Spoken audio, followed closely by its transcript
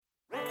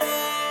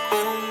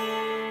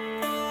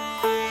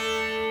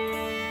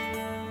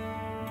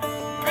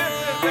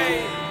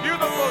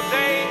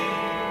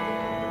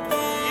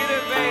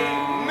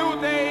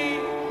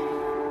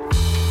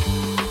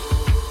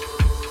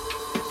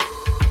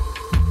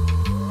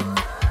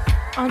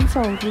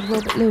Unfold with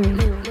Robert Louis.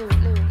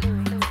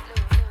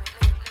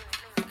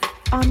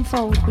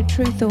 Unfold with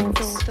True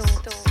Thoughts.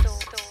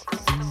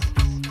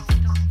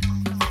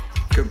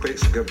 Good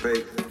beats, good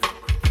beat.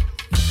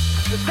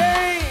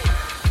 Today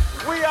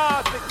we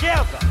are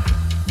together.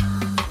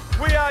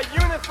 We are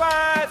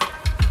unified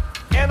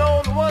and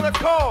on one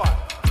accord.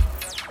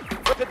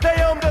 But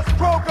today on this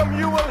program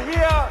you will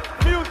hear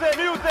music,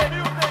 music,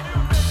 music.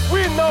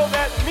 We know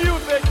that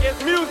music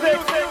is music.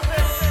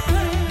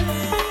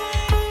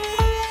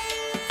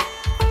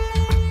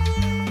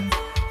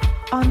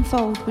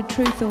 Unfold with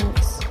True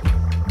Thoughts.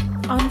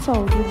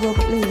 Unfold with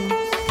Robert Louis.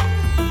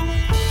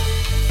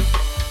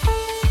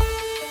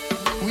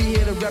 We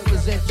here to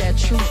represent that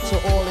truth to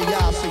all of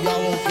y'all so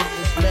y'all won't get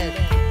misled.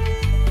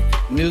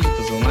 Music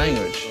is a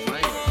language.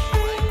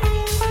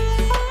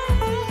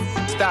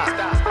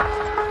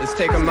 Stop. Let's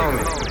take a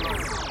moment.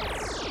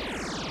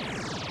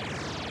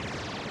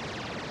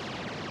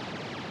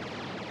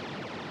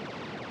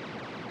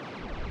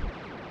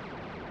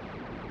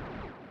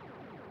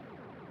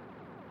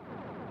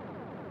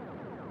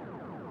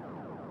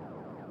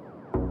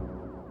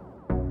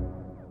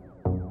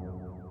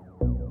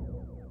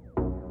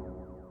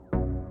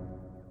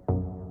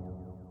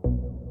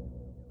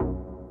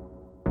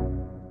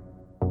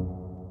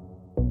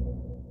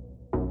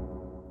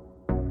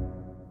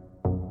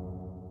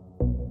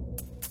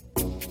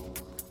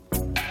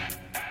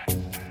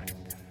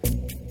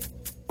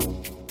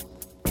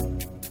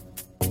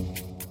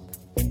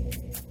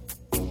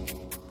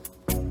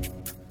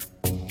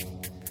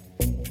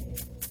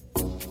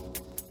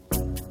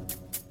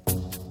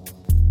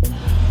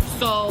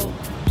 So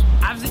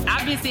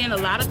I've been seeing a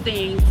lot of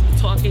things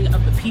talking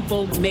of the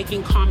people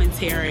making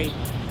commentary.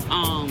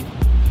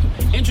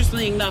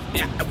 Interestingly enough,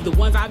 the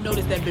ones I've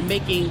noticed that have been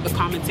making the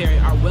commentary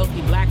are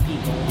wealthy black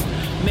people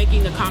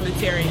making the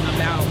commentary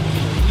about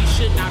we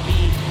should not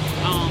be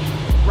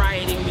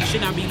rioting, we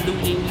should not be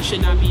looting, we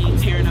should not be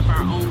tearing up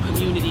our own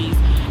communities.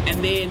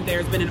 And then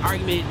there's been an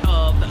argument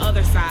of the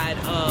other side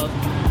of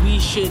we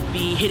should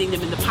be hitting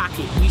them in the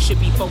pocket. We should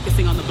be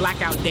focusing on the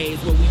blackout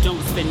days where we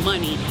don't spend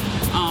money.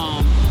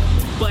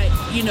 But,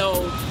 you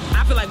know,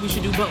 I feel like we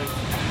should do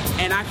both.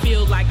 And I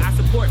feel like I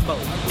support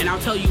both. And I'll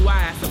tell you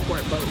why I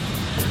support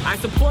both. I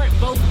support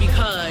both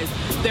because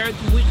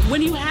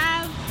when you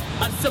have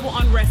a civil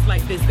unrest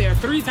like this, there are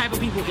three types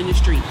of people in the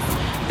streets.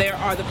 There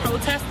are the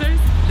protesters,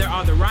 there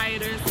are the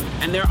rioters,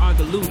 and there are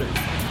the looters.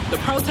 The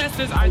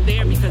protesters are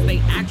there because they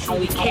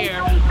actually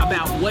care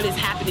about what is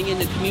happening in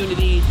the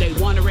community. They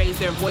want to raise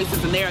their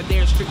voices, and they are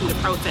there strictly to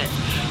protest.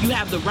 You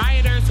have the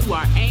rioters who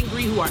are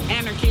angry, who are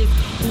anarchists,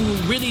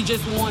 who really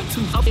just want to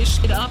fuck this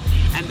shit up,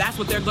 and that's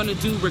what they're going to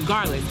do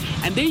regardless.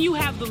 And then you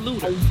have the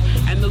looters.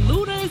 And the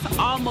looters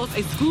almost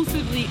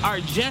exclusively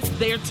are just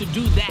there to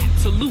do that,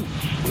 to loot.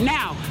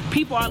 Now,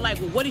 people are like,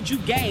 well, what did you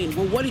gain?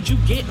 Well, what did you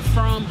get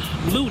from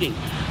looting?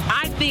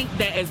 I think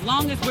that as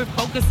long as we're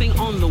focusing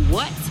on the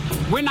what,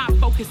 we're not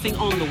focusing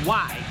on the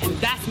why. And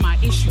that's my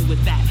issue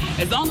with that.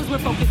 As long as we're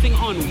focusing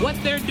on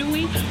what they're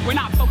doing, we're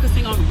not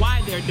focusing on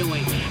why they're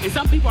doing. And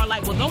some people are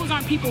like, well, those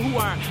aren't people who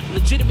are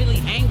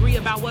legitimately angry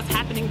about what's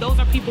happening. Those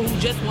are people who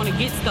just want to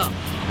get stuff.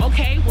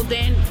 Okay, well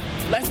then,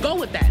 let's go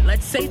with that.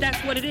 Let's say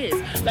that's what it is.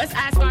 Let's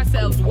ask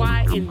ourselves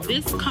why in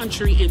this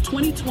country in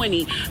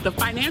 2020, the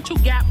financial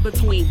gap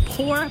between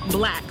poor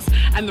blacks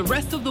and the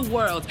rest of the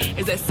world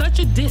is at such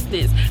a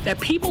distance that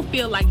people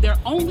feel like their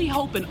only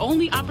hope and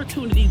only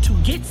opportunity to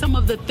get some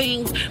of the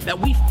things that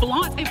we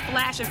flaunt and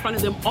flash in front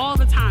of them all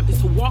the time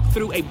is to walk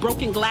through a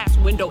broken glass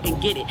window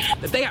and get it.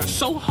 That they are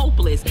so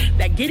hopeless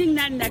that getting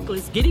that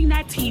necklace, getting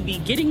that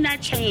TV, getting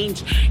that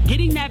change,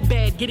 getting that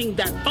bed, getting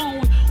that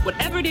phone,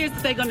 whatever it is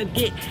that they're going to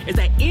get, is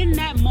that in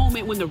that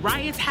moment when the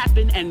riots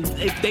happen and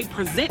if they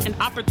present an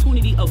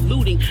opportunity of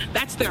looting,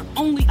 that's their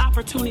only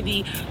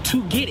opportunity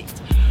to get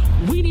it.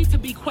 We need to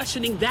be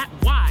questioning that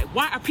why.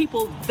 Why are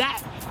people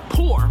that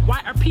poor?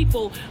 Why are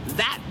people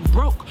that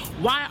broke?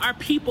 Why are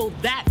people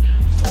that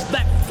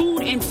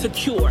food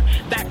insecure,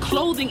 that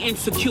clothing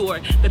insecure,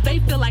 that they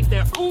feel like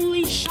their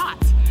only shot,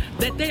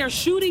 that they are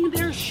shooting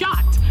their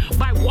shot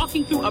by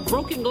walking through a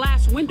broken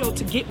glass window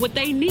to get what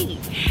they need.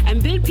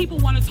 And then people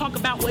want to talk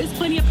about, well, there's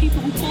plenty of people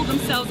who pulled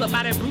themselves up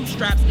out of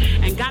bootstraps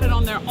and got it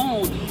on their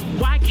own.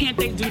 Why can't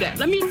they do that?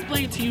 Let me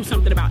explain to you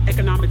something about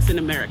economics in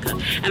America.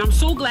 And I'm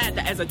so glad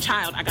that as a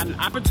child, I got an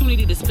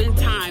opportunity to spend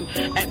time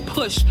at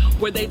Push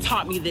where they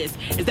taught me this,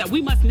 is that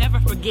we must never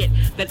forget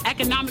that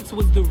economics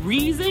was the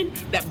reason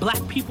that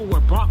black people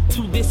were brought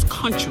to this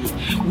country.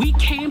 We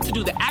came to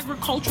do the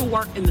agricultural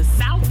work in the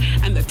South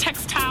and the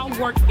textile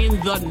work in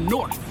the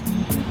North.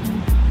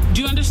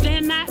 Do you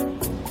understand that?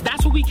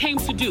 That's what we came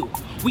to do.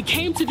 We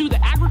came to do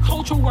the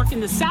agricultural work in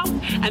the South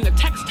and the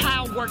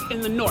textile work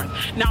in the North.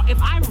 Now, if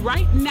I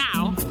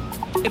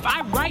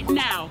right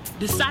now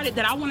decided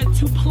that I wanted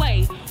to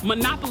play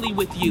Monopoly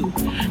with you,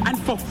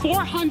 and for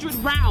 400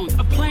 rounds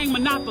of playing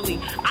Monopoly,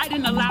 I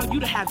didn't allow you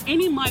to have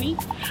any money,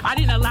 I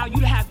didn't allow you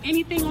to have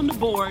anything on the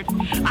board,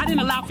 I didn't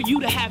allow for you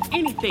to have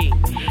anything.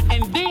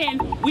 And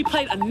then we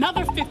played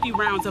another 50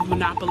 rounds of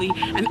Monopoly,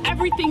 and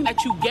everything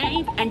that you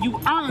gained and you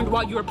earned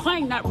while you were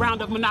playing that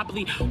round of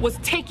Monopoly was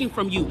taken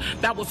from you.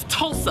 That was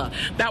Tulsa,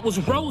 that was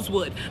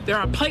Rosewood.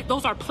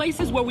 Those are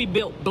places where we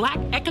built black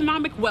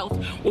economic wealth,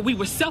 where we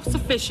were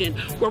self-sufficient,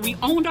 where we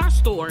owned our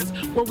stores,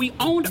 where we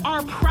owned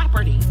our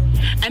property,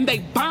 and they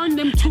burned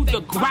them to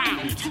the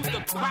ground.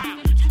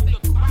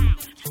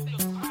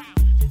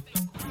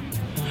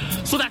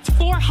 So that's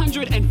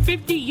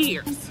 450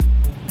 years.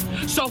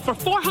 So for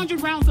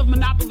 400 rounds of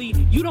Monopoly,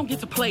 you don't get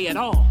to play at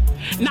all.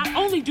 Not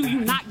only do you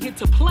not get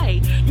to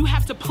play, you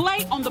have to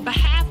play on the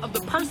behalf of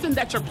the person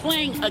that you're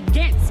playing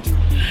against.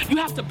 You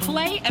have to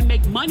play and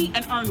make money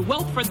and earn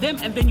wealth for them,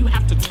 and then you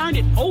have to turn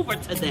it over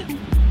to them.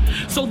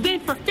 So then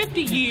for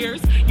 50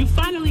 years, you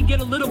finally get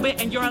a little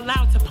bit and you're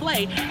allowed to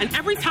play. And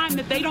every time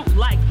that they don't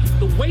like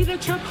the way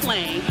that you're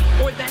playing,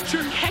 or that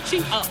you're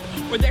catching up,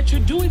 or that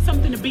you're doing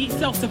something to be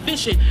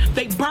self-sufficient,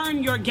 they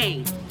burn your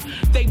game.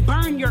 They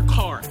burn your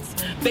cards.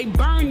 They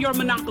burn your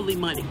Monopoly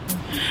money.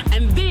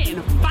 And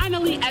then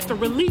finally at the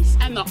release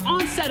and the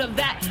onset of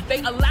that, they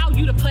allow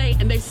you to play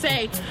and they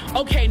say,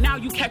 okay, now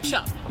you catch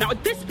up. Now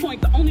at this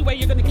point, the only way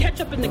you're going to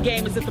catch up in the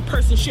game is if the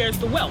person shares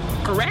the wealth,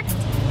 correct?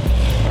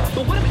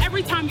 But what if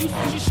every time you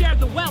share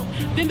the wealth,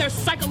 then there's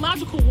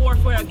psychological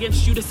warfare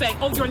against you to say,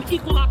 oh, you're an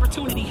equal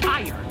opportunity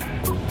hire.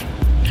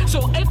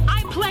 So if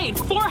I played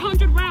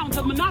 400 rounds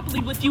of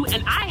Monopoly with you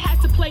and I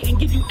had to play and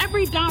give you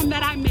every dime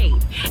that I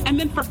made, and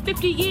then for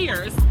 50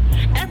 years,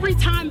 every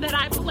time that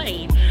I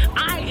played,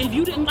 if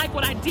you didn't like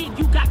what I did,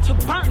 you got to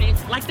burn it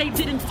like they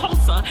did in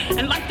Tulsa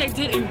and like they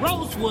did in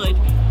Rosewood,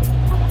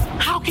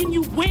 how can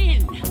you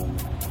win?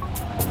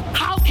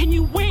 How can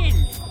you win?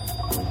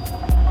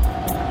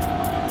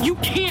 You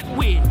can't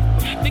win.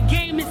 The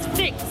game is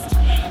fixed.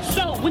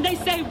 So when they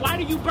say, why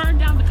do you burn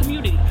down the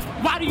community?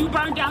 Why do you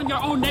burn down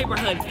your own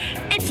neighborhood?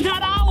 It's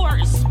not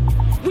ours.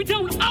 We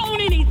don't own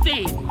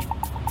anything.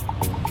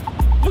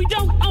 We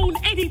don't own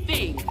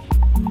anything.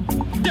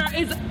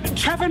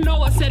 Trevor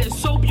Noah said it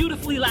so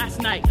beautifully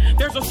last night.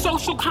 There's a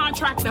social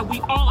contract that we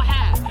all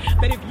have,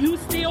 that if you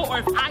steal or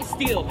if I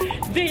steal,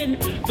 then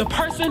the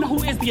person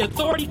who is the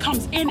authority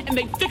comes in and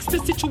they fix the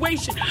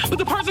situation. But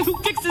the person who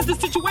fixes the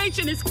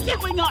situation is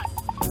killing us.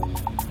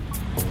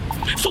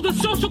 So the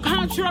social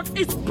contract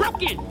is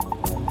broken.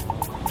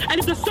 And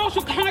if the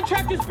social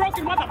contract is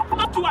broken, why the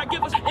fuck do I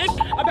give a shit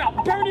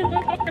about burning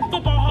the fucking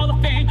Football Hall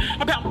of Fame,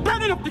 about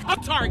burning up the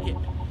Target?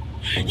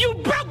 You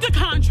broke the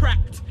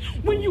contract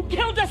when you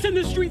killed us in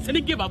the streets and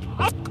didn't give a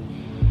fuck.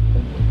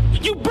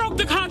 You broke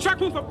the contract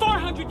when for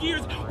 400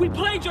 years we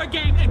played your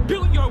game and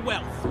built your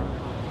wealth.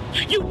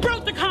 You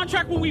broke the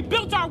contract when we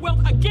built our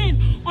wealth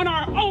again on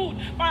our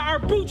own by our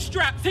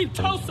bootstraps in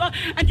Tulsa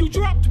and you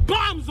dropped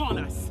bombs on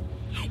us.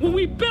 When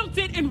we built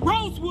it in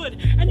Rosewood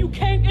and you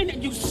came in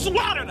and you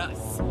slaughtered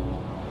us.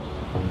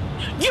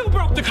 You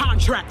broke the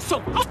contract, so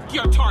fuck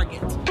your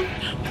Target.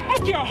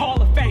 Fuck your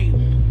Hall of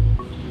Fame.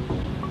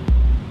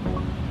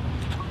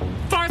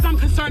 As far as I'm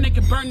concerned, they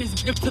could burn this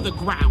shit to the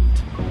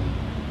ground.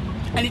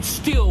 And it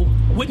still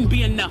wouldn't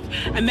be enough.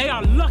 And they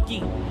are lucky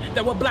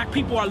that what black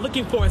people are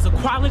looking for is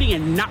equality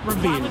and not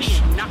revenge.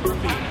 Equality and not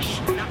revenge.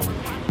 Not revenge.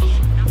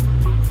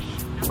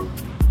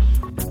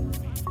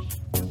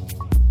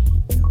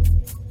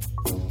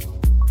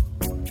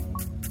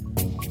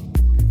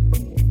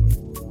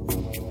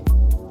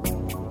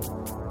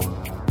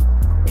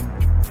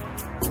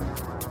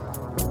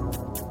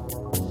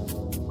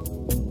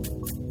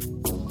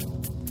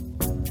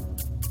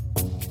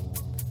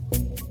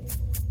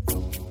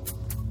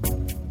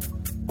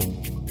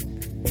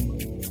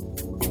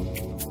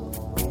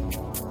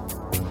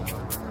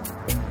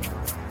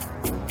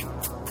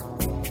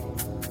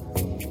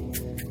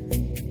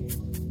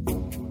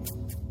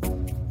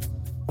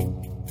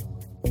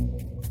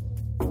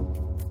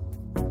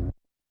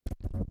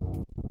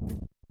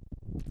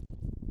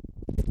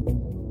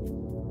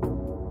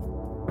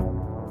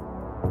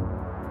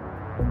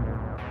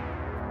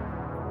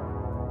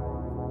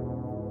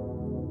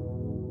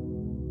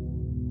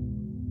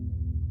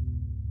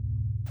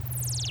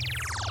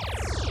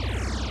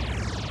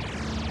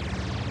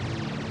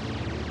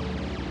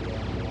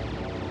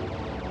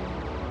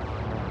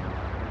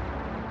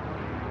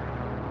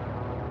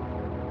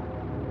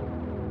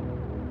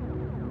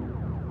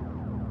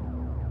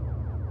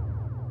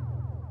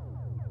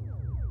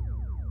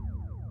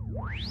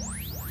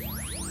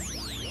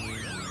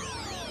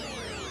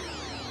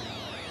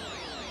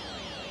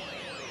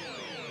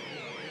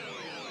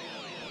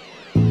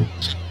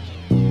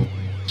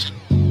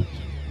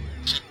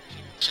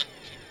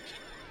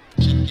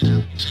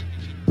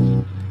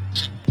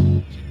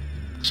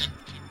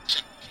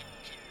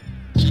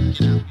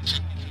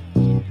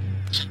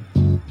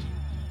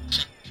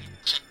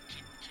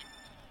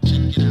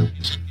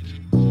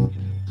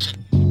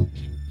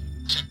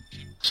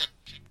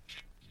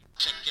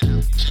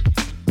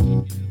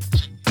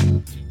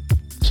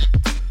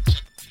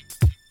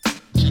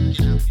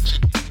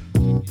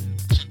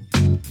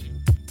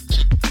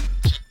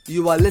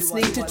 You are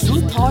listening to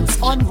True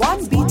Thoughts on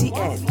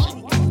 1BTN.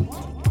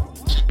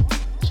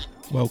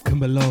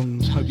 Welcome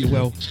along. Hope you're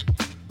well.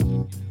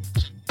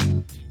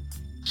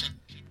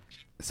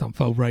 It's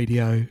Unfold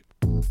Radio.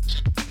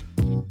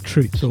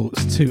 True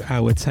Thoughts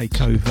 2-hour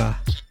takeover.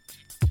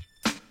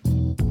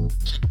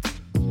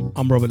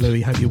 I'm Robert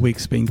Louis. Hope your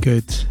week's been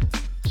good.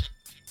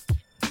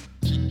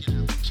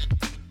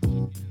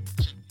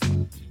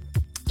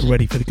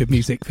 Ready for the good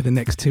music for the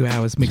next 2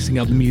 hours, mixing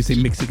up the music,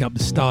 mixing up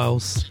the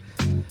styles.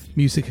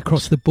 Music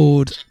across the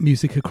board,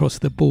 music across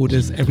the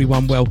borders.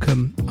 Everyone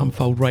welcome.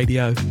 Unfold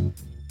Radio.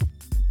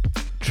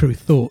 True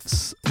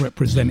Thoughts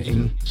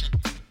representing.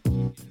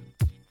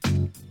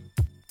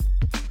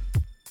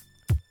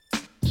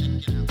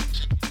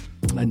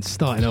 And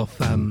starting off,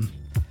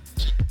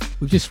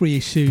 we've just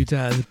reissued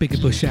the Bigger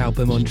Bush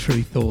album on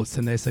True Thoughts,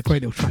 and there's a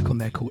great little track on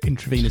there called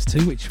Intravenous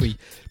 2, which we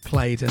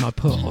played, and I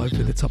put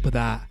over the top of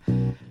that.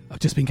 I've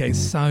just been getting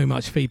so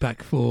much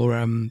feedback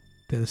for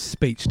the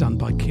speech done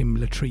by Kim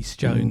Latrice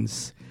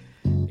Jones,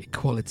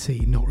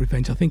 Equality, Not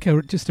Revenge. I think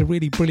just a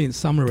really brilliant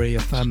summary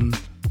of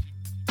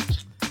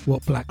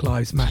what Black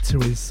Lives Matter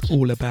is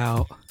all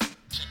about,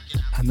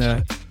 and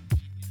the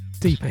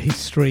deeper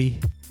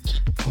history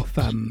of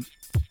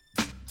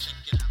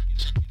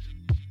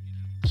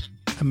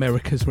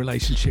America's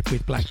relationship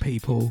with black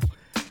people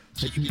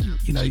that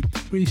you know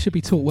really should be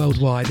taught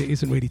worldwide. It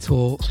isn't really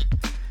taught.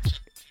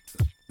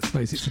 I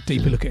suppose it's a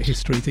deeper look at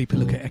history, deeper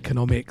look at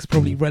economics,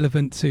 probably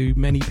relevant to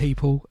many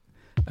people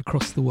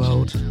across the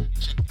world.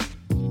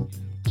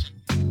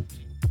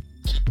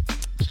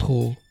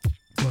 Poor,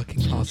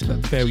 working class, but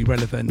very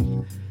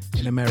relevant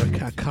in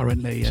America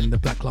currently, and the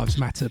Black Lives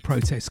Matter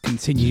protests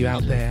continue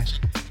out there.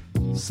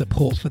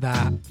 Support for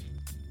that.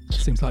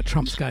 Seems like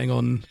Trump's going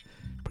on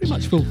pretty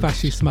much full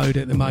fascist mode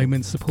at the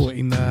moment,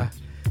 supporting the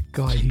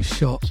guy who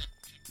shot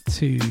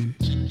 2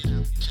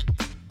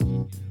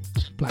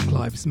 Black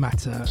Lives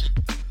Matter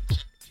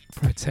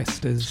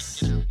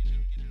protesters.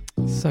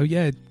 So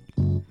yeah,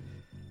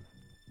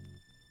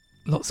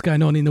 lots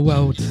going on in the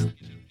world,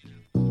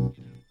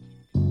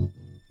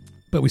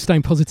 but we're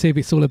staying positive.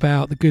 It's all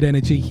about the good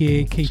energy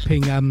here,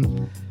 keeping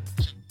the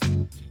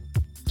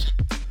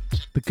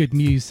good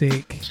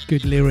music,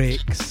 good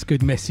lyrics,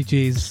 good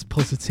messages,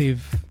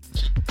 positive,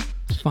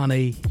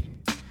 funny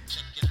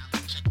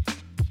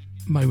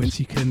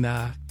moments you can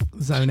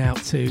zone out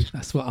to.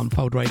 That's what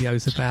Unfold Radio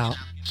is about.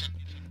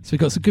 So we've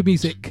got some good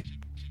music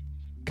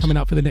coming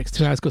up for the next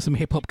 2 hours. Got some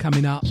hip hop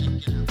coming up.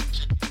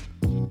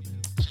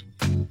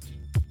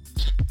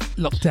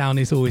 Lockdown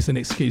is always an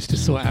excuse to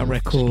sort out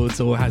records,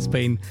 or has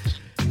been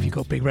if you've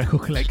got a big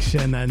record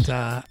collection, and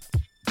it'd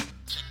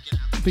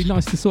be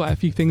nice to sort out a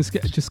few things.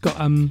 Just got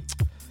a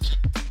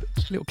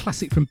little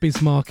classic from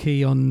Biz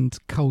Markie on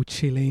Cold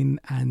Chillin',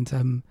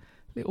 and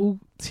little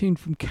tune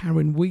from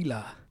Karen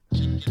Wheeler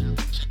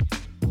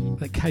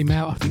that came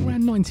out I think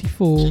around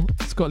 94.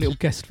 It's got a little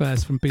guest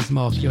verse from Biz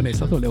Markie on it,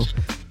 so I thought a little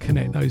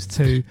connect those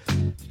two.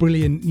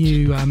 Brilliant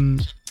new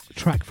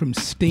track from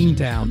Steam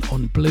Down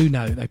on Blue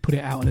Note. They put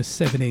it out on a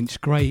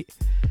 7-inch, great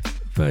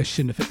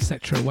version of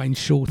Etc. Wayne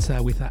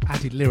Shorter with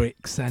added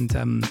lyrics, and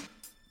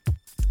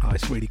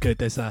it's really good.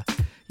 There's a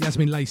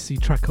Yasmin Lacey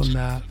track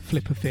on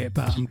Flip of It,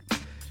 but I'm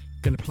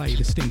going to play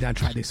the Steam Down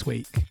track this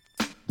week.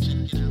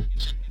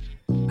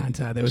 And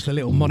there was a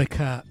little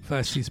Monica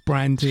versus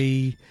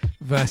Brandy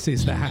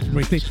versus that happened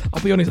recently.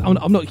 I'll be honest,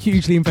 I'm not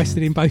hugely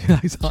invested in both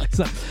of those artists.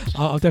 So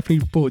I've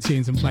definitely bought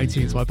tunes and played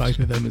tunes by both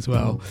of them as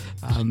well.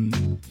 I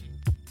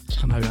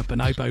know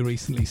Bonobo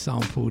recently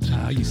sampled.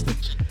 I used to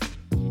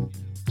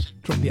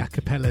drop the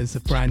acapellas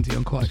of Brandy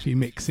on quite a few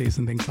mixes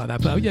and things like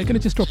that. But yeah, going to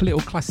just drop a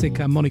little classic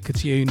Monica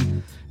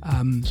tune,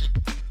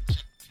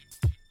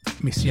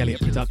 Missy Elliott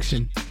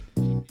production.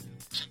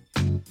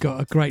 Got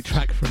a great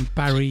track from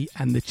Barry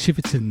and the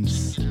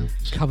Chivertons,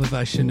 cover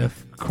version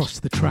of Cross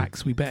the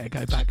Tracks, We Better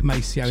Go Back,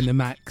 Maceo and the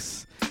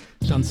Max.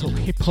 Done sort of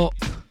hip hop,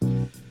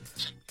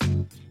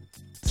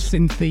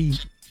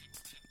 synthy,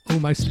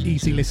 almost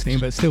easy listening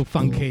but still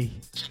funky.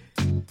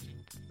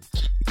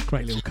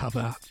 Great little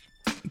cover.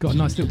 Got a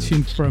nice little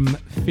tune from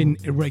Finn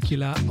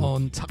Irregular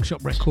on Tuck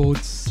Shop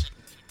Records.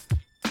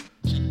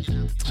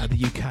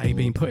 The UK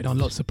been putting on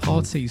lots of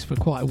parties for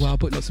quite a while,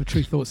 but lots of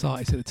True Thoughts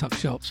artists at the Tuck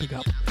Shop. Big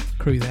up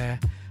crew there,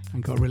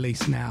 and got a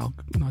release now.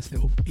 Nice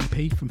little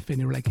EP from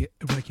Finn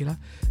Irregular.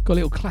 Got a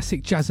little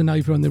classic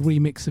Jazzanova on the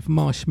remix of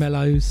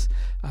Marshmallows.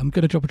 I'm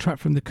going to drop a track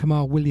from the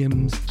Kamal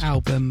Williams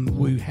album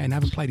Woo Hen. I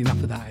haven't played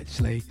enough of that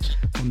actually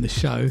on the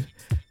show,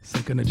 so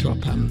I'm going to drop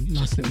a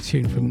nice little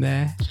tune from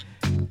there.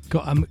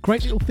 Got a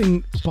great little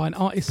thing by an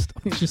artist,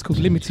 I think it's just called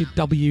Limited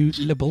W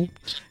Libel,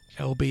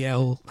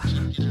 LBL,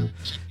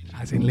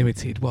 as in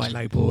limited white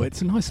label.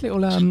 It's a nice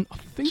little, I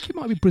think it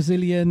might be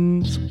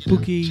Brazilian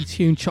boogie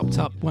tune chopped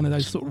up, one of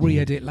those sort of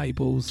re-edit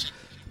labels.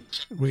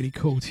 Really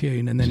cool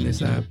tune. And then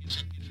there's going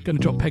to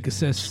drop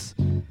Pegasus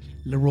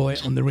Leroy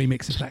on the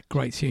remix of that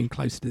great tune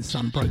Close to the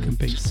Sun, Broken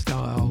Beat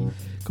style.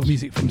 Got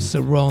music from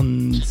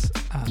Sarand's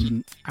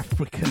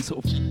African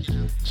sort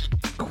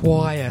of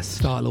choir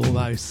style,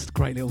 almost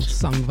great little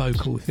sung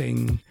vocal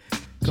thing.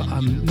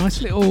 Got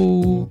nice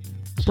little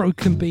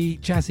broken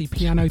beat, jazzy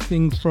piano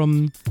thing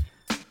from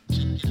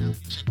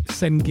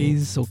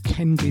Sengiz or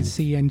Kengiz,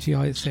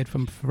 CNGI, it said,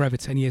 from Forever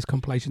 10 Years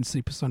compilation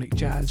Supersonic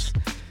Jazz.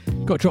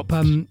 Got to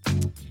drop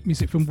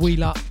music from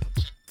Wheel Up.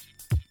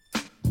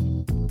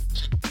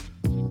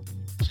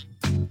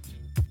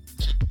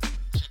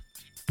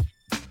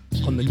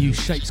 On the new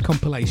Shapes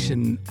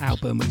compilation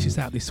album, which is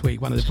out this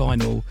week, one of the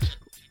vinyl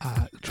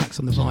tracks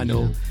on the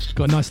vinyl.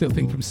 Got a nice little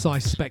thing from Cy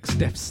Specs,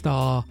 Death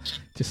Star,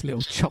 just a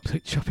little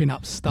chopping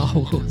up Star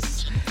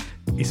Wars.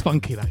 It's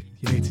funky though,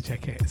 you need to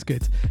check it, it's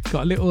good.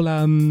 Got a little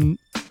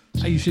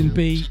Asian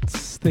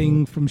beats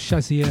thing from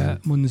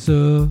Shazia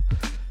Munzur,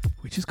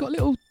 which has got a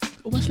little,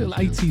 almost a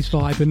little 80s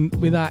vibe, and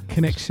with that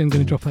connection, I'm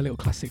going to drop a little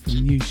classic from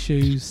New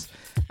Shoes.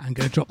 I'm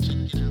going to drop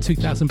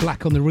 2000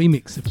 Black on the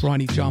remix of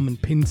Bryony Jarman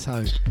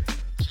Pinto.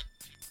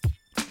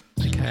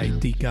 Okay,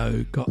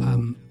 Digo. Got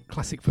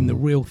classic from The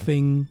Real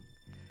Thing.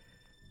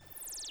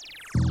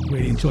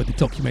 Really enjoyed the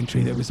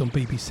documentary that was on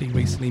BBC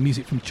recently.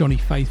 Music from Johnny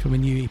Faith from a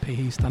new EP.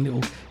 He's done a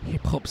little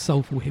hip-hop,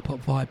 soulful hip-hop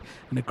vibe.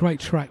 And a great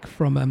track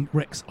from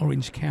Rex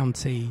Orange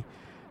County,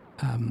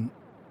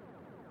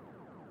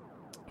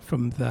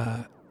 from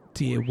the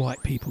Dear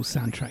White People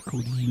soundtrack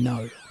called You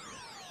Know.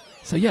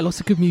 So yeah, lots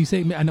of good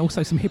music. And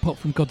also some hip-hop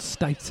from God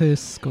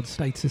Status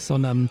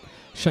on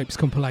Shapes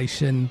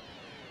compilation.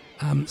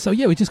 So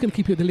yeah, we're just going to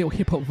keep it with a little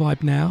hip-hop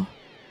vibe now.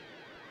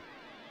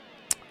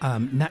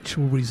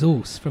 Natural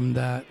Resource from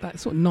that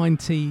sort of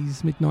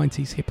 90s,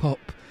 mid-90s hip-hop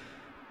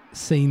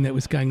scene that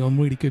was going on.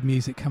 Really good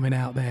music coming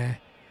out there.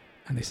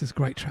 And this is a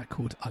great track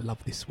called I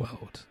Love This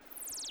World.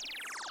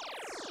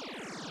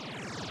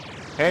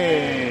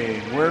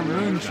 Hey, we're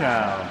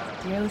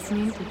Moonchild. You're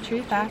listening to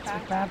True Facts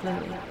with Rob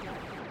Lilly.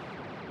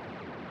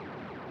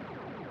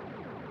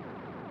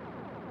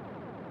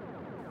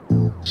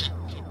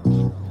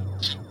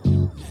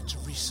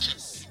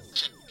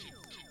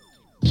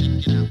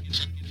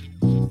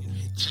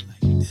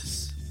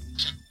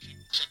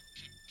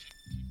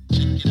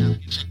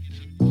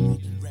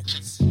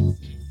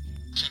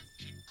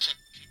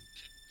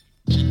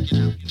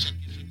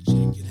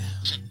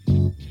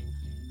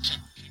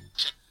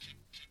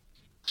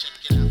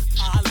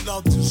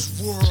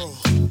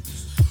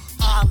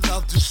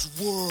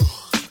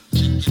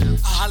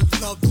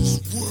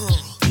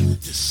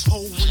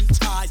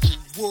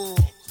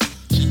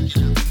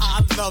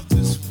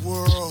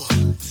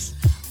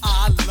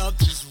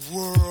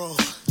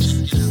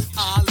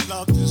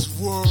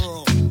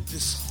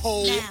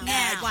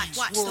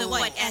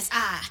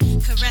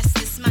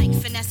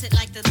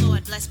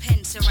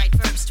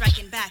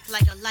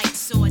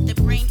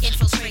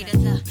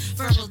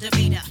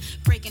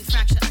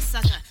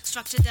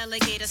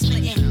 Delegator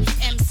splitting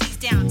MCs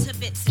down to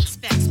bits and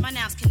specs. My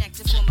nouns connect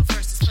to form a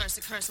verse, verse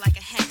occurs like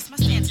a hex. My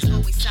stance is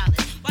always solid,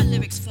 while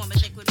lyrics form a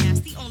liquid mass.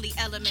 The only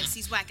elements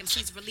these whack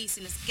MCs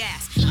releasing is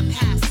gas. I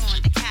pass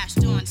on the cash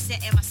dawn,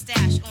 setting my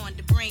stash on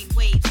the brain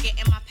waves,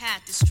 getting my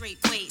path to straight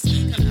ways.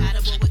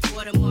 Compatible with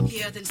water, more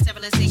pure than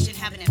sterilization.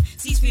 Having them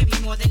sees fear me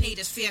more than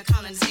natives fear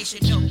colonization.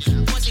 No,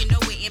 wasn't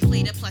nowhere in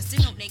play the plus,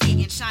 denote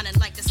negating, shining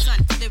like the sun.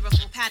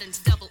 Lyrical patterns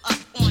double up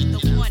on the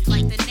one,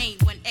 like the name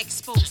when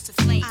exposed to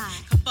flame.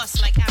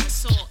 Combust like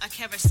aerosol, a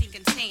kerosene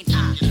contained.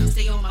 I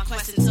stay on my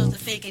quest until the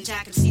fake and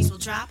jack MCs will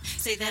drop.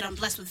 Say that I'm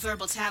blessed with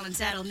verbal talents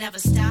that'll never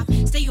stop.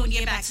 Stay on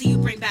your back till you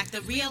bring back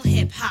the real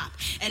hip hop.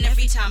 And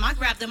every time I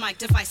grab the mic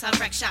device, I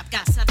wreck shop.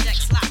 Got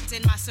subjects locked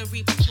in my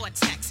cerebral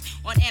cortex.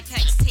 On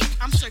Ampex tape,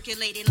 I'm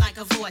circulating like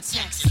a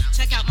vortex.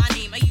 Check out my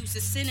name, I use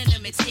a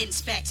synonym, it's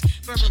inspect.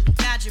 Verbally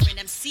badgering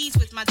MCs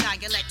with my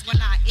dialect.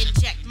 When I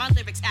inject, my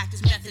lyrics act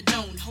as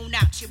methadone. Hone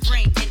out your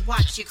brain and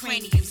watch your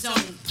cranium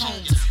zone.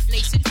 Poems,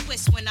 lace and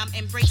twist when I'm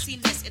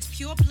embracing this. It's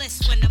pure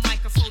bliss when the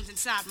microphone's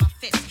inside my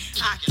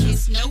fist. I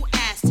kiss no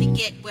ass to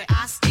get where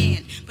I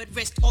stand, but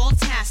risk all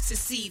tasks to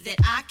see that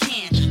I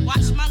can.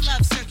 Watch my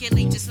love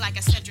circulate just like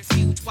a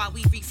centrifuge while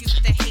we refute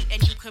the hate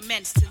and you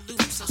commence to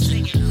lose. So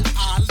sing it.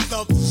 I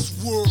love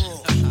this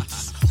world.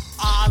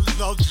 I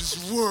love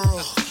this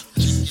world.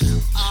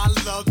 I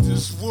love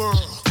this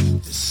world.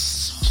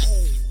 This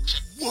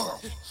whole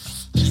world.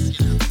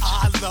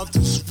 I love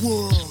this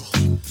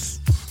world.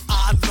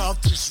 I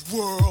love this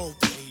world,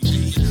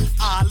 baby.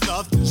 I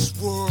love this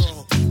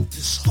world.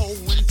 This whole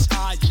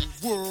entire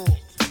world.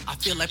 I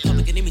feel like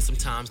Public Enemy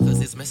sometimes, cause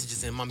there's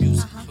messages in my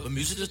music. But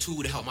music is a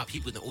tool to help my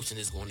people, the ocean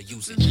is gonna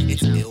use it.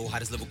 It's ill how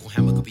this lyrical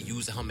hammer could be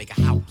used to help make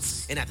a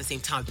house. And at the same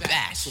time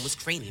bash someone's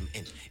cranium.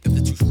 And if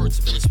the truth hurts,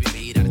 a villain should be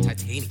made out of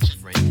titanium,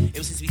 friend.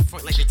 It seems to be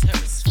front like the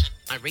terrorists,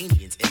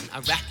 Iranians and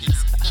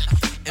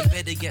Iraqis. And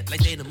better yet,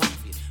 like they the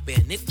mafia.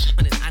 Bare Nick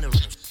and I don't know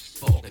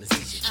for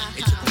organization.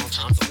 It took a long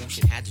time, so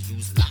ocean had to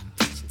use a lot of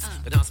patience.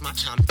 But now it's my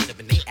time to get up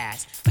in they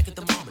ass like a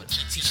thermometer.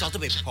 See, shelter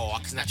baby Paul,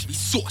 cause naturally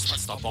source but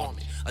start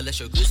bombing. Unless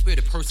you're a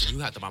good-spirited person,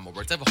 you have to buy my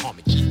words ever harm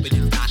me. But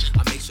if not,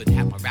 I make sure to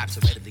have my raps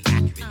readily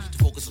accurate. To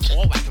focus on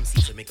all whack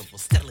MCs and make them feel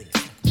steadily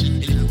accurate.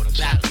 And if you wanna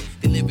battle it,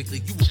 then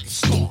lyrically you will be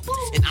stormed.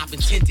 And I've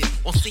intended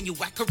on seeing your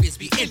whack careers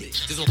be ended.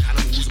 There's all kind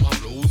of moves in my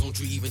blows, don't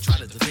you even try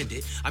to defend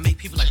it. I make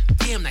people like,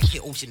 damn, that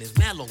Kid Ocean is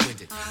mad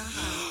long-winded.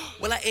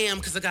 Well, I am,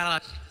 cause I got a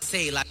lot to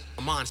say, like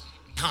a mind.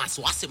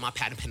 So I sit my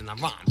pad and pen and I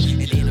rhyme. And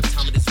there ain't enough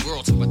time in this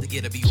world to about to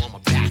get a be on my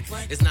back.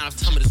 It's not enough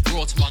time in this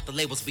world to about the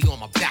labels be on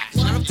my back.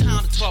 It's not enough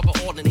time to talk about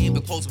all the name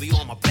and clothes be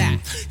on my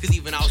back. Cause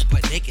even I was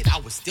butt naked, I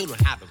would still don't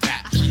have a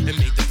rap. And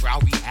make the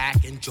crowd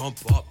react and jump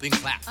up and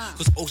clap.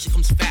 Cause Ocean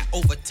comes fat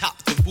over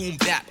top to boom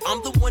bap.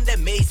 I'm the one that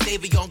made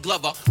Save a Young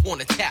Glover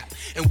wanna tap.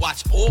 And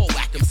watch all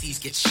whack MCs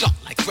get shot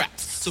like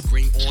raps. So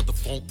bring on the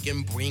funk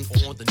and bring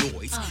on the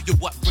noise. You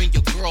what, bring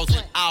your girls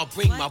and I'll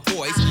bring my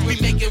boys. We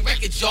making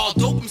records, y'all,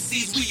 dope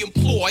MCs we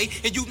employ.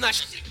 And you not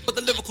but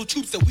the lyrical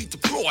troops that we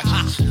deploy.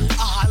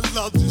 I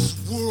love this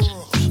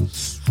world.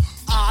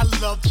 I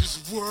love this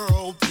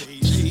world,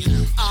 baby.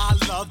 I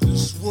love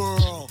this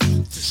world.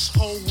 This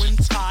whole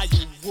entire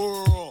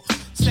world.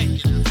 Say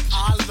it.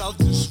 I love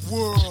this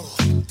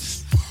world.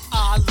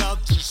 I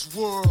love this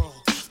world.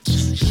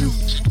 You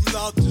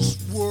love this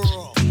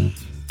world.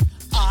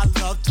 I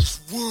love this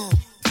world.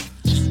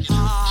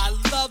 I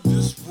love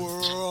this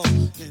world.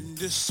 And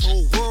this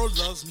whole world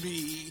loves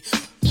me.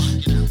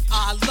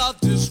 I love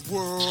this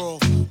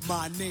world.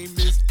 My name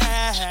is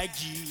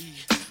Aggie.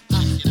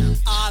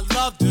 I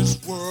love this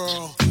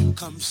world.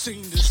 Come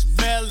sing this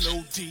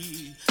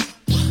melody.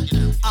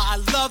 I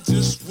love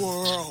this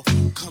world.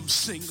 Come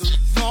sing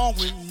along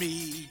with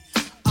me.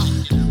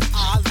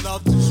 I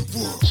love this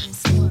world.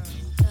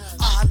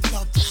 I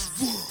love this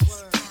world.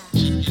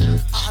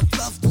 I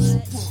love this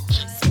world.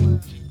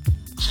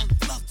 I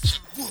love this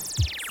world.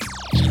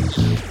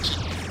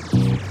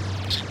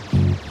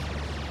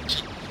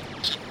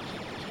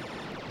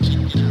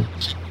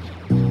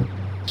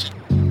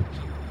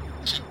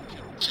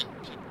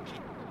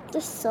 The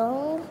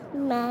song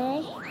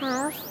may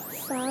have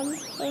some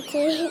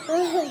witty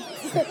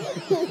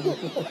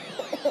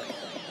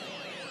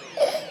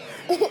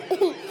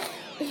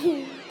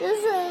This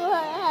is what I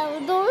have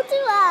naughty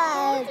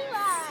words.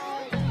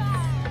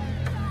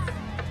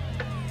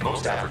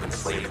 Most African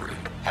slavery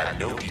had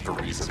no deeper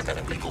reason than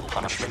illegal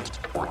punishment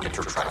or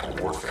intertribal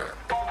warfare.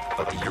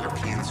 But the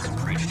Europeans who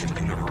preached an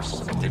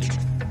universal religion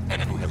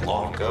and who had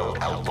long ago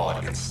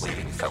outlawed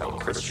enslaving fellow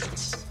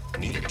Christians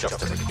needed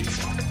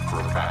justification for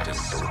a practice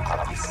so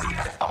obviously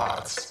at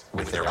odds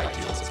with their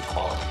ideals of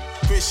equality.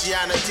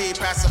 Christianity,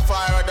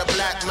 pacifier of the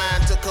black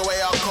man, took away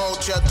our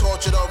culture,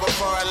 tortured over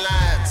foreign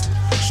lands.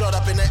 Showed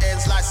up in the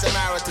ends like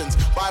Samaritans,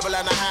 Bible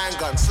and a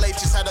handgun. Slaves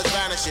just had us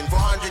vanishing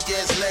 400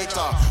 years later.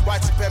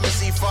 White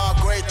supremacy far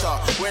greater.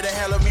 Where the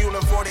hell are mule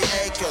and 40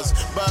 acres?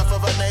 Birth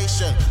of a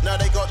nation, now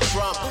they got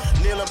Trump.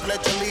 Kneel and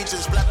pledge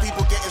allegiance, black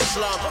people getting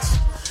slumped.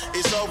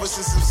 It's over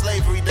since some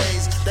slavery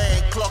days. They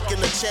ain't clocking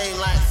the chain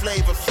like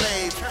Flavor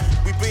Flav.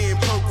 We being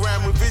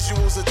programmed with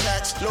visuals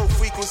attached. Low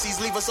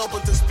frequencies leave us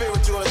open to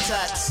spiritual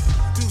attacks.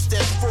 2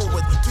 steps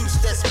forward, 2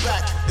 steps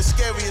back. The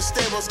scariest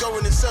stables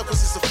going in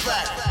circles is a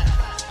fact.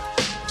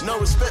 No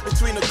respect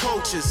between the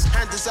cultures.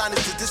 Hand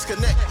designers to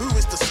disconnect. Who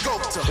is the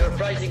sculptor?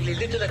 Surprisingly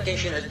little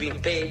attention has been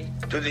paid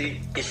to the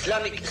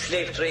Islamic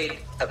slave trade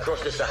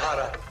across the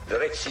Sahara, the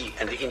Red Sea,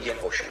 and the Indian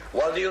Ocean.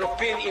 While the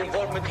European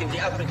involvement in the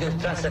African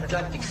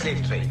transatlantic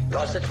slave trade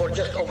lasted for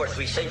just over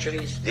 3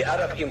 centuries, the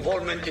Arab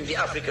involvement in the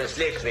African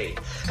slave trade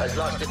has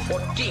lasted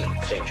 14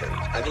 centuries,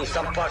 and in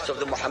some parts of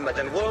the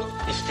Mohammedan world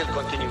is still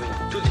continuing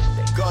to this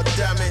day. God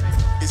damn it,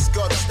 it's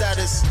God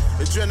status.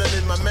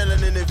 Adrenaline, my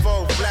melanin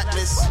evolved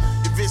blackness.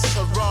 If it's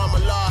haram,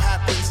 Allah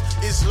happens.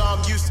 Islam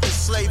used to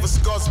enslave us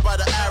gods by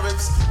the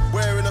Arabs.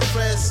 Wearing a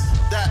fez,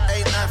 that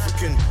ain't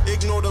African.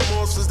 Ignore the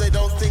Muslims, they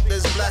don't think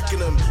there's black in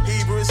them.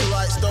 Hebrew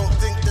Israelites don't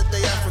think that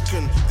they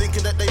African.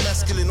 Thinking that they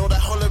masculine, or that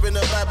hollering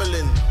and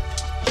babbling.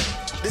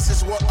 This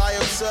is what I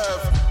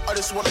observe. I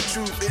just want the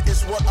truth, it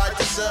is what I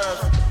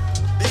deserve.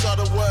 These are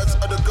the words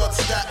of the God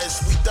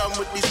status. We done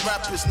with these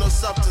rappers, no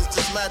substance,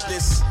 just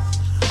madness.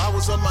 I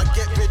was on my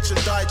get rich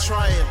and die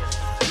trying.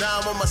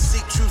 Now I'm on my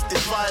seek truth,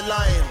 defy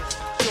lying.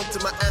 Talk to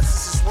my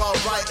ancestors while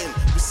writing.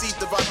 Receive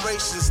the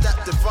vibrations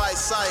that defy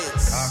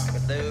science.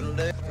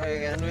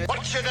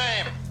 What's your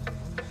name?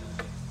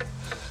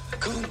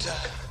 Kunta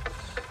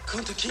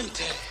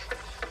Kinte.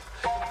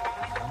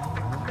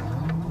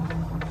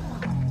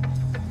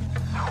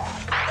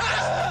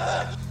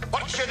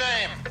 What's your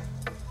name?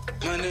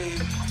 My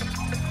name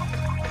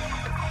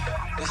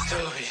is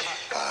Toby.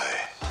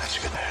 Aye, that's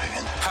good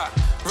again.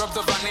 Rubbed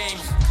up our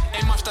names.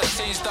 Ain't much that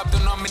changed up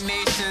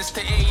denominations to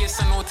alias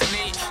and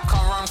alternate.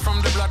 Can't run from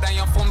the blood I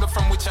am formed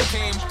from which I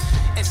came.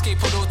 Escape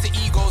although to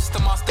egos to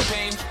master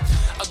pain.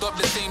 Adopt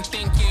the same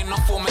thinking,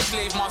 not former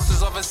slave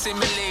masters of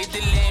assimilate.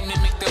 Delay,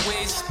 mimic their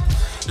ways.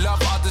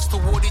 Love others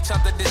toward each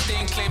other,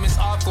 disdain, claim it's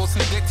art thoughts,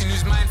 neglecting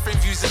whose mind frame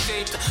views are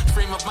shaped.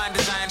 Frame of mind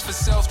designed for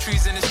self,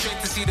 treason is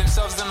strength to see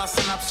themselves and us,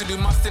 an absolute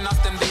must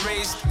enough them they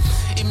raised.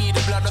 In me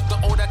the blood of the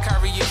old I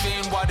carry in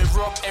vein, while they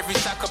rock every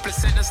sack of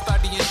placenta,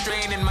 studying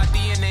strain in my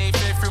DNA,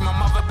 fed through my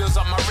mother builds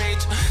up my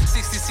rage.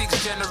 66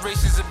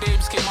 generations of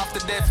babes came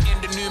after death in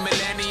the new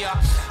millennia.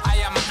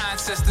 I am my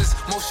ancestors,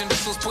 motion the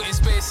souls put in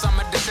space, I'm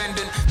a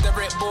descendant.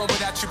 Direct born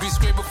with attributes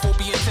great before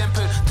being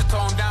tempered. To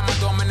tone down my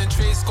dominant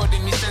traits, God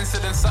in me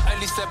censored and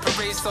subtly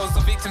separate cells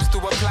of victims to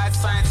applied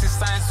sciences.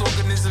 Science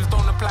organisms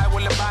don't apply,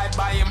 will abide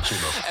by him.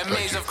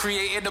 Amazed I've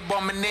created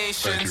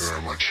abominations. Thank you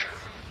very much.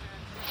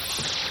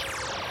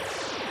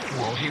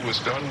 Well, he was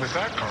done with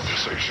that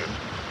conversation.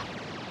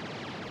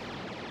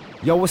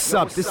 Yo, what's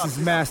up? This is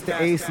Master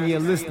Ace, and you're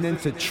listening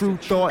to True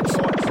Thoughts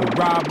with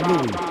Rob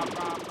Louie.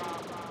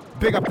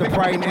 Big up to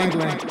Brighton,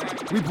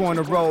 England. We born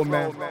to roll,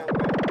 man.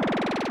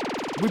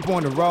 We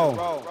born to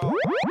roll.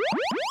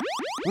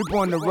 We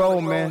born to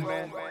roll, man.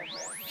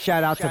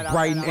 Shout out to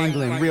Brighton,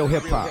 England. Real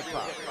hip hop.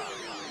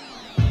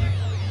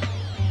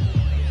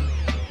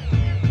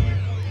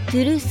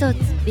 True Thoughts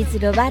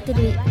with Robert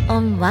Louie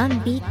on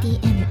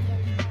 1BTN.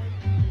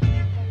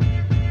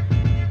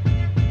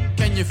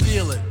 Can you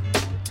feel it?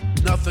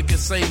 Nothing can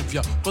save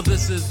ya, but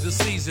this is the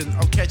season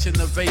of catching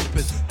the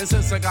vapors. And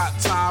since I got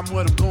time,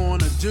 what I'm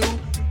gonna do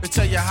to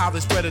tell you how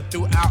they spread it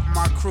throughout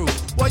my crew.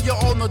 Well, you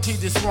all know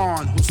T.J.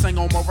 Swan, who sang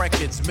on my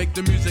records. Make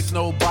the music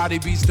nobody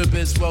beats the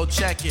biz, well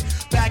check it.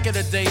 Back in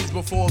the days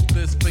before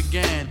this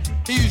began,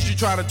 he used to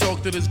try to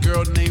talk to this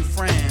girl named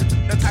Fran.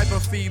 The type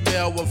of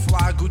female with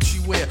fly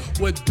Gucci wear,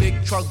 with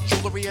big truck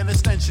jewelry and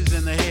extensions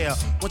in the hair.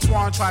 When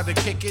Swan tried to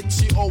kick it,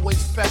 she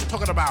always fessed,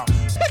 talking about,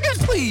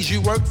 please, you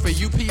work for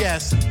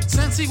UPS.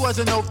 Since he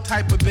wasn't no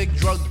type of big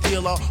drug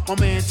dealer, my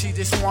man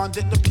T.J. Swan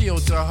didn't appeal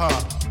to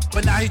her.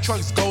 But now he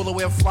trucks gold to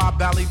wear fly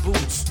ballet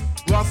boots,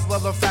 rough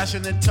leather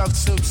fashion and tough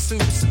silk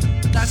suits.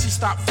 Now she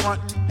stopped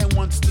fronting and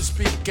wants to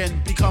speak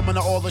and be coming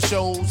to all the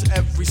shows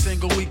every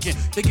single weekend.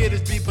 To get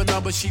his beeper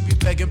number, she be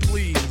begging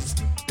please,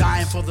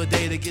 dying for the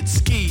day to get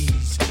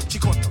skis. She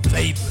caught the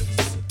vapors.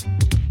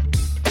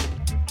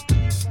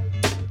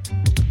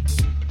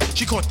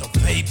 She caught the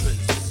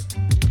vapors.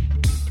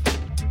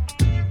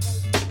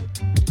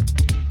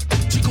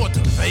 She caught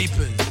the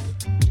vapors.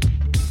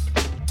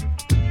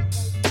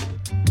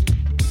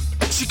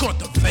 She caught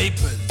the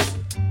vapors.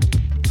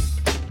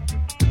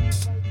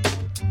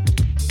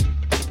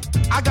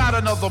 I got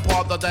another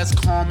partner that's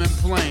calm and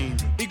plain.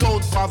 He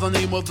goes by the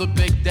name of the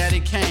Big Daddy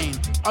Kane.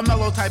 A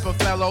mellow type of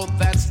fellow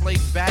that's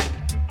laid back.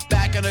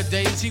 Back in the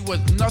days, he was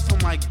nothing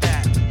like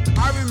that.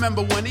 I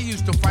remember when he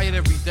used to fight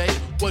every day.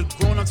 What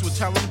grown-ups would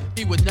tell him,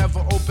 he would never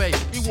obey.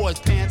 He wore his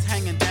pants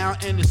hanging down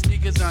and his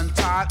sneakers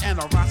untied, and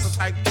a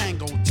Rasta-type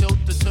tango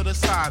tilted to the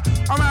side.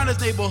 Around his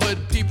neighborhood,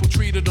 people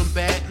treated him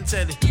bad and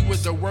said he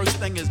was the worst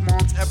thing his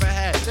mom's ever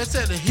had. They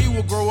said that he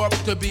would grow up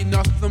to be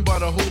nothing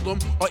but a hoodlum,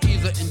 or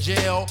either in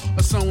jail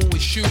or someone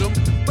would shoot him.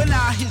 But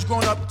now he's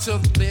grown up to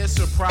their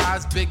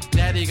surprise. Big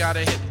Daddy got a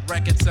hit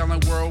record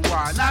selling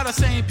worldwide. Now the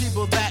same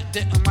people that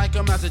didn't like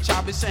him as a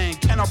child be saying,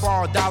 can I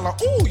borrow a dollar?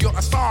 Ooh, you're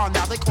a star.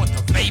 Now they caught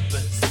the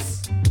vapors.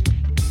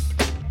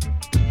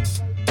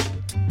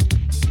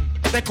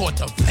 They caught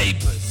the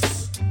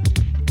vapors.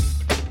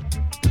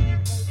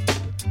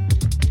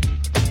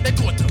 They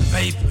caught the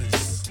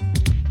vapors.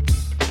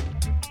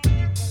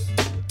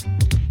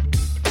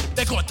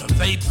 They caught the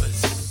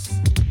vapors.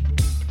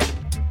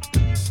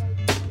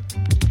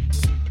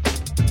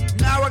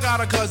 Now I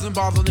got a cousin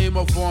by the name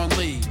of Vaughn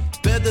Lee,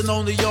 better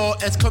known to y'all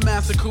as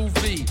Commander Cool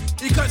V.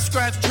 He cut,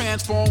 scratch,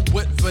 transform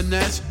with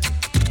finesse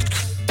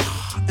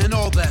and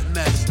all that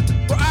mess.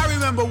 But I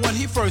remember when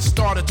he first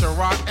started to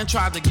rock and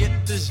tried to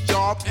get this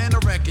job in a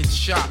record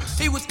shop.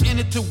 He was in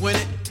it to win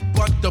it,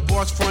 but the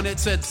boss fronted,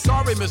 said,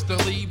 sorry, Mr.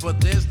 Lee, but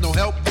there's no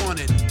help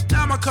wanted.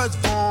 Now my cousin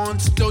Vaughn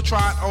still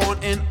tried on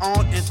and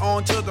on and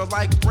on till the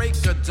like break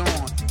of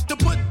dawn to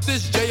put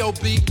this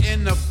J.O.B.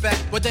 in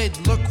effect, but they'd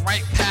look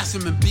right past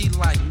him and be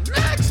like,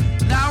 next.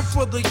 Now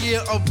for the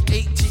year of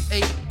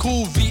 88,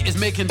 Cool V is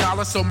making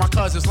dollars, so my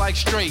cousin's like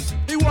straight.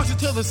 He walks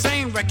into the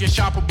same record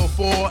shop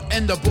before,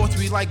 and the boss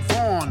be like,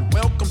 Vaughn,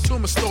 welcome to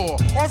my store.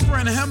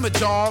 Offering him a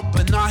job,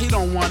 but nah, he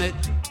don't want it.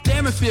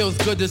 Damn, it feels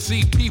good to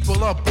see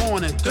people up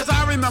on it. Cause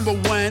I remember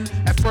when,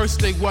 at first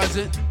they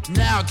wasn't.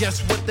 Now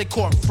guess what they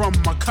caught from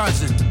my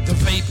cousin? The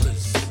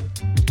vapors.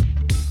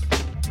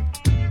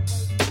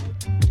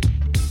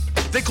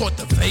 They caught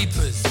the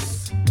vapors.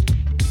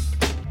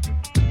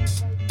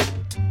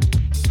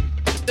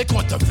 They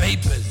caught the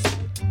vapors.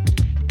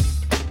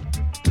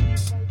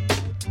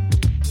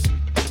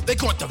 They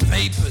caught the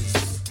vapors.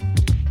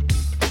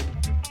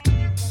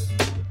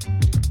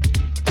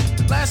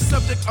 Last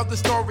subject of the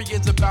story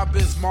is about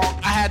Bismarck.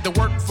 I had to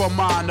work for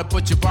mine to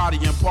put your body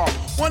in park.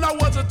 When I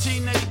was a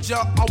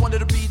teenager, I wanted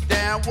to be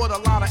down with a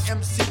lot of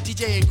MC,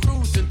 DJ, and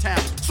crews in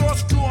town. So I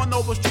screw on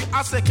Nova Street.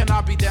 I said, can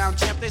I be down,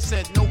 champ? They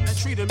said no and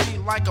treated me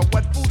like a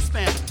wet food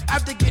stamp.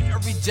 After getting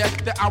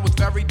rejected, I was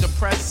very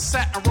depressed.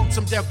 Sat and wrote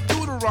some deaf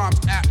doodle rhymes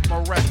at my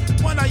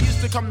rest. When I used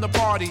to come to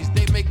parties,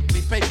 they make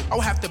me pay. I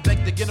would have to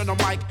beg to get on the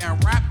mic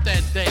and rap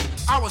that day.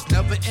 I was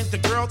never into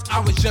girls, I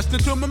was just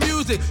into my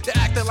music. They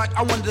acted like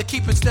I wanted to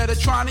keep instead of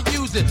trying to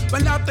use it.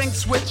 But now things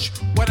switch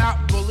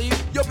without belief.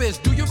 Yo, biz,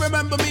 do you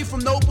remember me from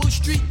Noble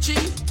Street,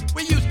 Chief?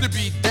 We used to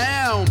be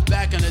down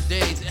back in the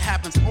days. It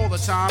happens all the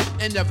time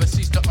and never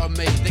cease to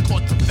amaze. They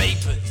caught the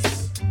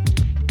vapors.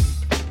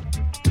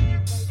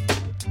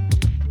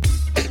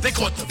 They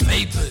caught the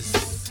vapors.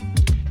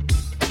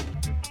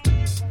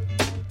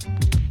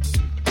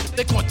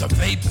 They caught the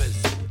vapors.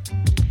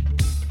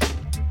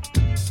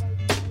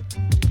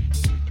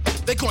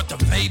 They caught the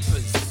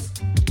vapors.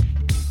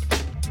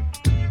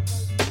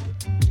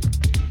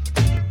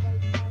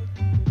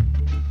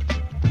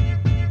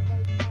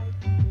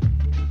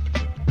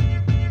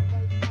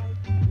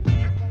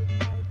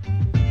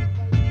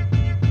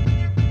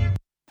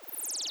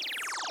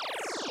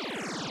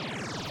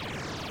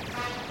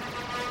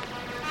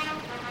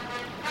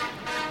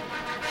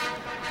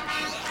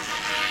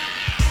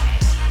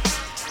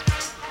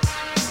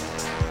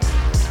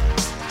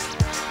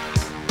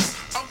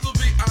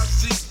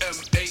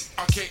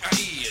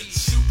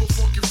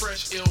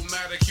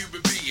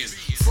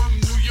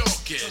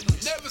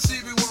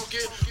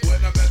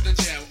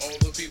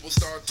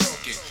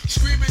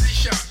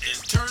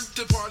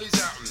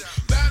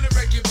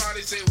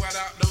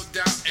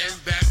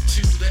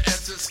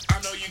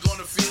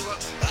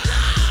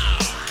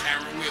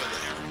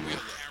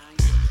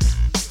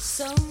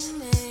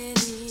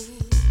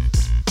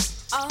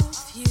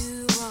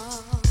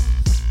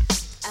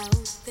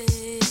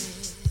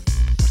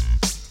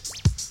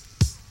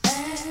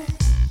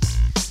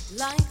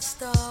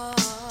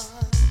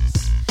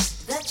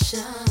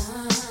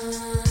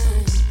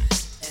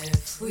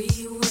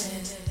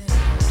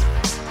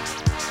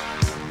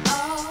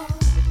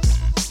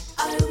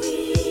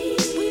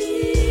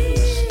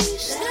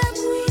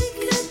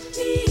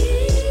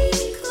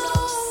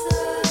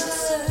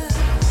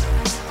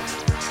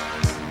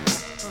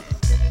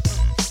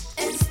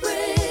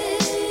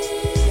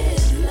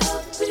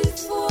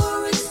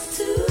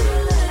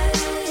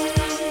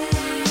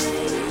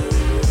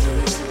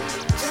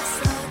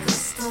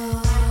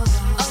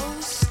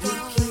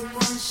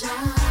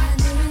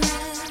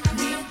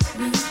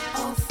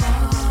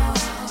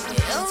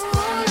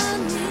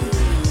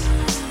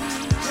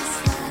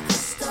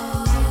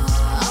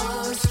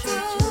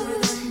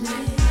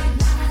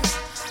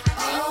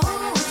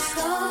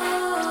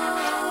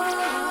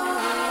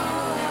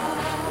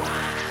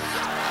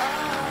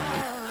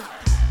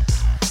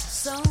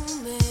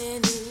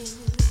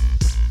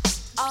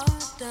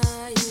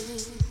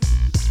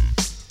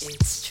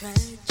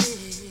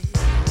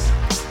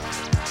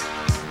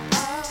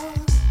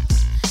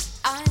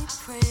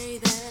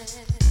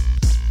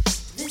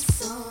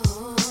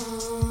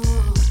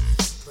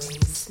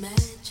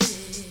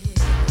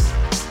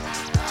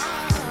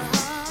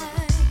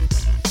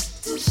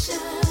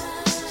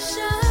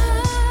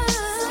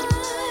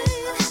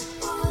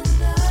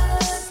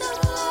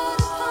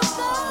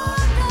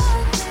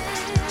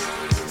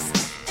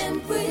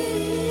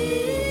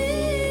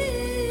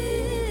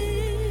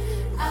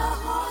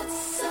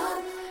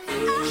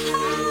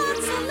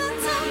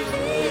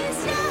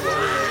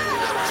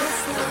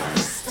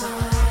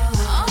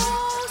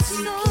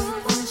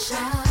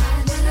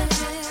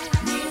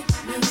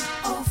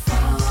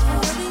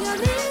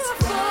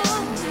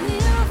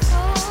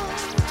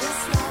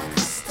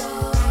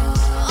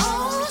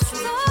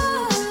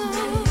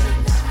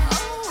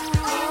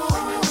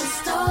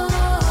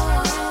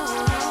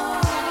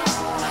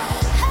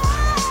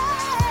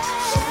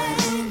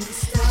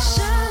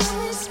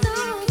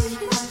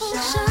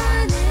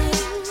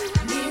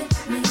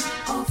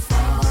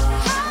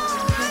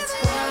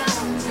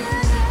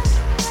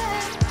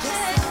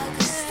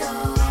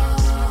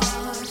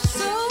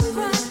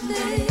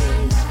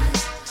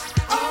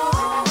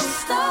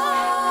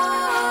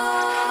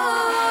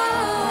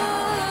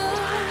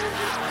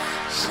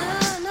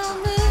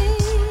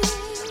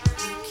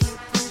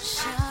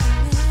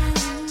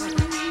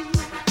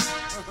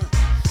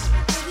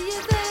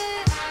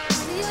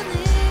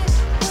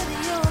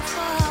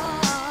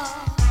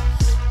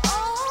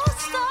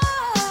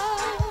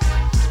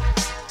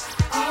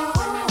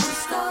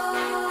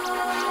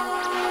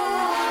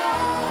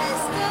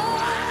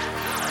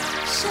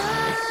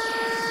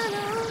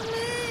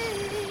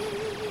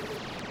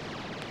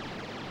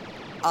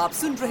 आप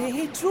सुन रहे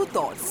हैं true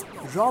thoughts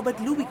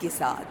Robert Louis के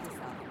साथ।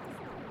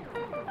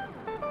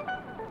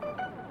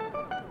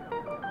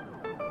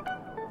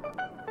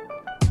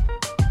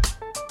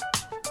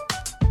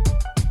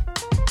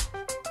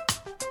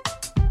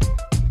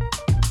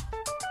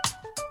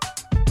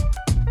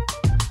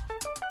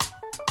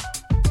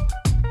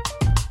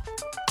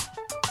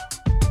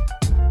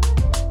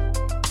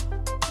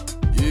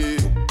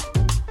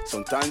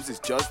 Sometimes it's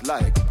just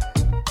like.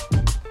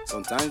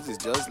 Sometimes it's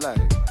just like.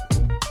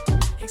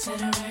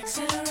 Etc.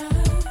 Etc.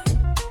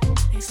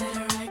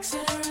 Etc.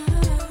 Etc.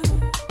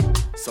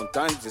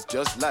 Sometimes it's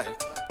just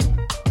like.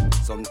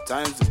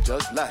 Sometimes it's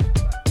just like.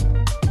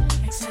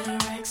 Etc.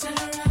 Etc.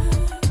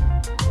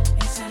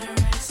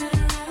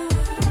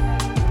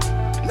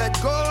 Let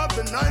go of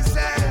the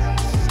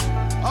nonsense,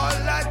 all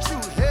that you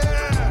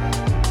hear.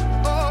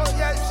 Oh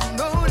yes, you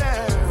know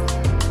that.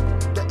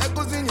 The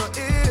echoes in your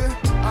ear.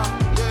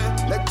 Yeah.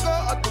 Let go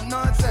of the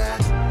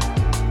nonsense,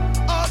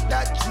 all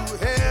that you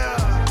hear.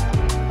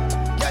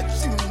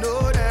 Yes, you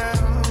know that.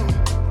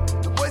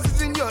 The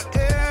voices in your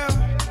ear.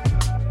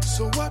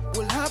 So what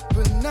will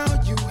happen now?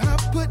 You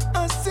have put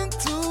us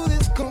into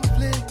this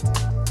conflict.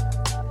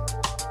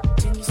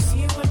 Can you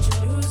see what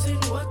you're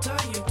losing? What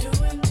are you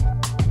doing?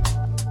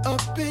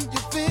 Up in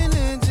your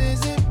feelings,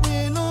 is it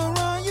real or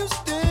are you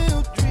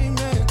still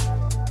dreaming?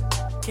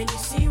 Can you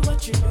see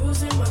what you're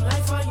losing? What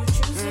life are you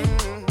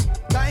choosing?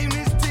 Time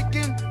is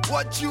ticking,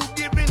 what you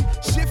giving?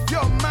 Shift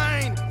your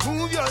mind,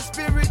 move your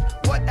spirit.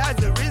 What has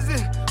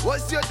arisen?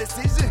 What's your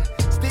decision?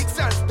 Sticks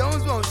and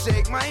stones won't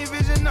shake my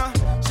vision now.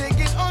 Shake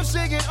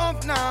it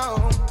off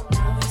now.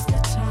 Now is the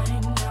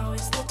time, now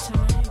is the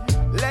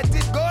time. Let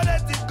it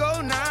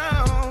go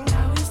now.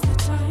 Now is the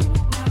time,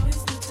 now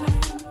is the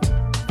time.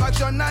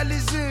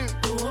 Factionalism,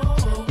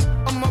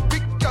 I'ma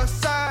pick your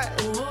side.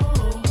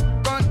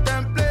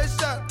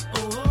 Contemplation,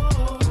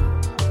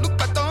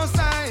 look at on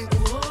side.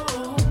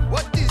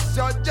 What is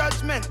your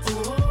judgment?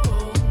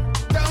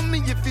 Tell me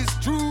if it's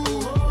true.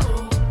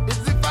 Is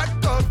it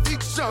fact or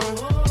fiction?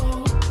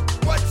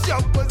 What's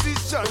your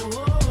position?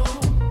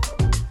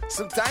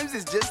 Sometimes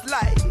it's just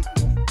like.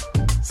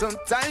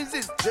 Sometimes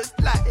it's just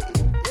like.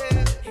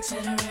 Yeah.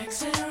 Etc.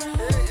 Etc.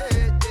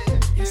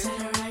 Etc.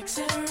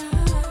 Etc.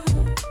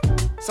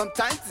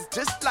 Sometimes it's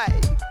just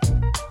like.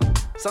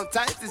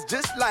 Sometimes it's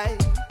just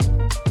like.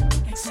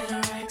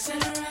 Etc. Etc.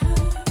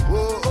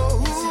 Oh,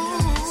 oh,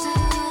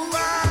 ooh,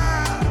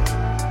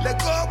 ah. Let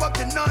go of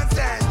the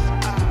nonsense.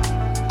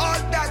 All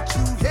that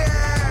you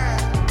hear.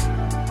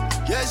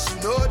 Yes, you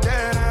know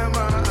them.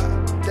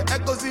 The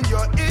echoes in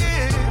your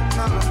ear.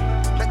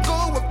 Let go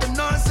of the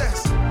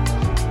nonsense.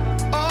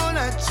 All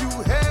that you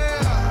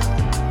hear.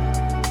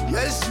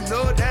 Yes, you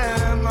know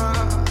them.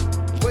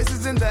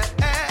 Voices in the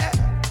air.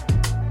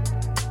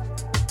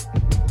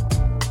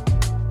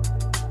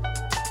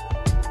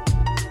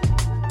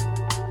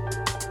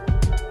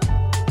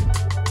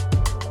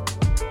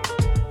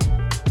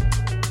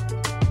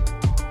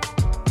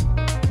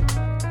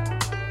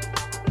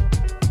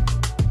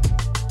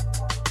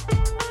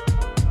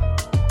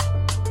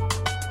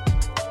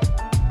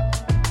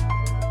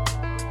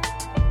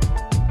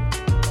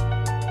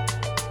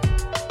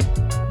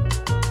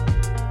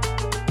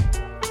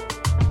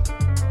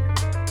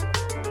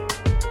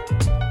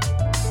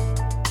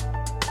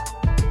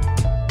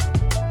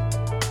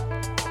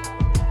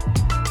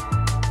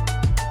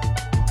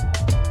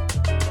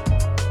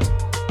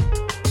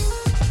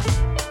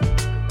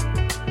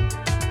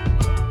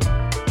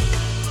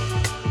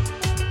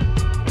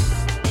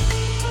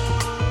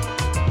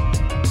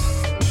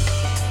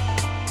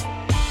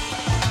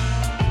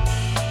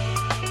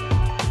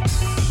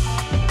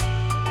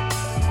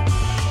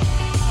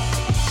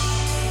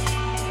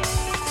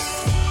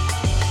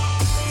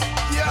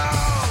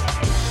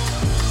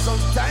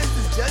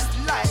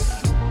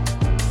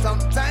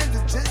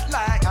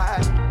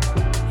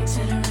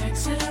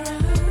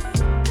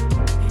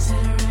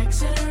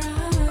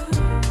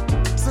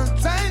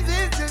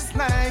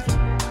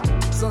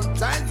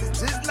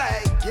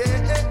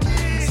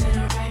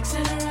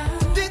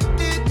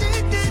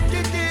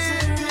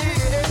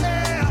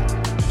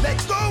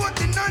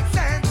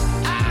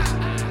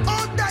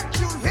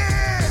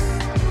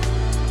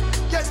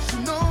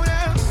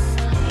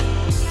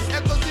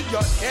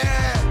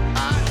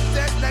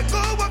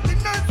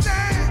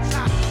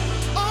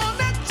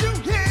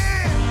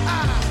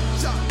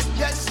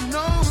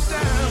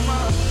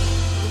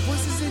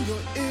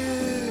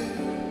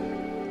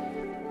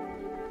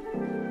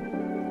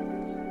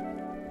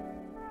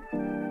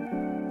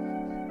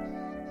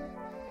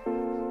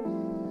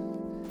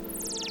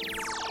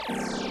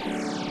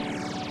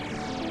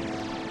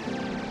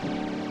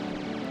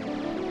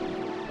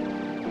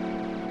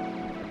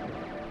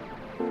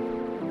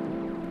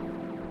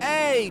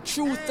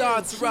 True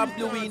Thoughts, Rob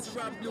Louis,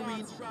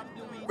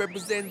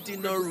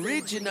 representing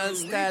original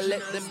style.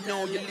 Let them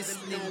know you're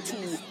listening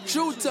to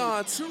True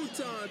Thoughts.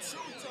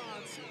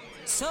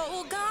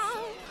 So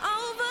gone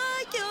over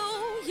you.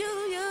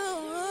 Yeah,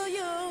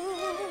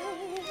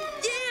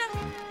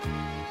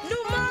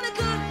 new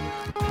Monica.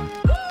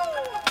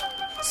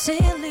 Woo.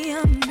 Silly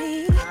on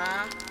me.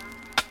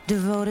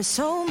 Devoted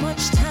so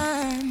much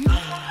time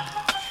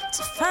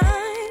to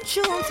find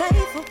you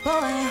unfaithful,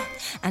 boy.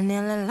 I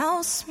nearly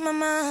lost my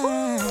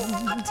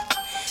mind.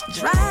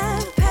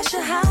 Drive past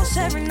your house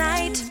every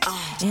night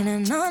in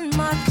an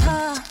unmarked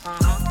car,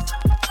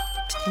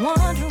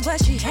 wondering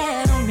what she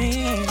had on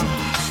me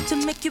to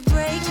make you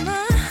break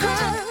my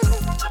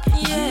heart.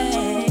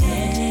 Yeah,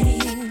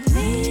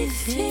 me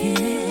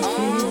feel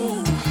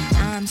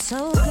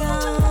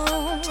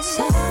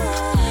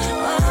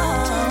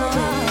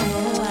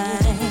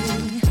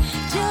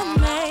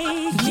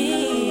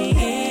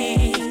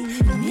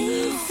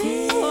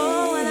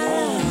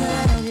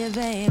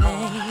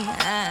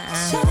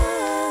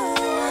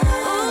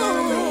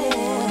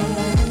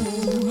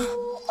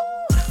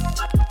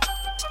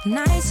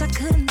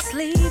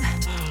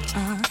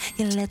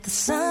and let the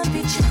sun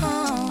reach you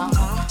home.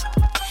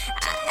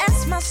 I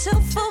ask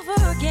myself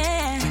over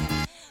again,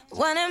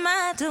 what am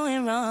I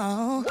doing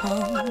wrong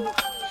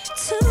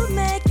to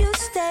make you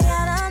stay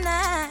out all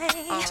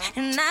night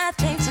and not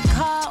think to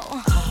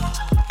call?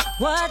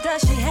 What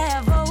does she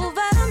have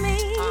over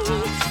me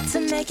to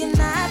make it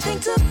not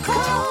think to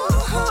call?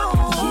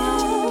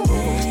 You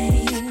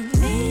make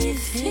me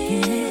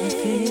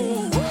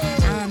feel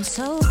I'm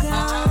so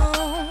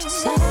gone.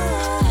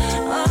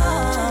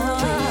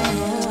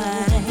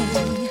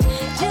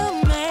 You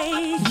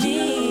make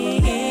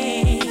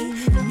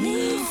me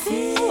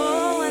feel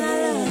when I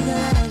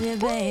love you,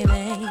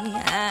 baby.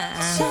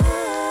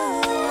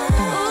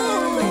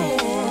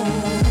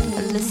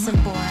 Listen,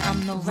 boy, I'm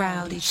no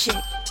rowdy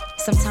chick.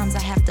 Sometimes I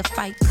have to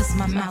fight cause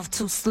my mouth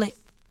too slick.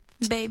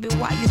 Baby,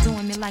 why you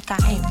doing me like I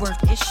ain't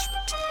worth it?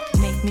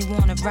 Make me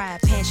wanna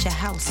ride past your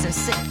house and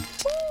sit.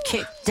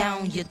 Kick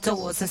down your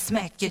doors and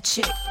smack your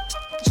chick.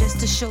 Just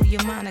to show you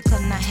Monica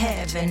not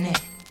having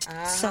it.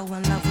 So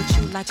in love with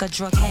you like a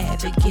drug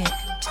habit get.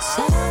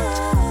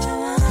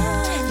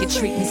 You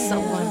treat me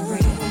so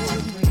unreal.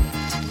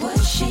 What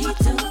she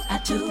do, I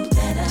do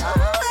better.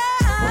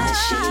 What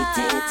she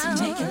did to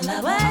make it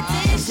love. What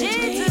did she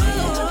do?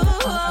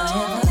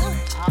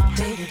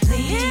 Baby,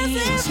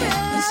 please,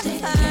 let's stay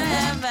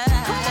together.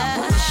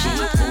 What she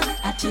do,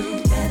 I do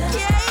better.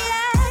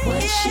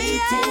 What she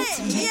did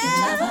to make it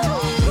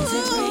love. Is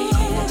it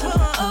real?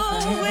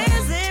 Oh,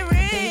 is it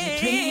real? Baby,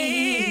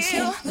 please,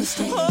 let's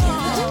stay together.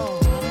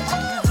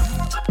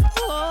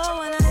 Oh,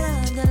 when I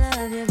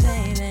love you,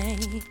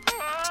 baby.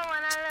 Oh,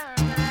 when I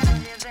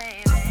love you,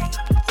 baby.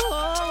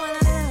 Oh, when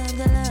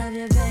I love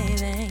you,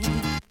 baby.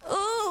 Ooh,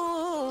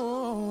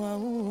 oh,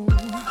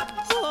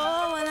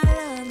 when I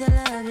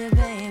love you,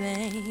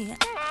 baby.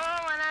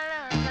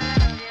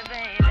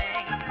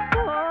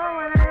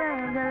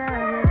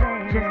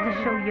 Just to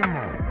show you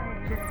more.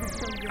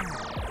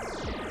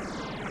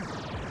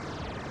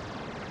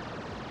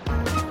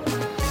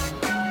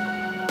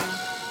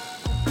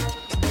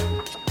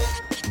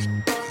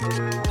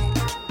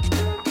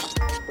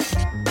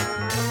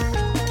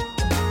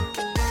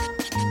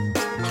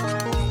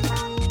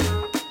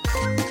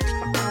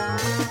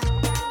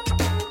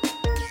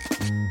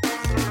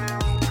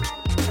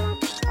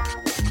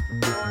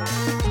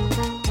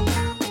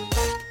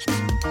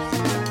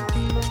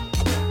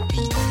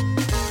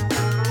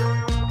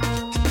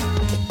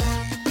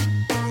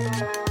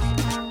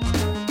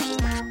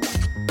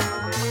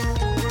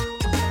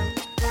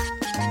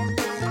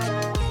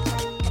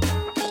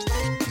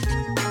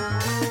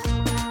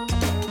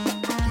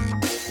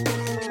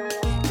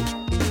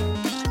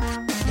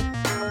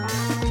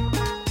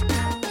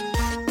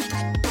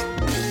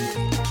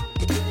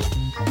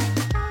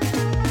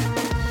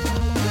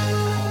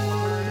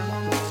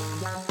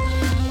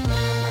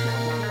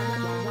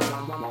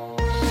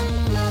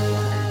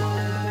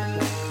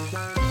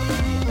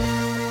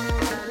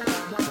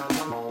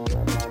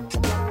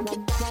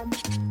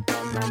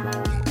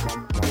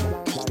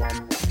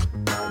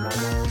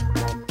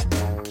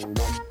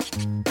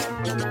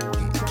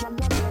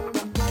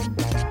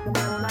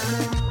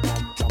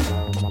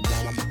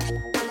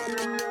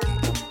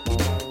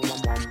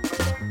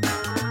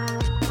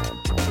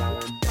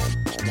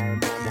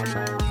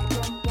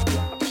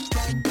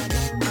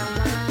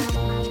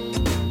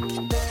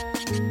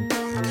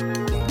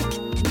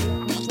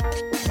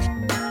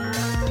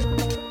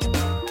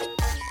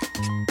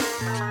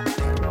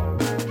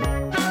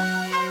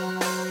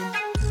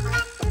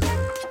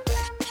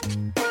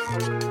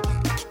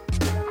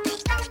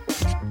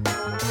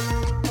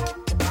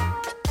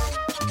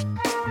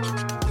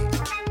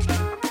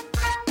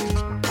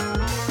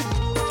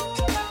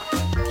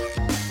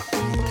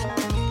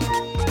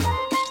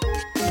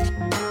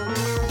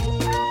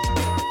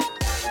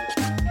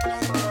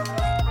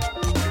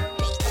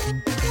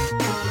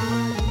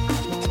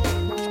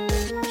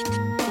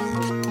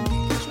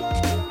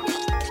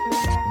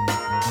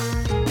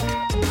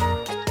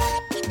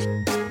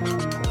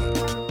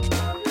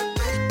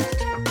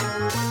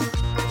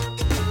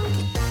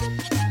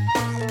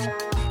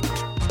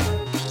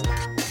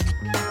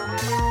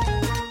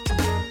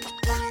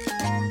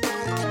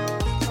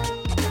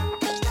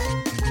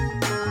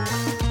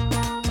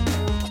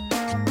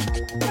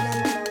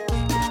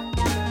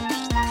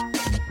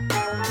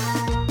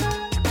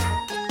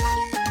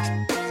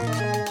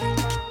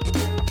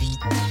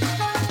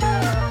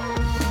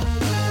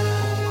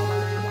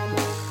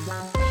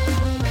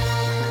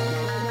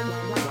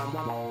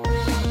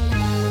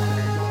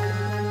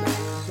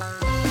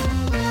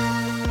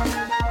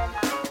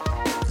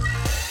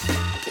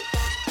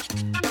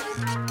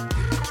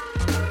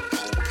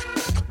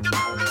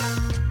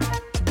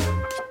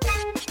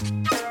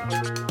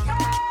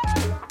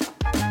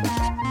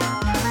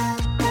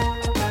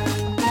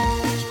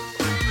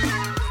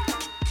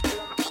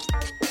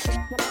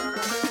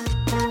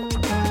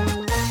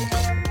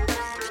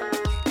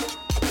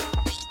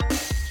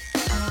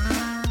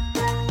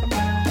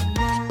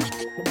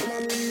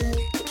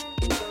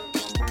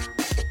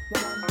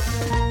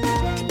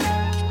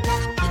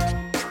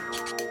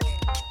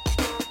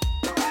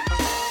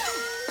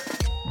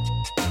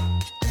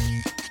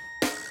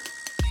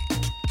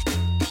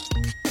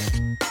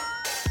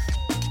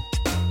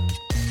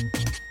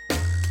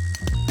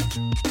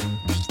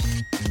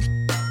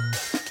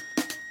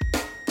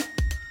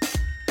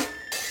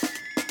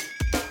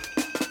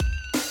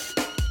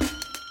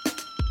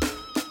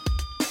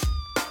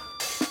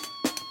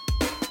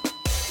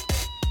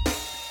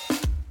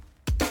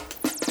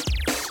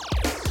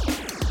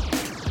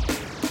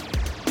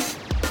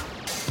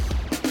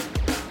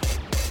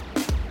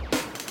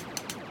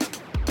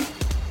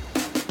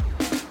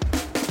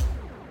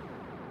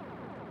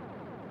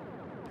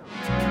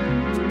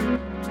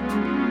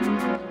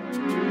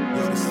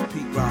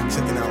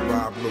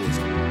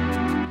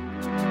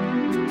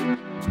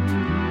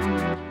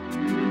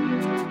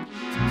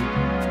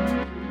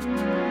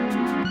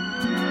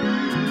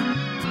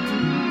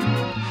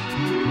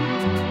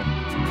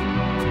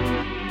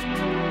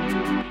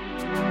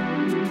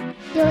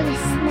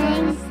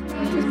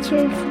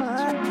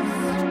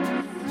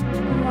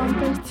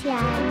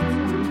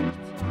 speciale.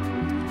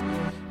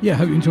 Yeah,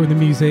 hope you enjoy the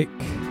music.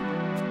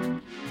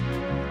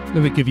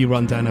 Let me give you a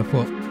rundown of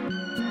what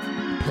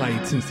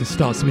played since the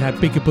start. So we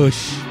had Bigger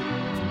Bush,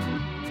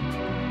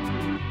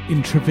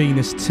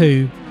 Intravenous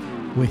 2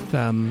 with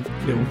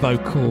little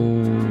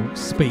vocal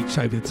speech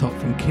over the top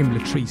from Kim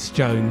Latrice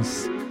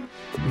Jones.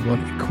 We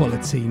want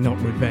equality, not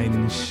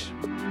revenge.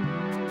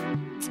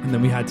 And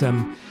then we had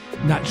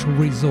Natural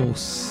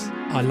Resource,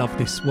 I Love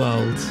This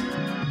World.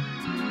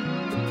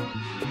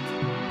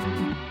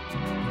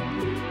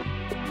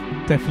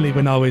 Definitely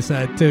when I was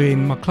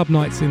doing my club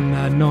nights in the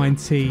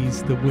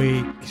 90s, The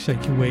Wig,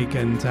 Shake Your Wig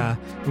and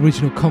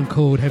Original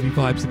Concord, Heavy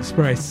Vibes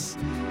Express.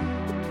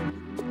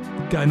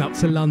 Going up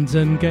to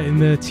London, getting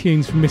the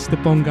tunes from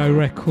Mr. Bongo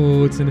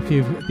Records and a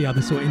few of the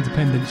other sort of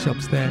independent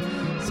shops there.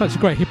 Such a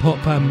great hip-hop,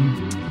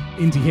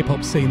 indie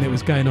hip-hop scene that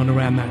was going on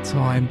around that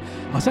time.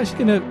 I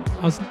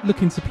was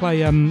looking to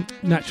play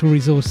Natural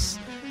Resource,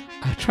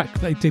 a track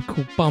they did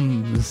called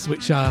Bums,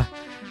 which I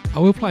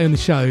will play on the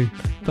show.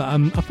 But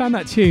I found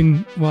that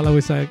tune while I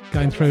was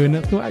going through and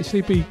I thought actually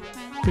it'd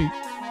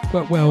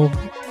work well,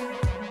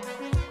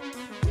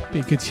 be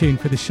a good tune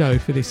for the show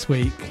for this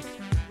week.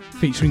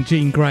 Featuring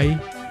Jean Grey.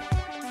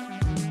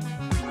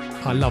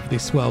 I Love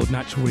This World,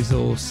 Natural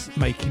Resource,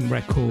 Making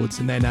Records,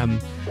 and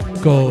then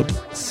God,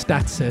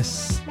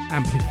 Status,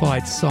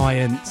 Amplified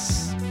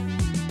Science.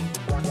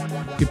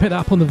 You put that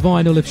up on the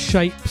vinyl of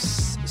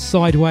Shapes,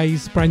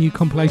 Sideways, brand new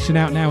compilation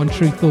out now on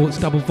True Thoughts,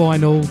 double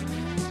vinyl,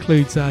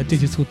 includes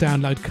digital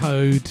download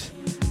code,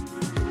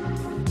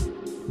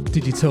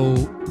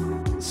 digital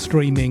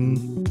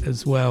streaming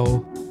as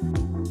well.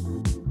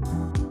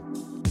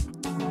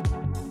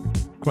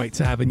 Great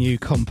to have a new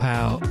comp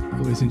out.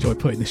 Always enjoy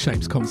putting the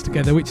Shapes comps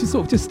together, which is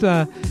sort of just,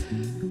 I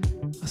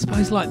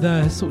suppose, like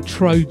the sort of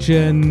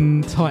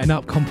Trojan Tighten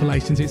Up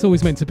compilations. It's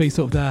always meant to be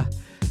sort of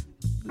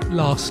the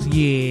last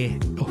year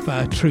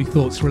of True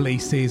Thoughts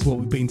releases, what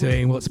we've been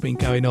doing, what's been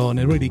going on.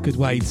 A really good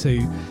way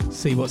to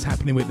see what's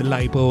happening with the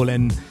label.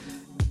 And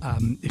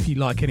if you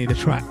like any of the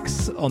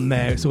tracks on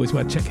there, it's always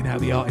worth checking out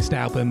the artist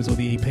albums or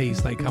the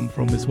EPs they come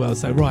from as well.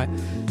 So, right,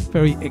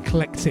 very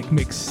eclectic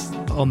mix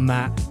on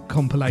that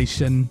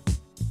compilation.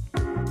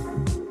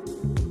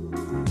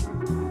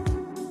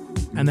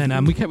 And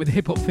then we kept with the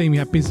hip-hop theme. We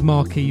had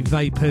Bismarcky,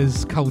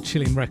 Vapors, Cold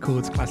Chilling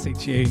Records, classic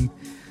tune.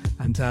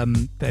 And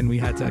then we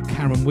had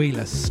Karen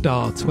Wheeler,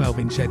 Star,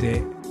 12-inch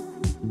edit.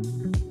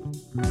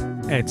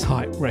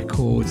 Airtight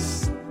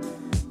Records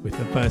with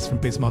a verse from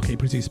Bismarcky,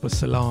 produced by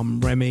Salam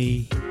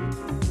Remy.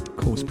 Of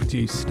course,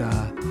 produced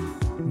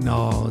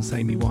Nas,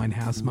 Amy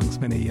Winehouse,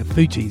 amongst many.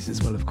 Fugees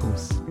as well, of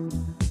course.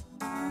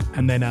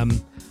 And then I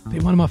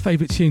think one of my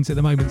favourite tunes at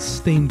the moment,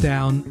 Steam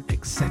Down,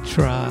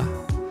 etc.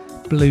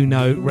 Blue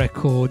Note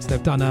Records.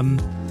 They've done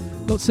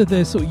lots of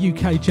the sort of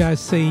UK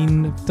jazz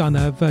scene. They've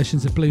done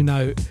versions of Blue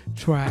Note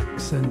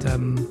tracks, and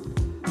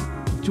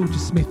Georgia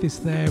Smith is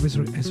there,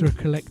 Ezra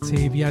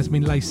Collective,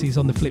 Yasmin Lacey's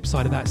on the flip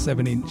side of that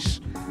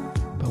 7-inch.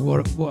 But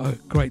what a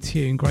great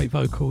tune, great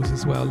vocals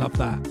as well. Love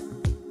that.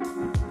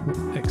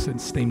 Excellent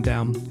Steam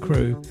Down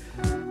crew.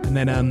 And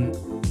then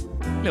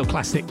little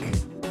classic,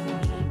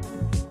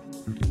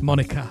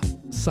 Monica,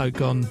 So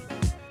Gone,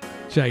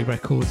 J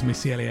Records,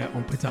 Missy Elliott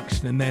on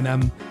production. And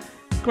then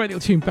great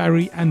little tune,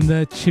 Barry and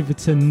the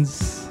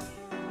Chivertons,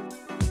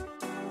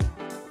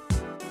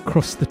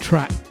 Cross the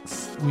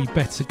Tracks, We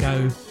Better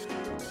Go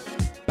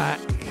Back,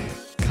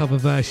 cover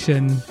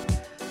version.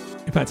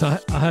 In fact, I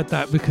heard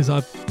that because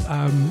I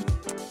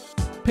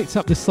picked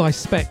up the Cy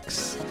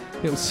Specs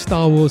little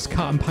Star Wars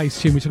cut and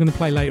paste tune, which I'm going to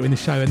play later in the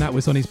show, and that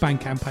was on his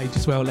Bandcamp page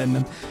as well,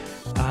 and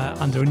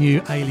under a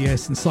new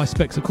alias. And Cy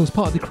Specs, of course,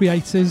 part of the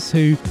Creators,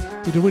 who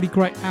did a really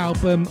great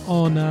album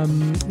on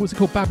what's it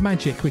called, Bad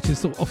Magic, which is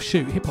sort of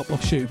hip-hop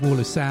offshoot of Wall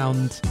of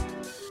Sound.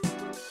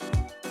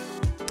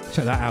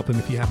 Check that album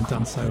if you haven't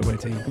done so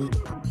already.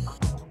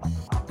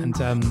 And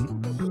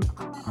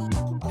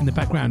in the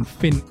background,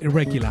 Finn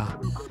Irregular,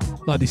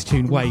 like this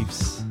tune,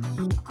 Waves.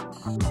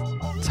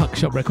 Tuck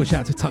Shop Record,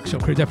 shout out to Tuck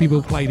Shop crew. Definitely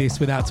will play this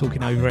without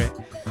talking over it.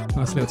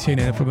 Nice little tune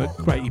in from a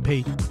great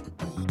EP.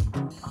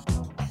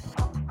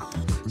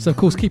 So, of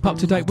course, keep up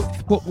to date with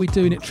what we're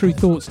doing at True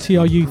Thoughts,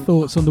 TRU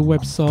Thoughts on the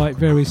website,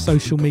 various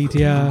social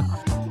media,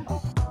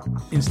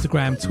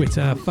 Instagram,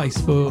 Twitter,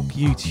 Facebook,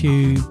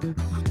 YouTube,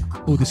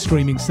 all the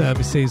streaming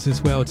services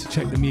as well to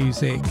check the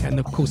music. And,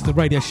 of course, the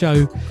radio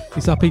show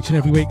is up each and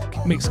every week.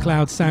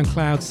 Mixcloud,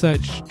 SoundCloud,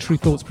 search True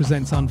Thoughts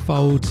Presents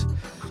Unfold.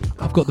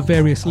 I've got the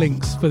various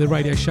links for the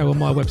radio show on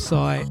my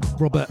website,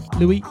 Robert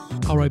Louis,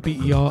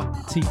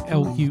 RobertLuis,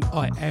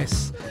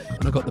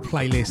 and I've got the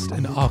playlist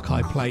and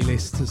archive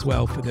playlist as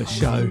well for the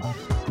show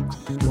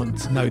if you want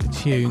to know the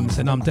tunes.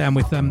 And I'm down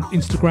with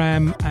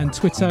Instagram and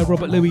Twitter,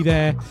 Robert Louis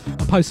there.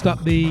 I post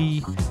up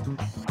the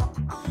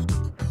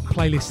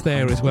playlist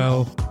there as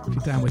well if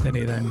you're down with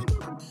any of them.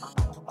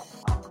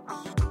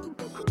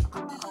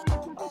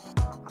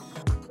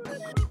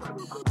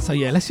 So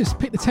yeah, let's just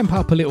pick the tempo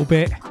up a little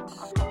bit.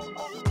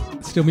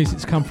 Still music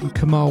to come from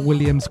Kamal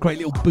Williams, great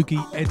little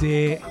boogie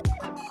edit.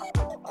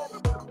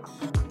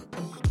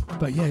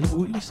 But yeah,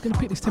 we're just going to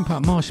pick this tempo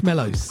up.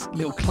 Marshmallows,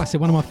 little classic,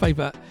 one of my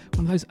favourite,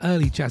 one of those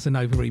early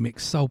Jazzanova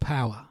remix, Soul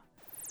Power.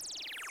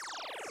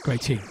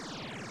 Great tune.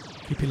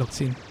 Keep it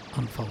locked in,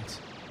 Unfolds.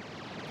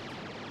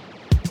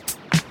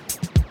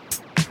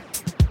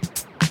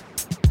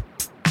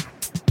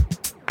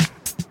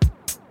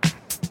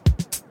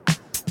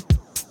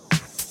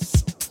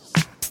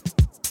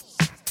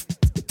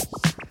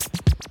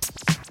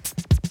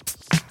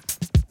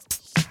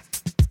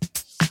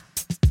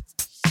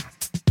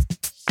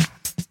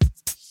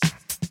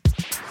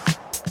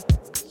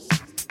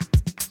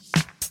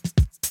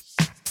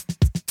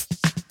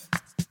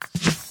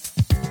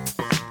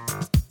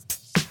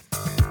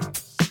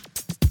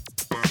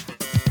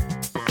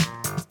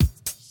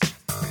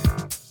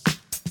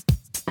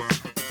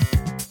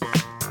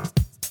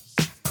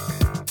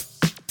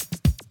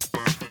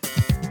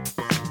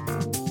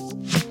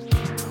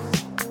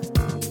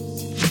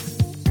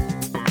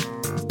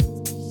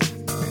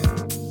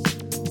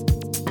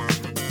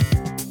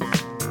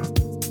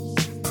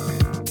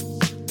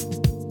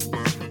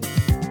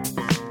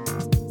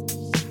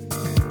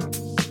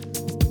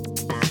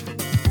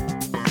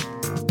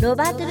ロ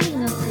バート・ルイ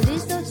のブルー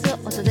ストーツ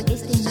をお届け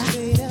しています。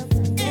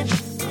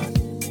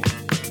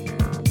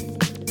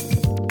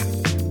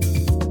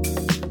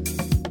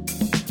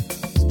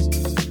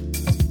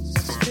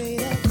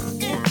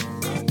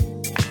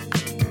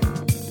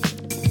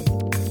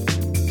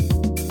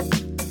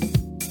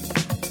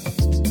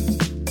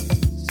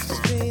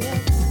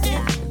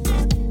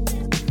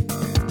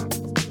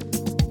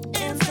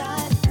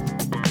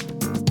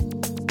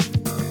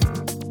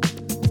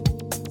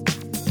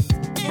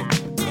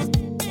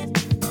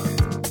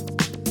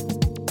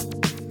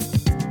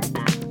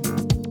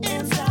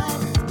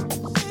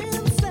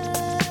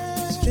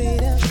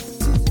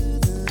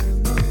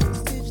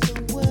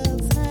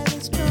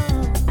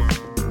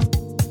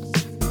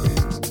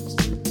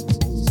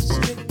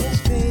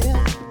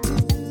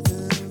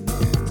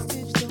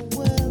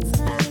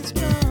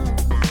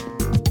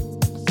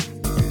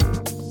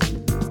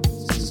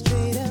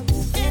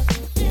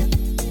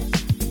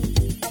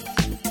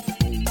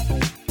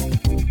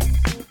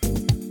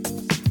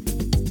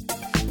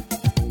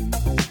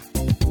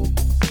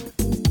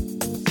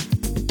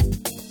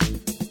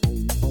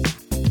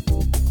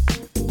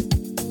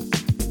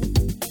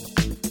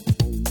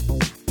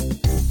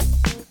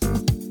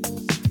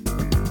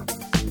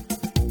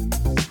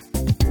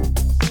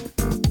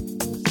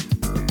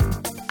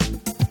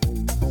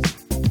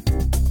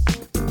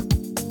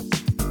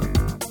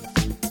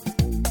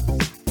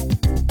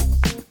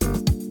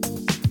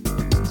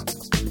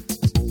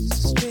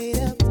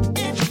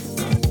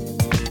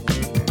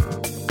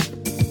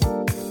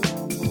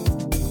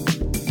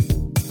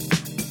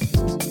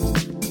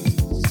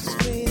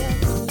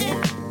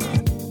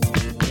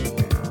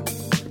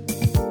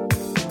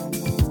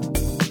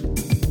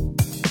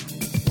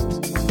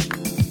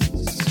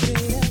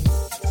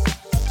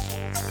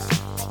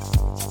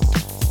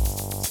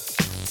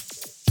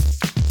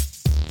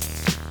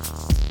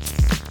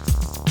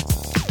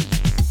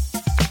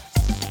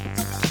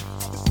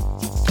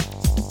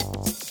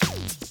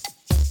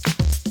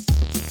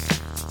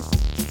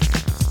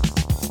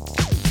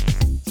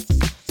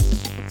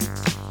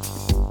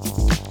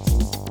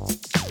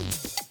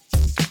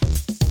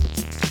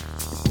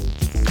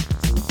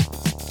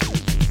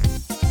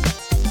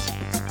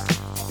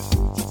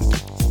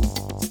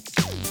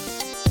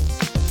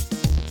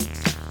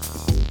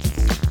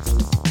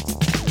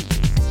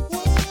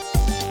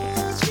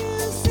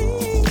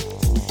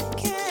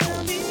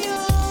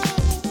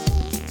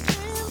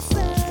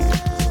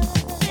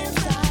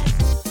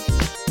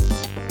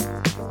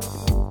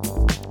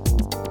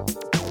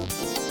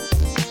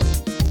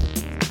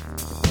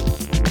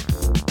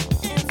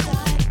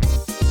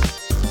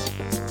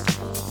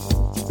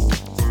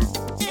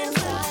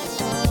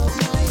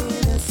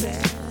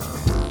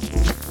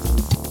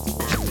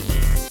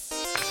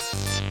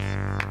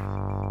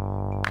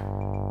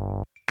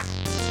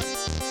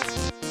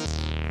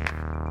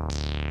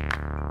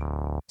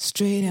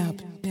Straight up,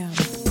 down.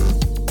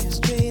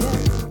 Straight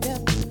up.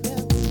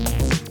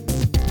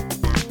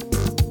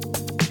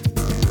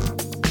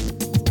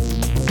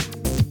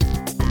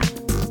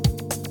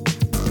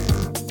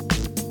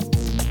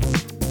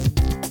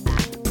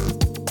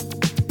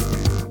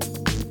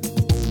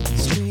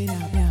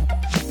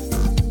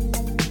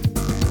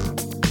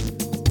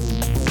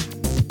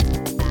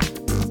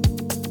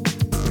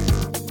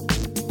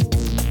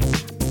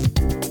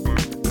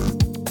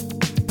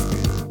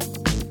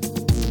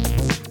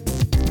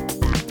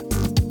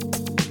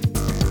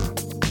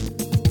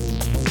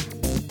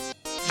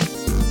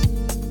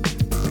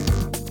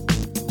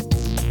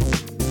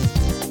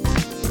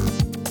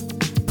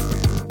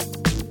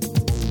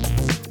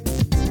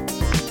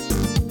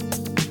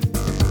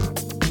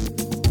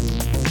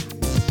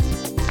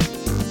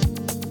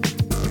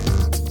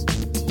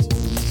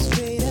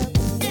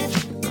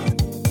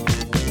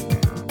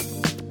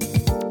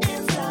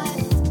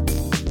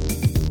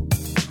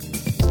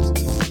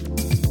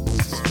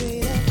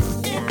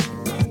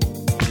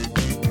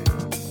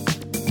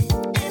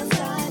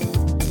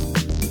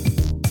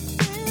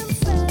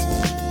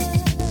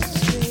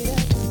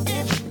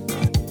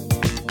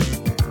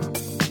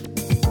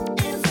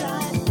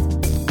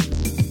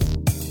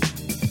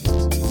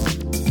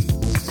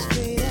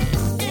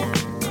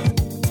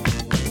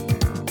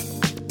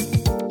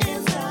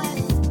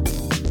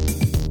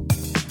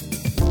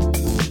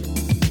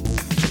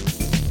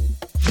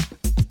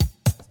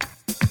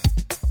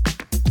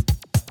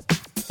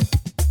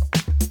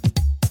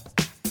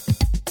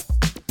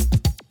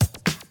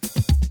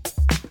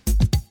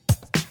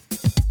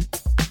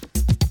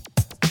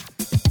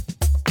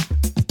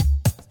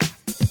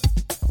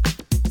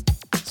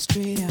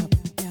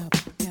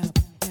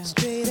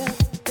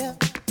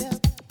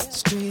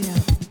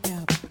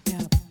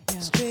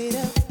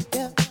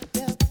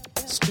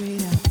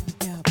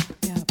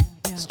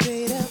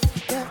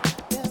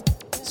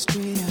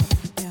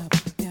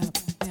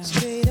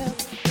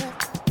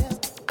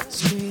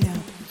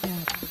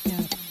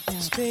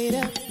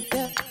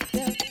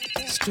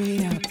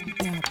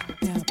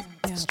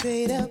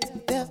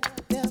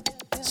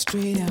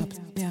 Straight up,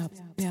 yep,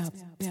 yep,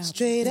 yep.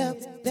 Straight up,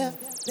 yep,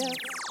 yep.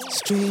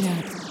 Straight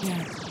up,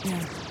 yep,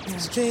 yep, yep.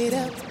 Straight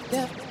up,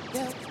 yep,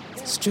 yep.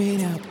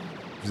 Straight up.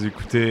 Vous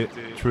écoutez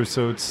True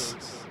Thoughts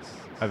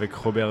avec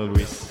Robert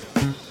Louis.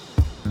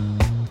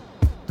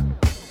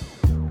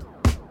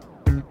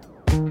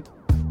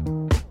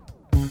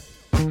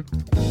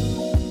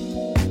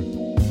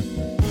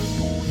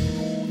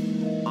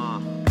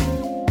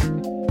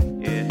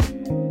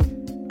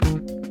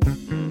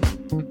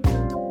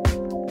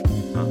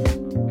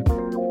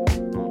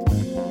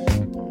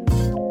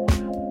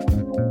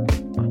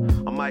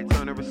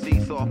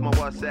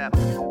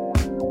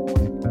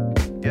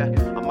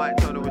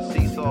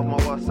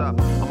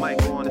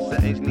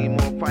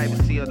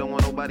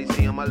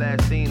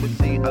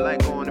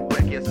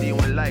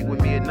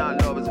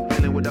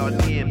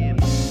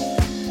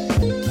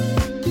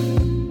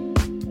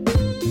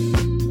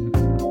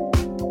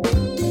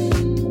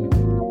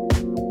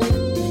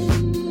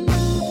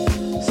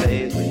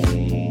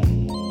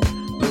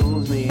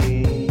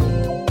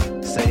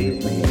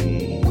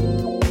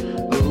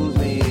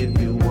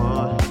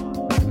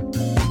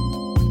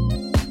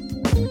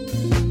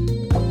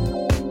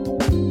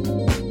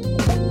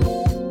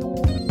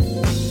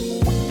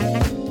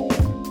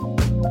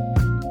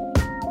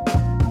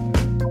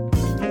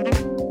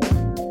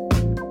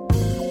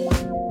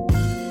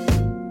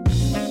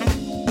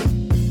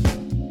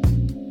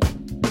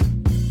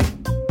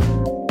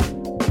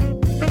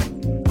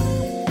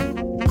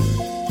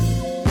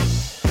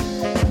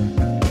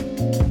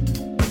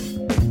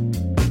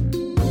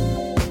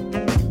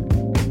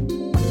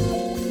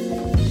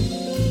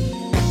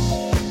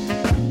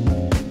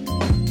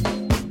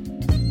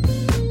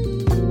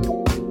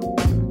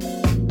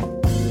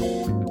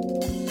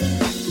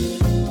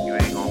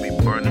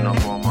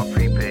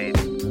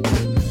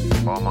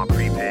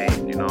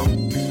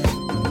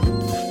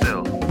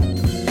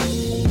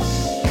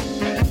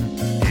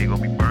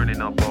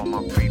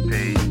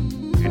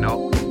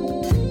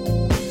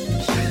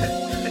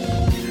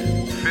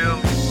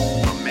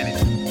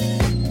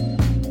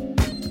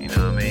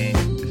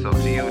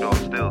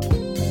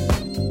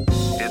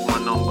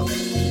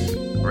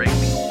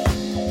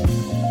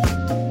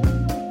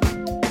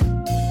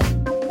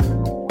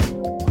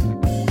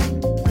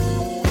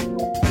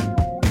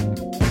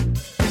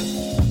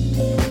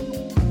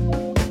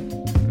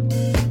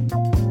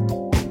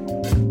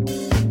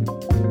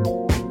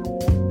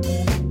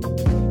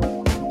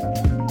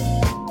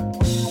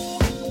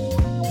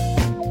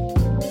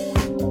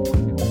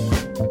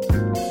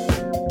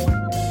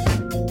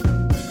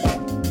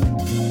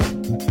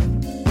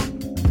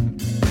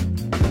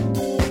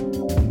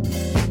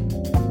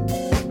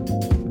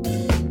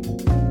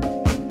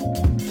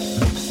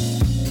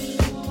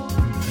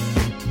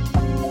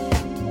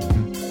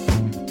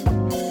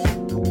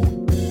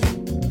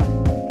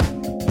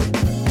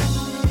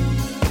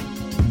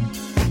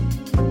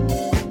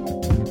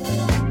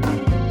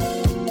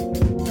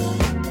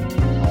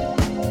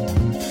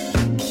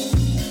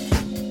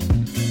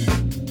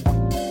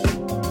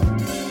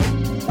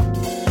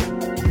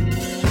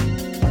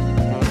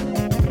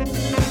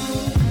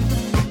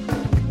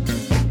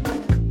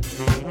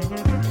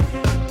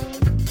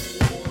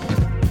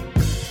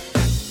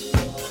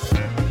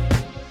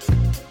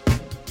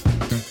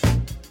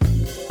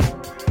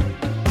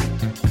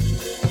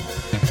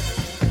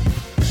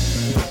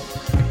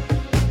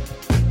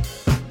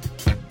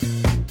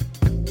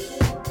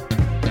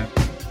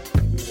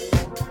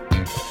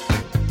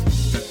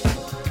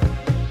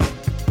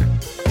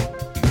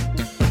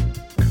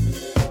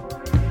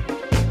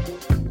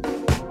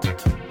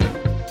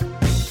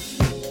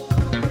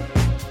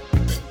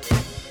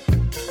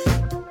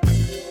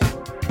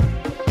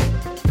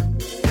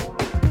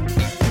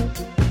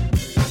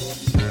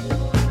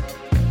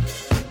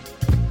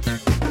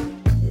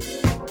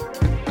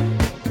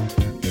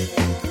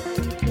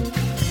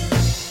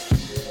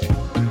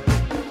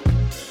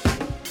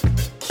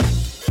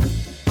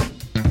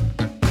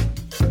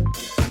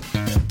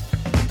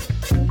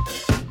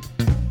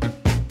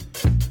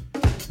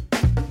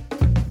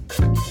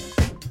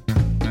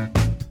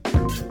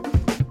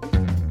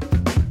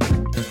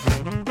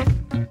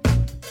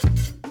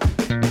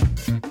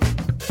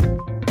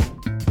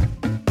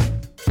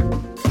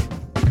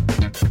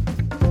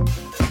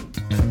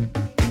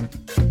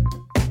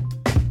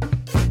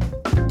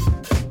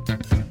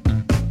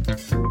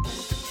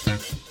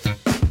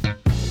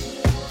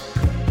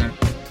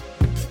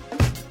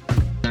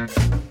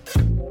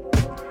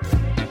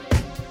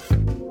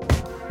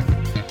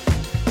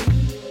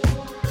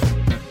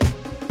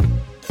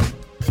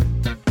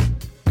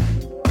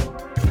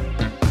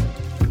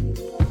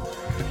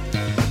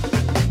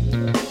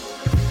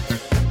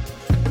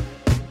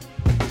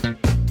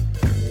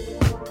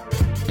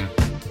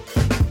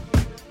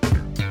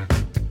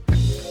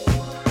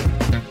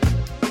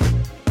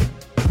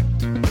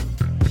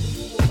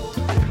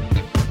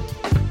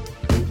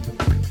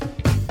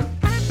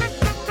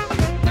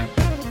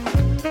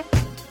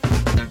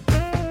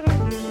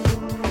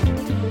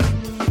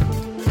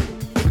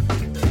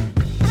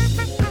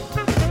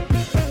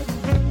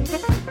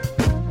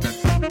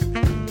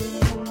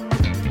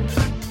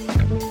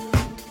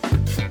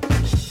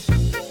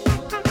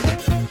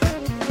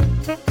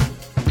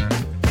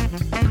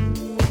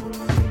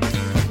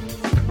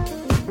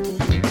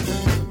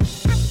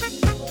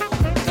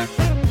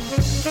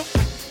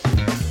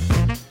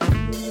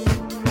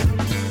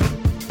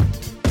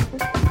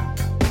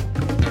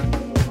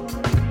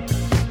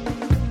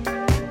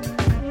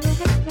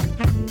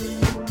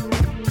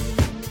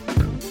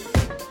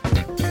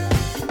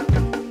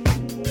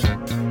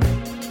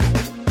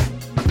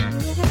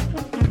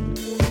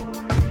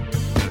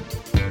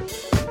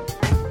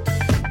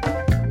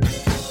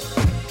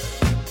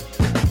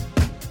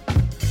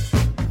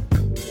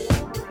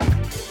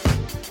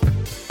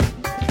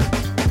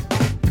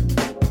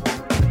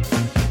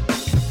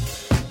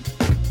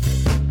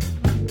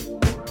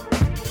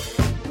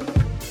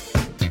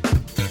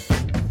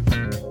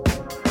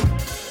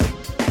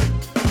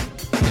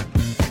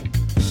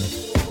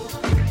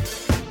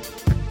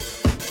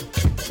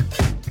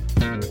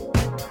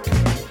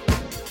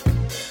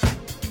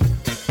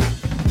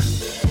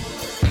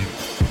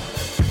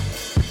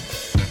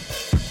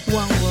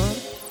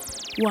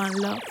 One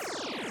love,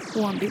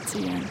 one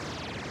BTN.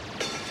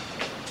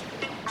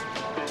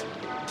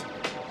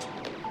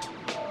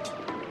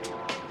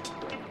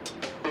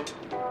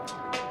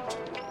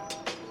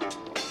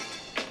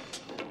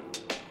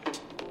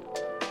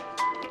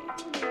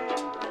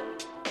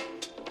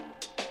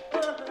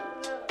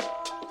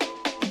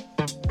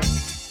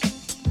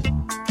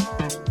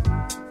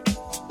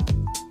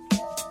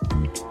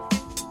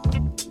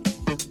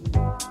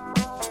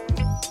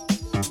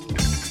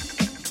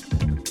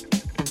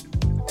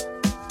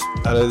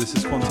 Hello, this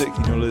is Quantic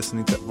and you're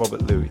listening to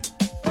Robert Louis.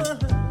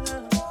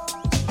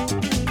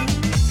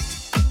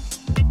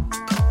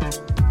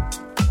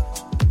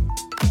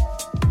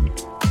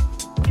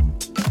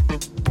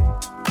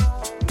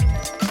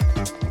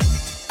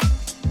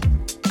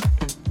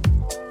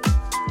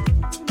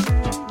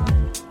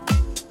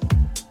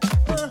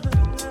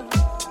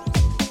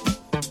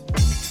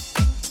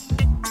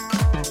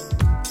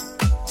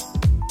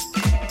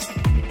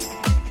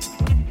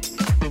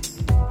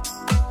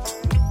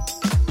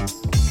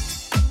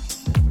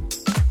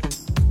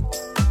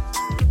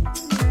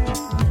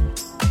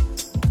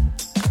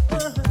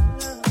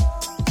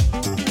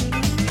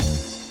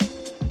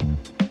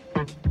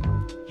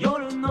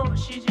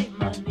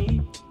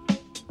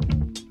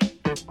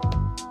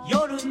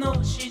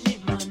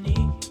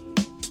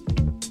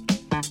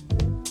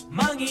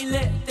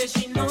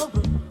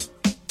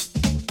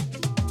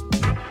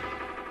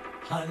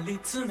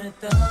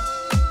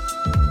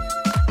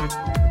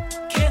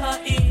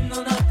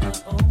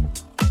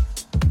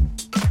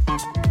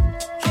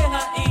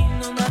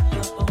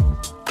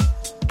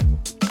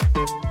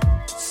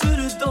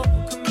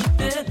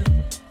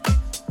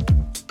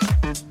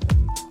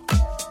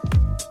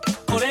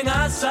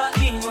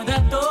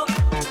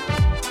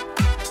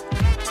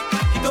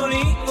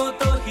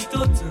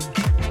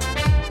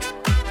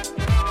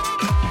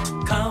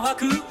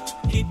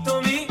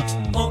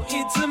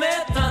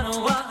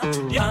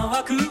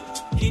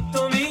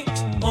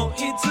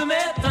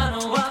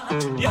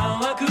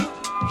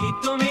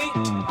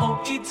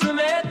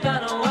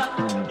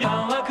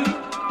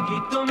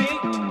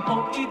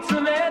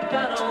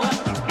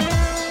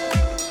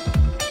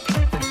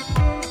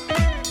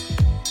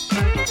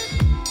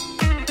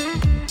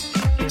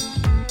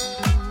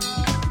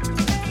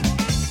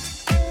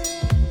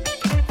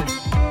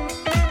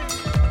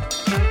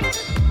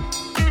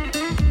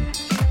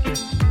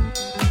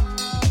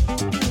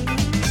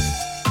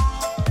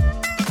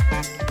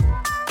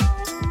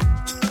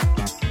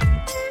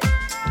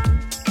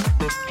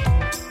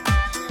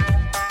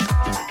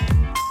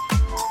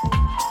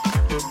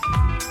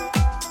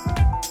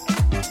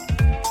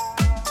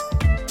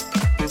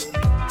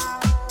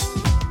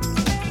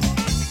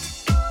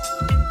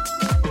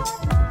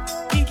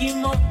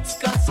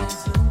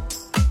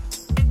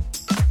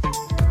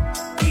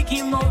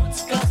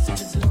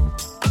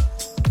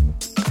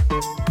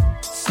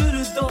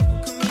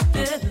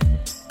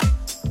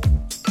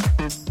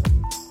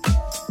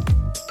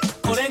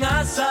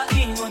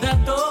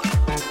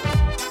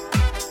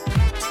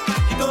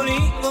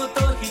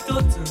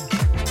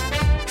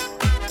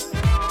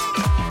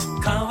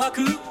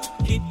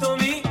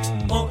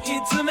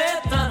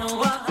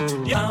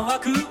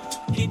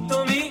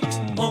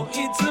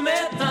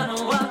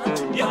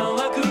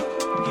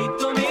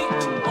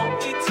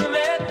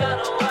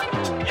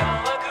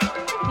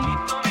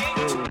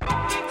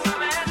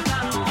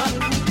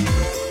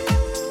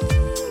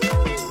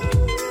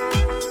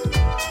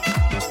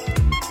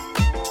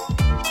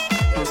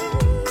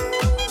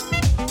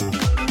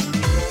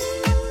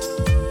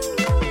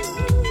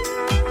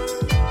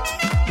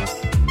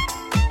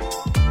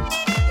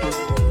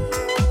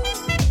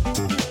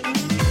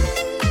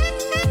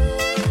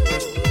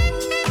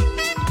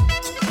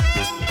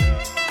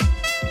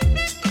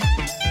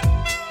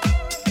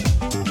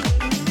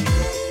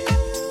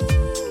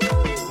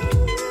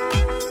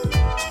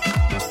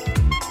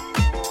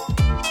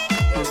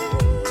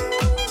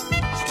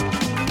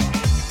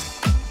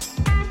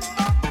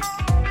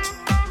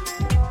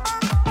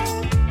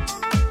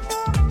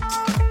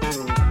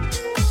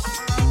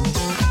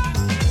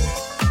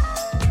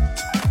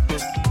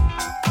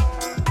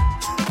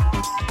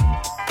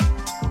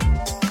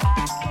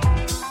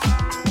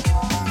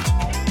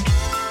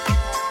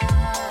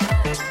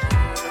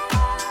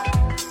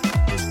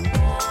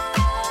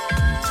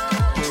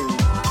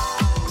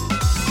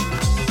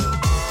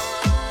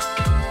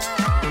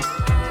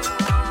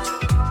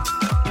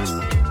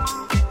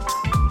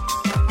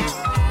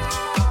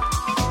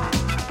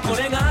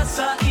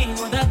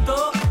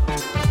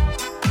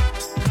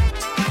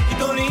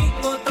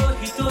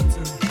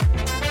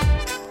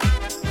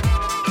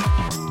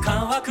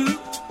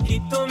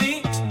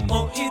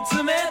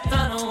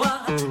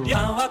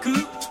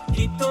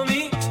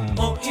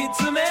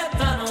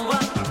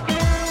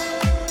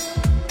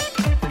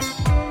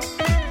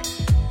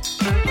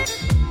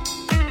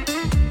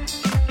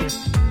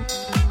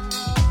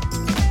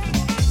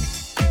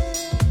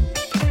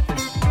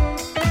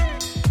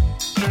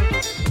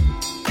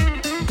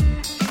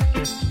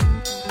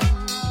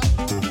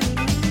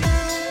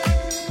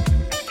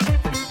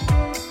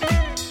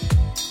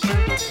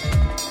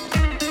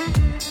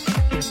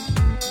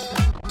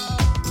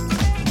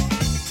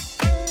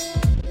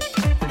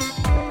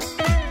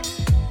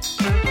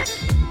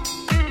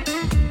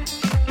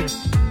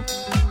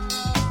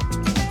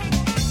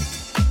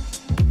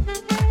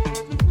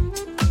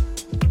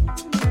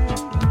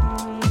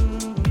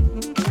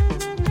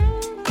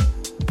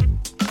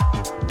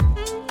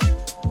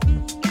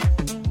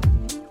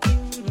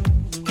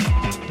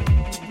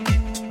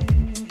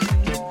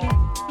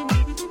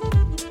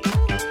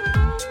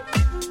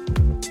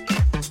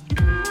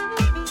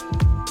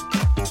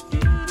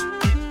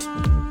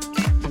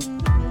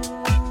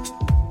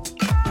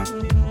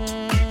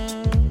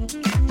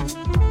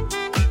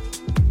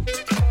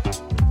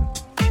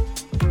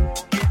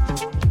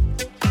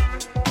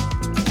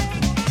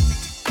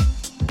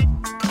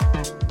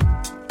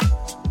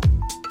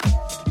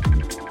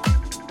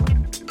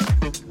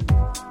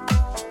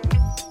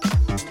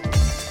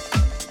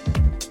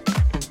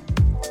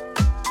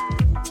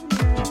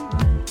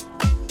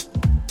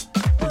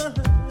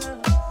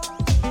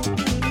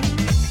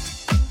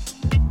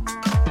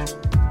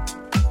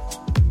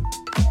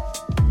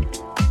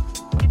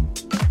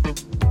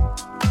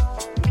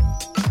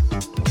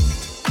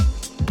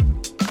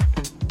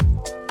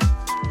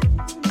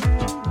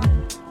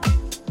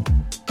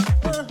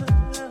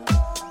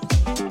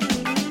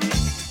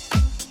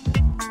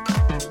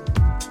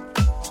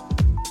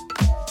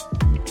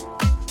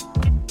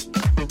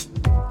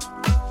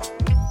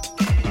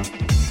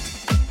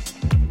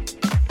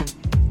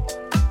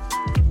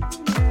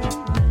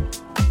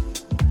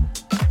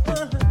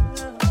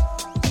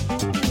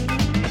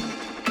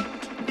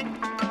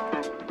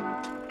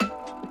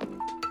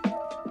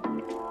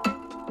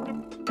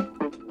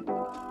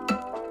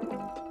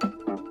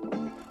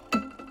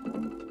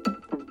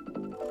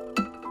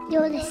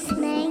 You're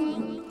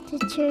listening to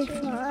True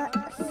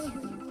Thoughts.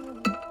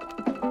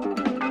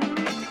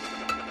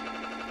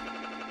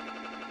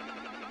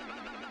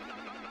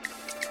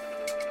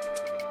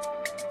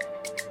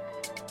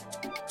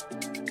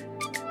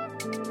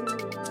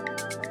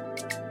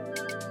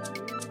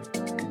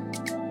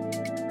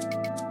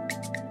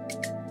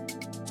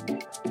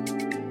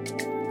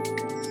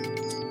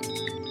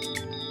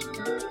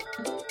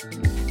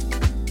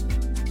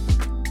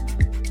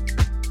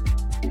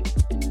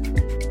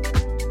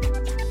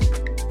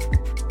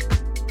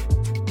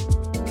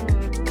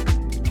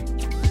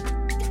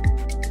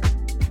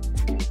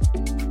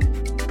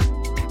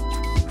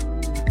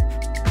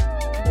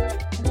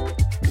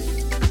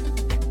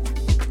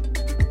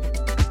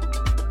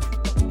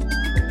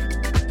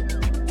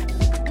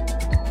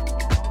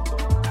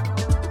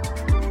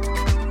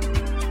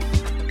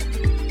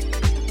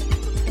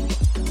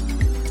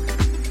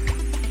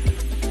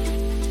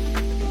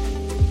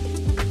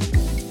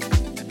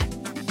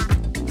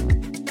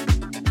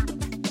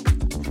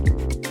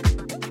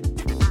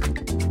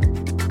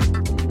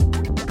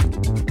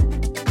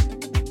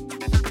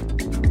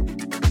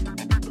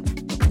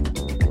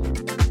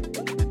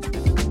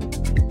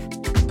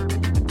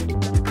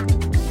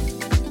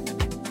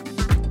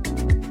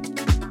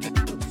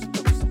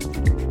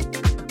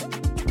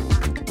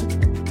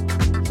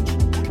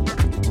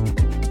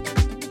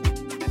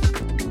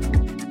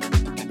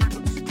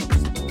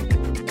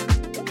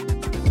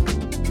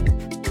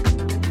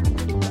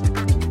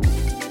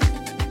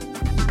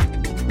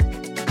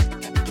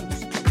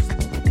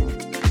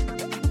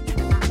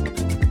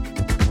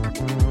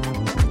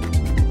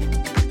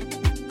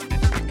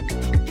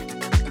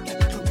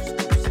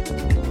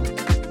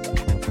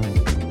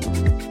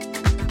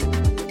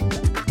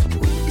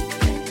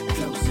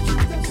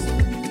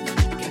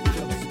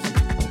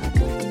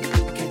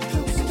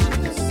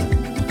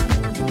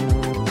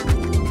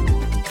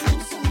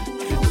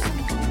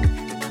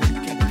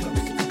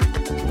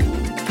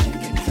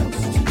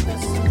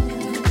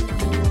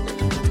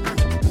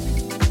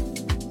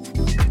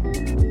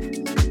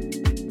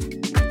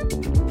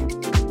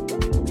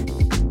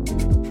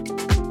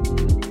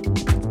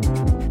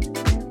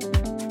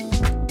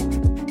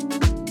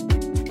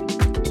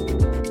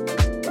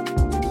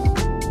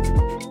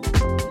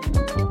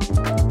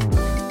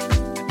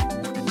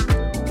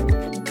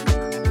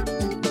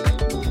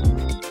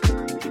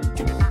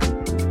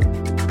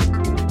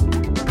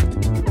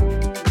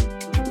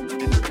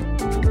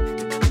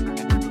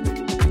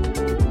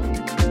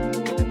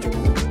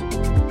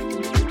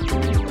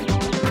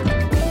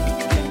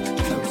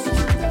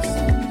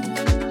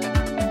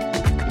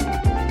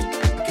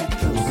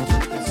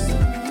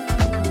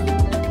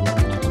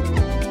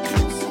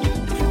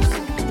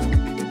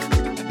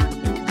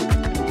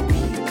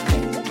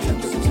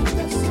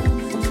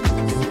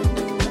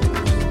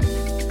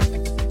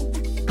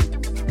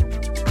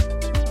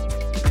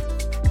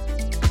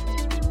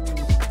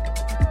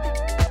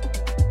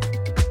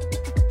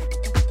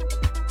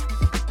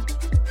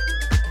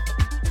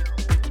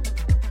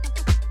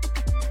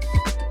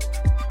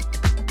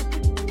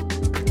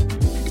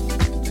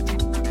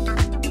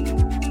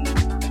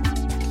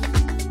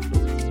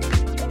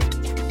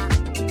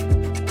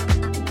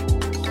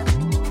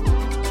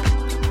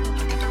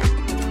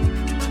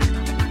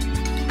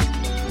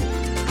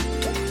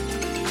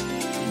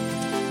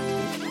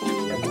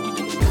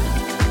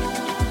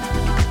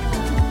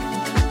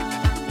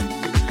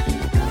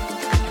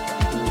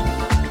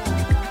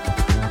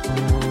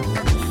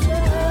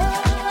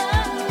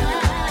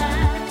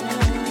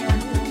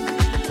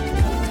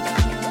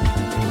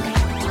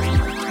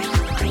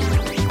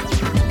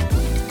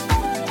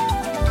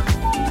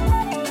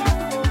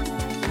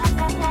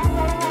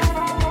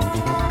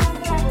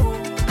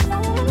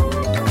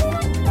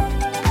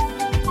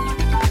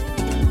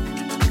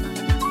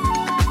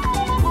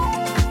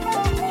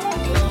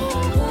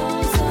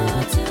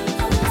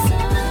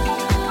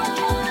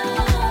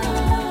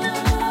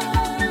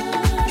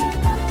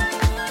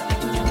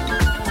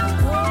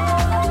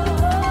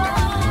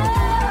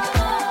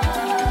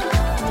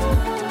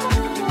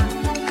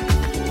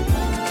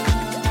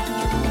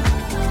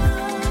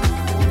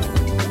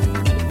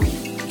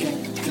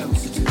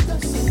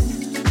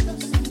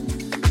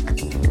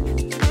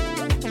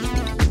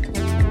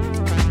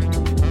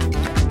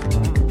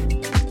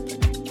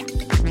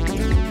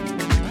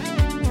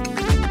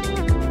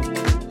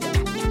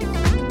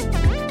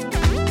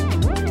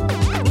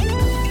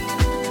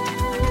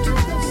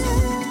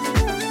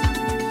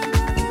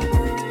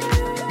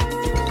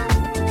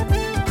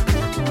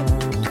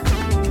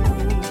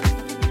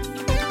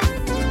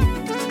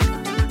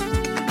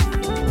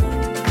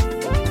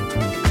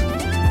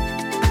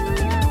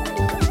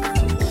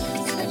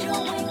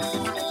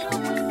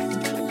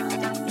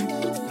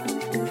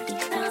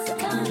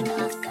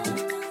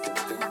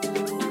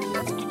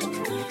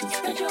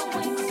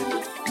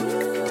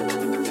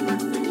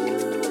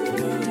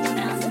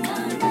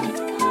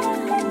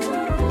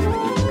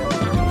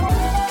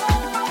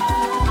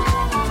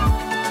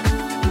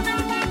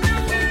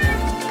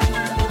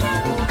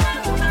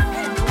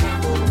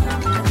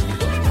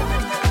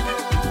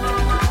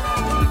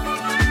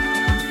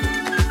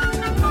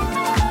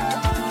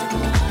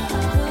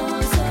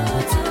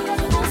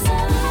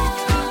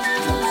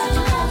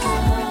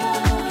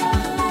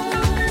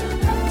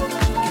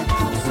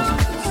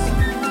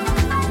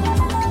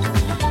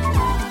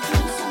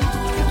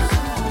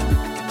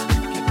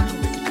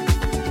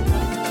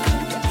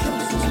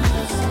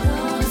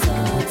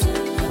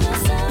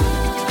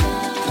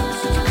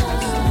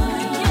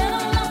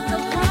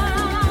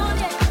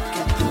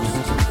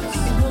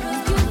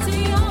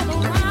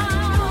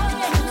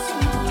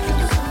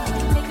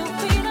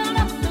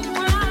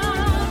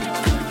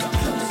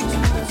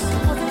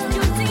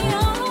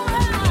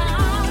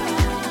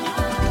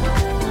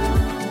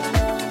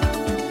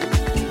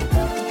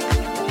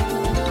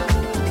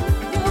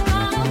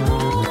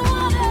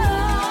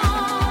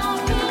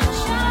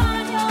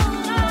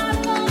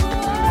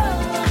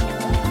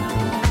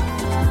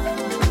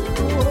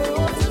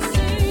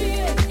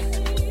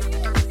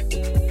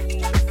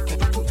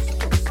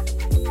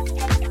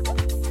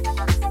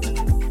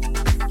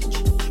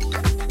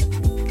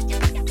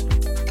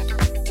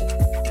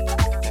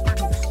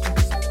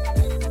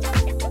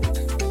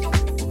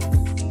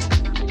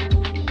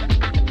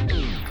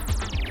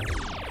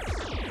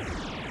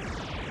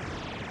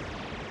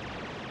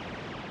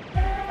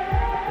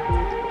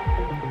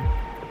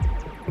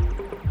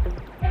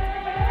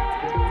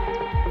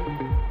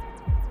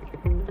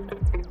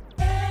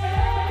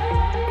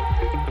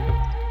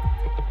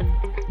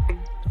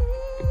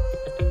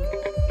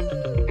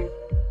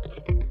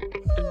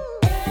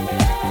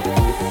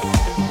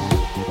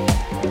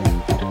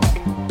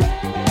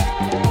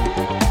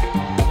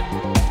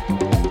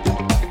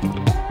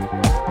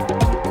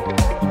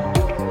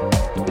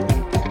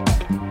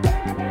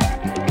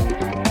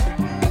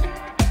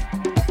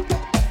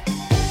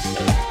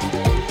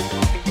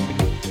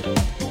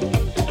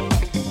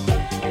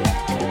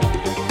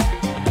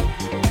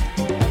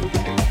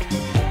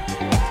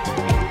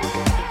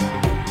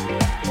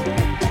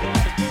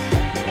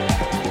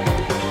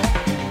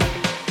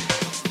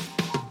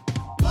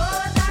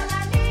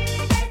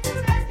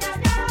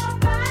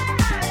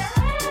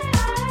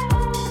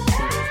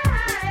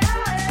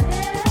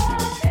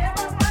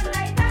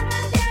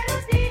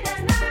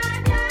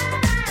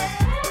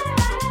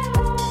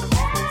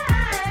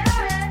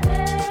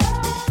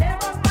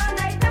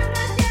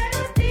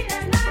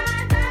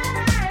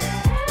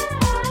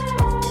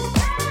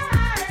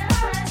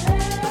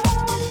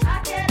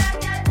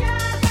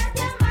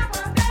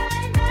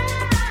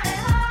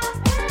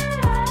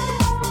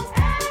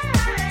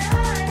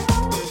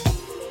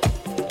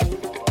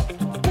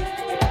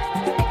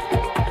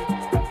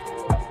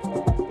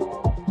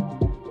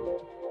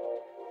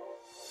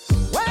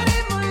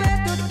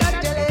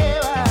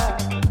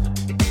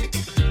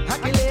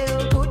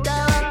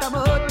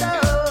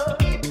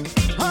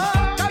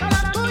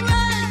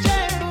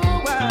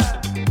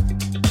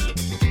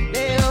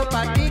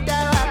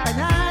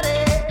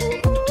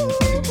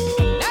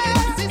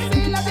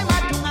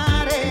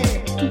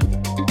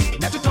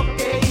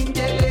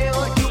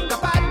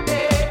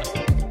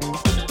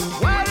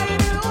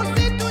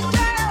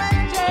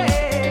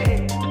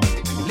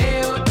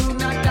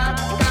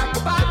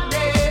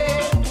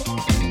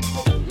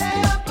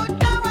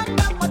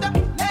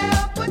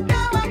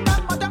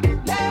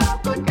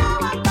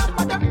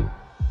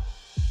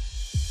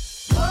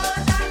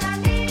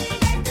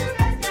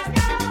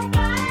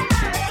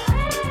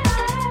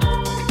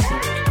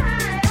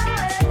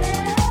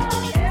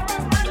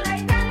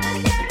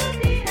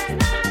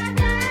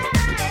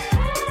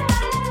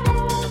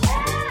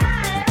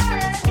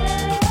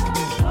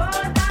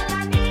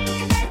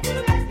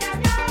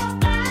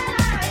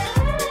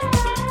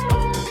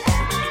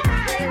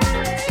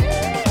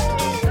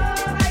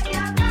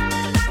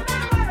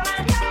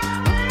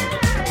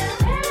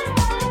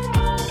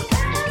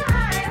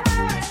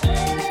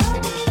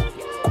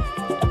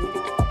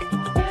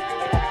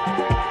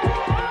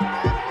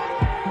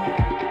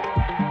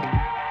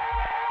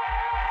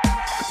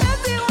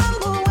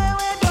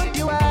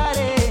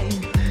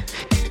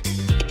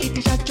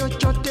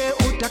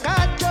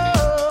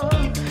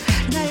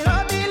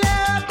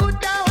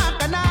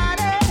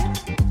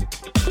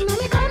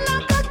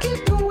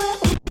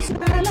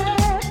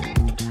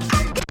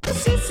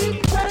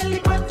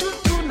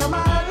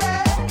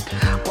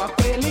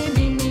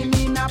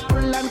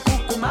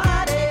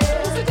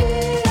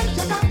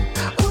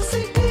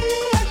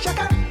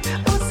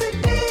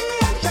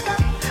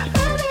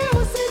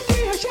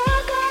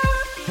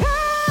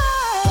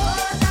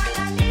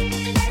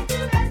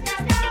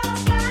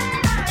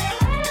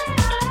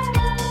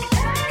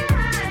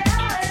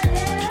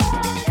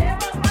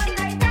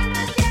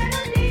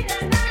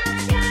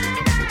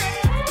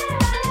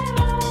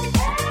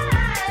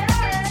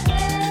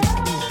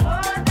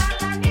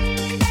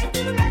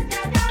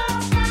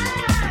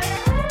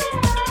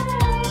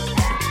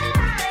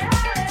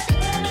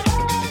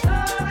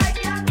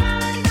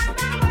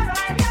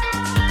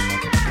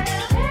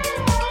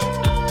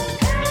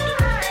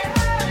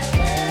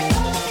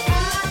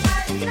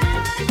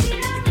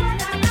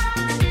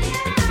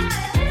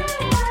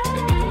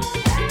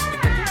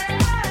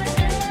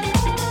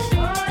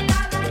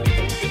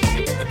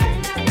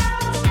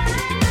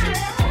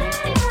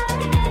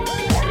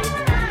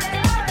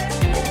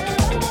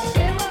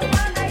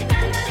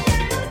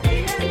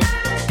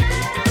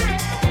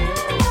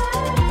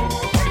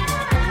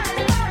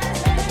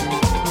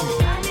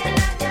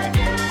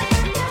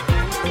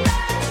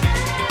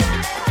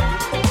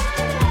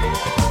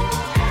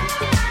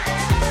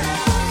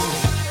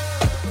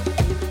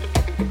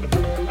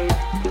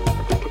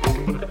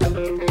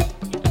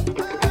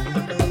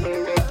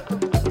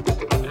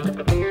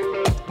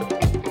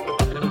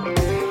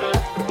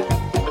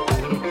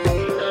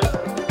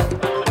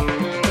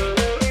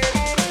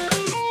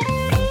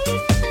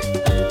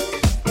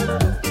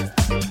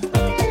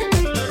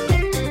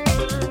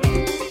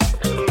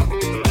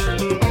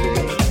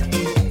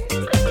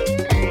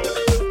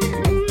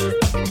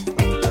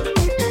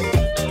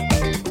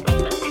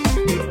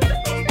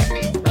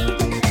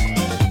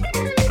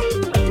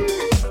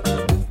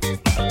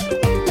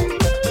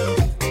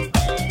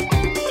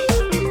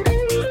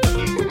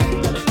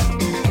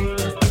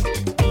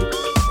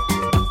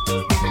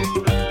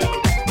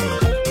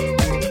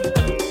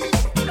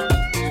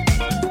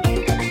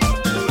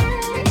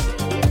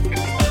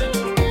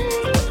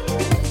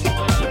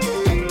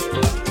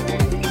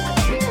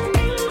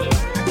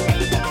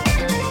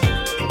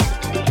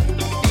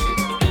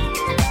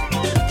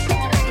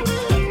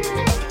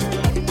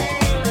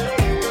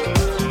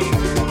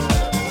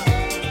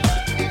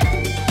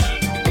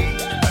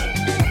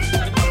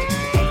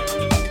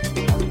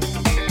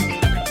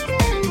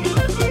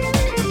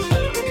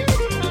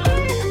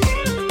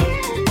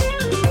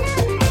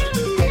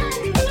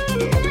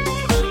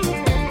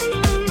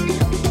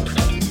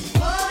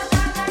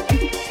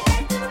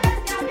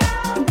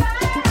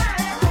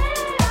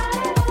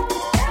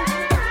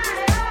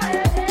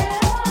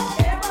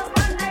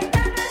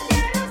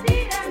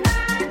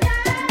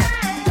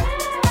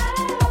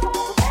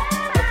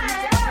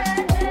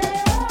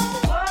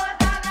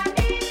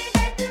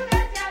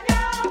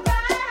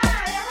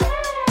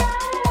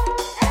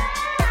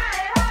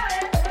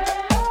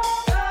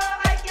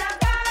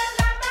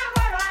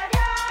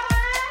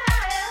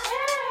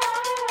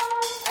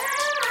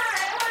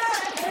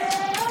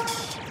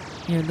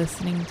 You're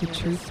listening to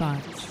True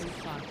Thoughts.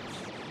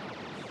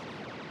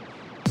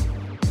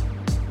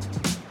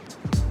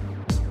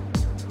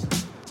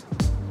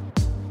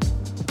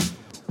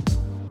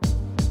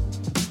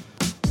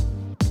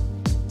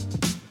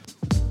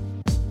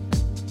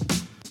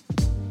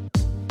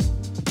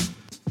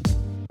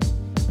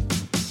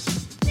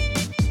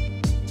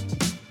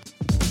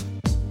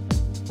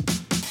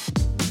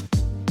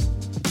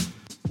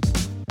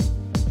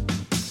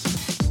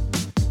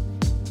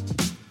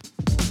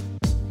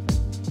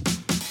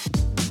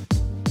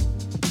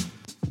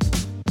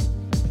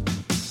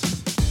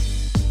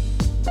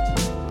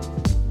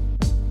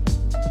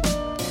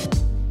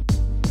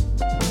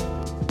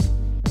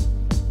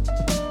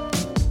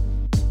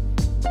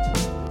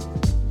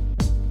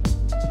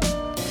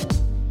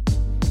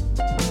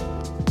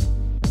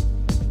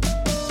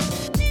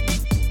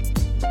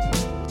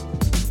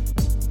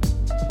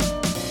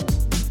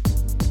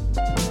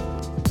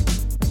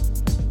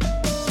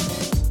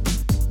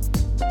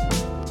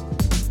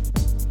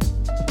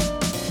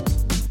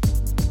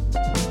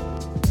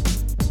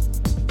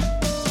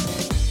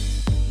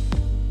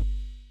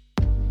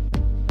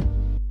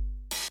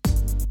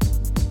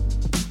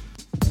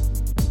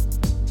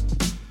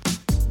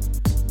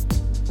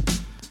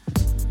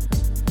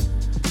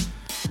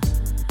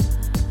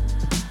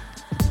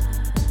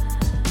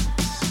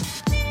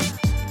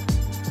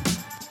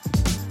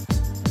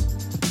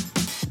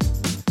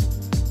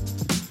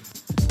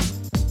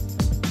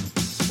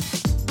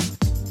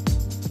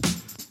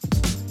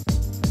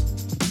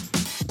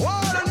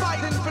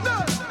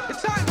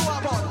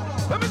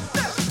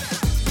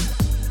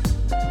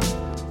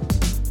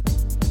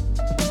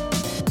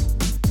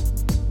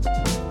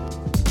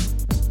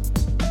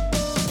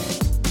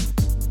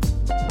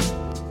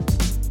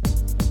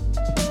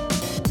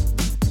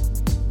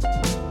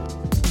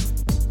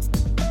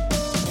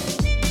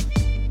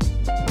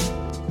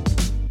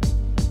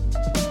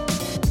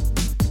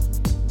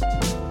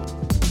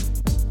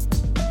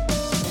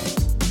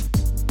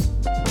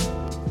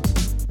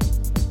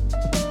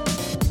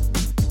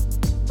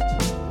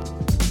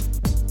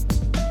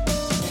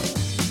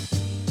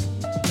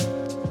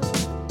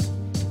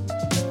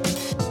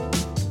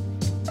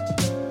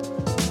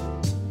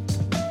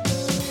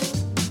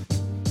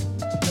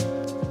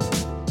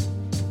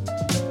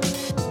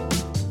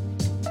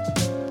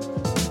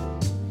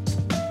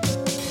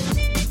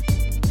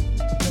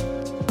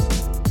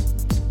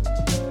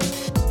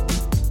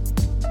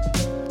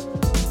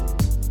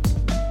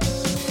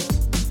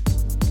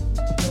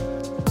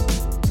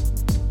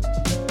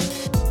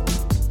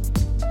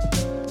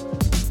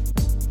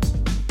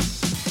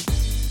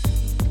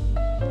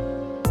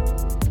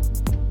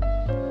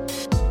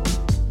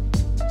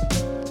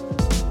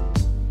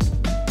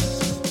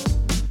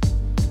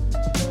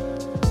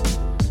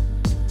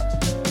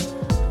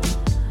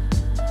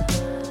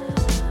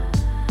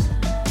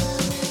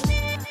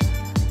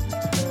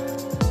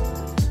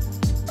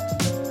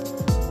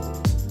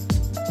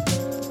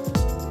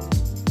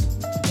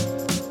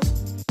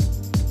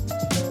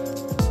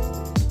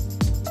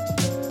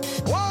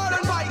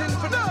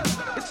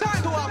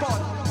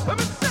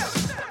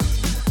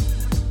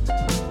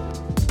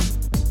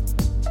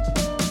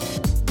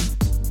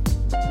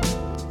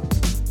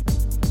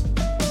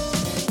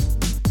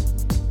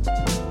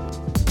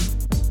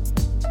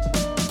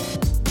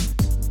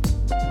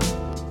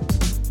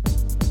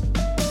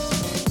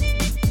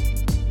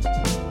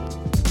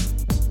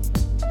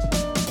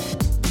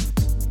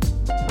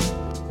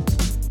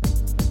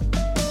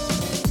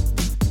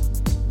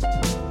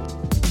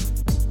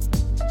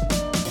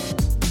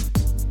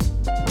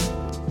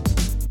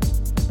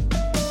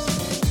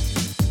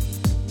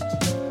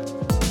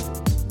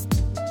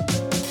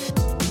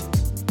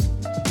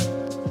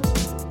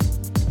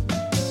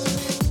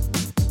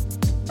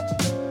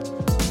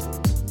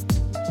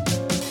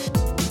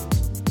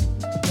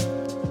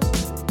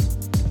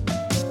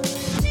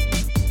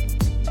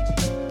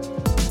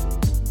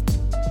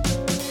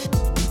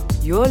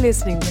 You're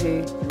listening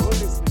to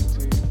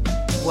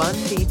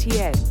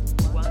 1BTN.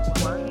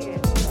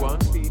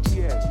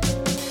 1BTN.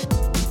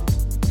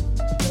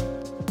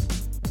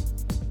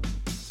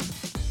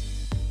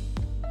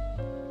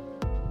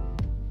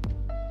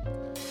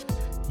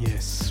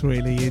 Yes,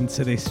 really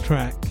into this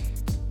track.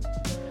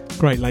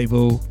 Great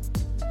label,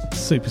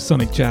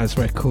 Supersonic Jazz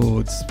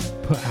Records,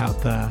 put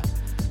out the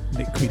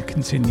Liquid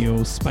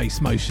Continual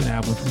Space Motion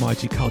album from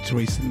IG Culture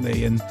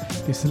recently, and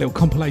this is a little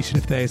compilation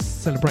of theirs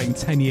celebrating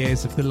 10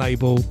 years of the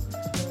label.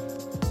 I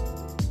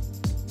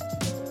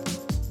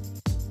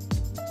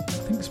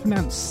think it's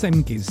pronounced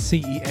Cengiz,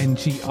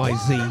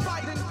 C-E-N-G-I-Z,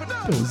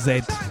 or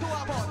Z.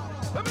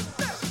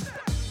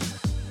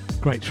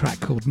 Great track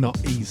called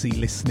Not Easy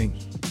Listening.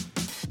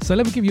 So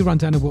let me give you a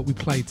rundown of what we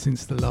played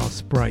since the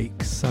last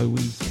break. So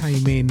we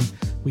came in,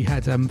 we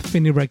had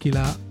Fin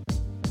Irregular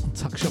on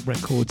Tuck Shop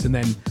Records, and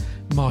then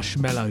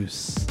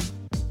Marshmallows,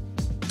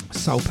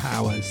 Soul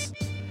Powers,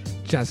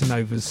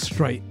 Jazzanova's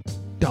straight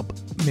dub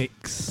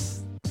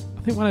mix.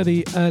 I think one of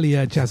the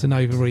earlier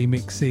Jazzanova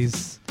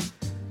remixes.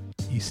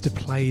 You Used to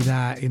play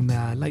that in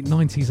the late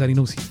 90s, only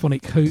Naughty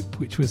Phonic Hoop,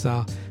 which was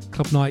our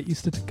club night.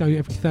 Used to go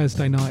every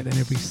Thursday night, then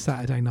every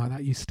Saturday night.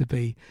 That used to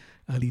be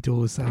early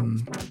doors,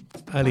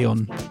 early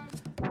on.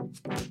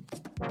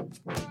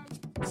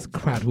 The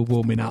crowd were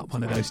warming up,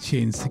 one of those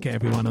tunes to get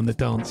everyone on the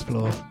dance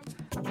floor.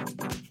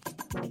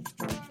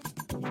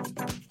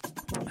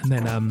 And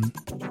then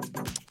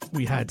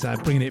we had,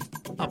 bringing it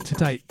up to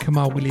date,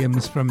 Kamal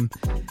Williams from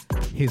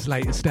his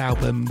latest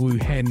album, Wu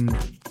Hen.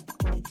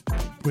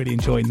 Really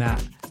enjoying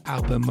that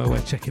album where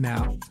we're checking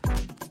out.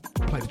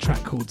 Played a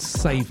track called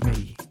Save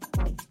Me.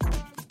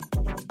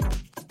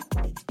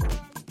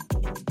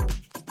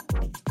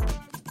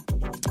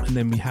 And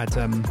then we had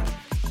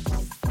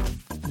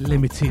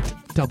Limited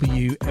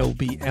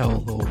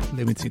WLBL, or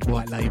Limited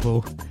White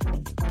Label.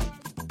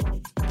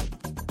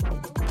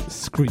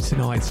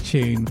 Scrutinised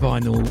tune,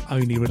 vinyl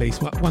only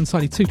release.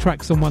 One-sided, 2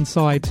 tracks on one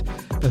side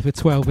of a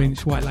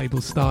 12-inch White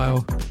Label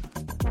style.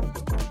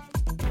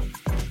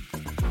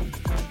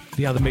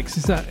 The other mix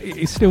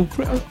is still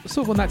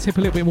sort of on that tip, a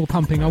little bit more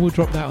pumping. I will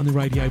drop that on the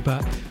radio,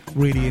 but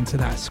really into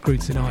that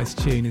Scrutinised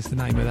tune is the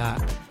name of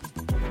that.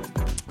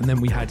 And then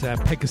we had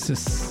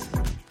Pegasus,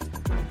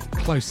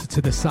 Closer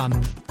to the Sun.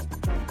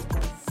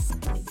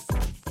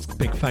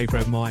 Big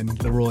favourite of mine,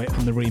 Leroy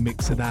on the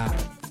remix of that.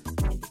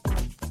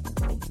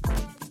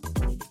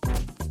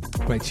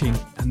 Great tune.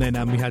 And then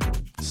we had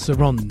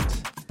Surround,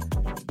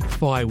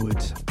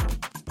 Firewood,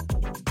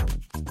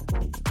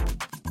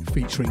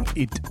 featuring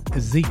Id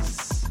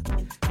Aziz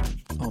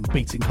on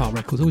Beating Heart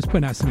Records. Always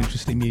putting out some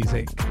interesting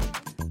music.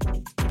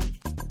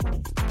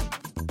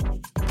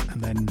 And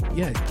then,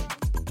 yeah,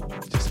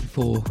 just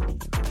before,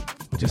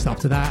 or just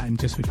after that, and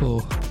just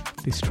before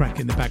this track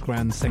in the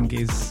background,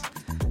 Sengiz.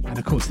 And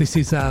of course, this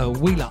is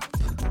Wheel Up.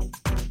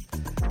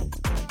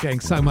 Getting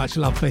so much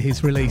love for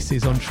his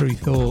releases on True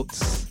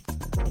Thoughts.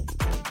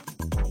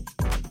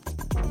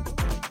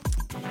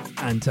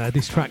 And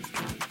this track,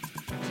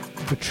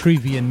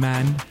 Vitruvian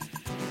Man,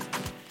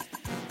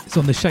 it's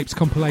on the Shapes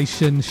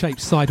compilation,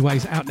 Shapes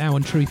Sideways, out now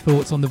on True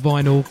Thoughts on the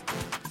vinyl.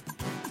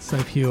 So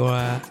if you're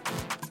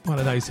one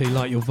of those who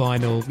like your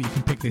vinyl, you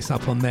can pick this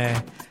up on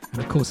there.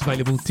 And of course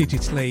available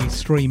digitally,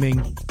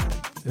 streaming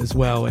as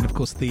well. And of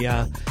course the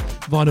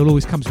vinyl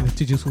always comes with a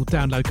digital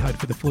download code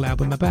for the full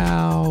album,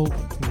 about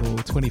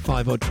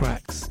 25 odd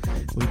tracks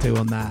we do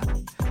on that.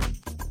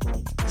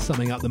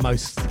 Summing up the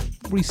most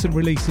recent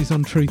releases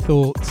on True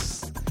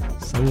Thoughts,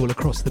 so all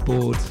across the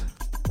board,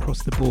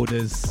 across the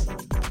borders.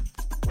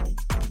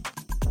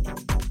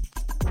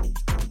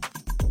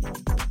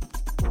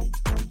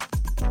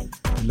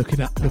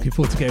 Looking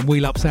forward to getting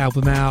Wheel Up's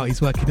album out.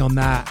 He's working on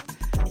that.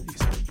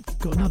 He's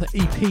got another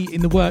EP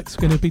in the works.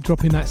 We're going to be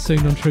dropping that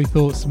soon on True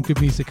Thoughts. Some good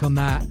music on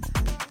that.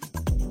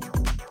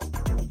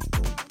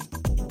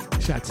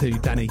 Shout out to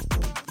Danny.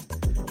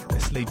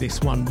 Let's leave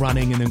this one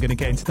running, and then I'm going to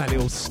get into that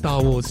little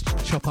Star Wars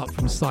chop up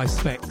from Size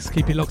Specs.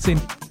 Keep it locked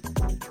in.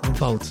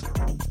 Unfold.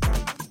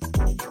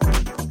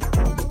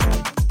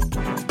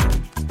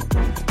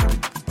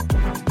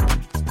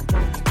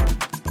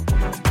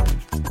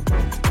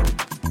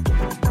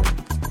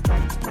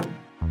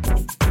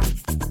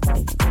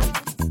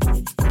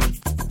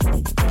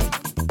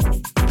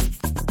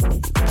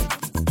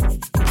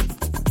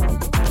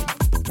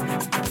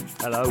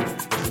 Hello,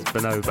 this is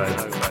Bonobo.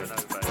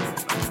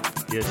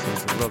 You're listening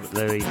to Robert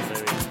Louis.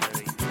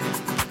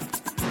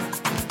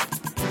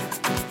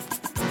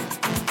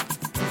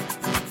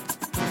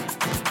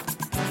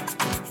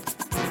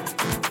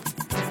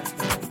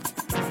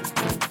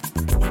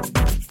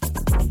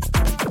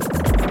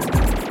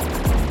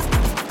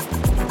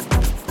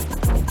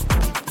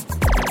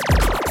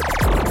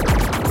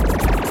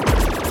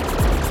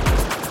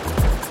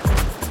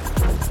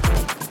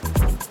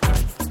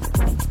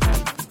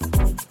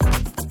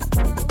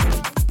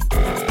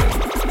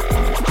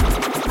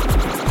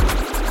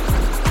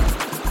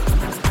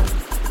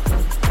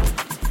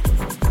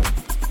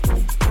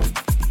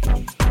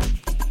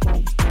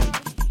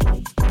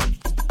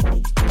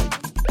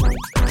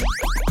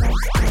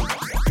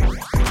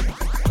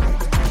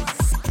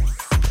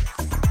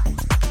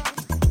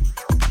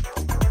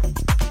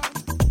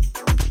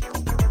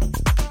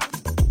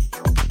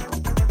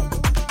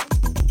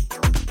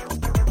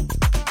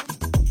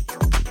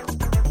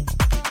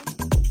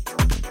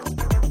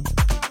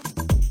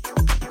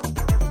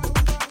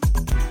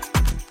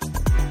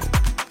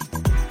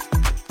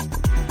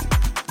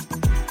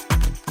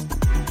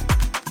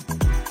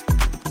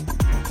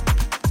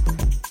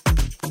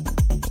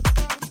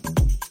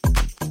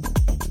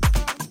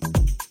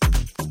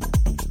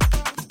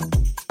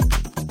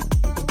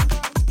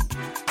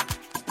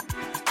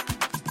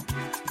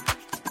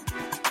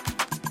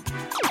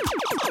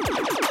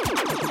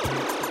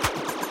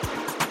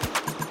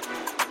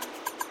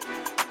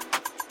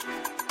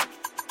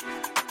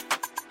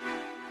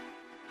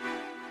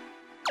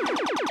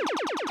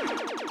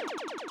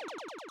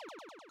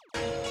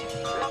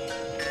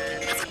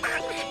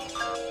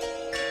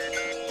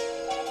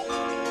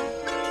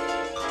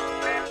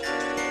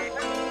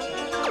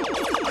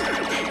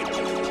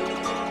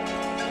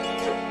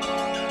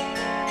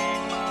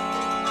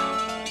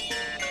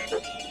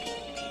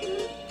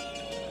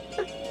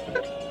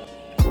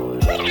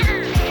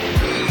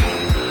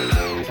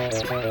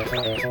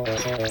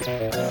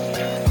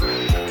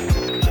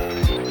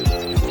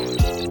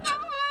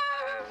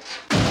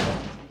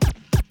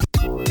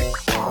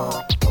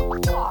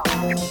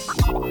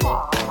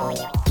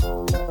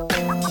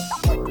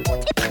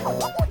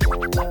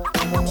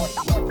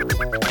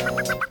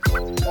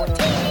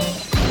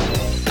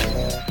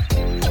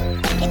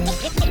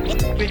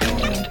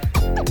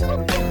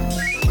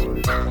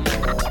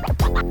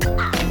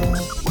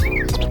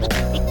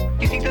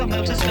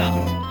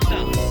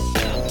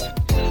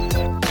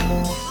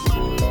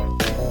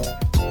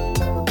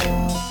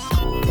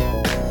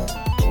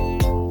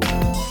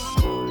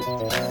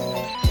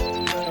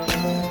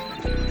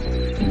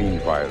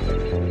 5,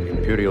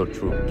 Imperial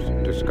troops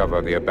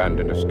discover the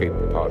abandoned escape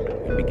pod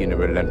and begin a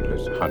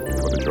relentless hunt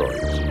for the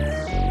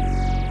droids.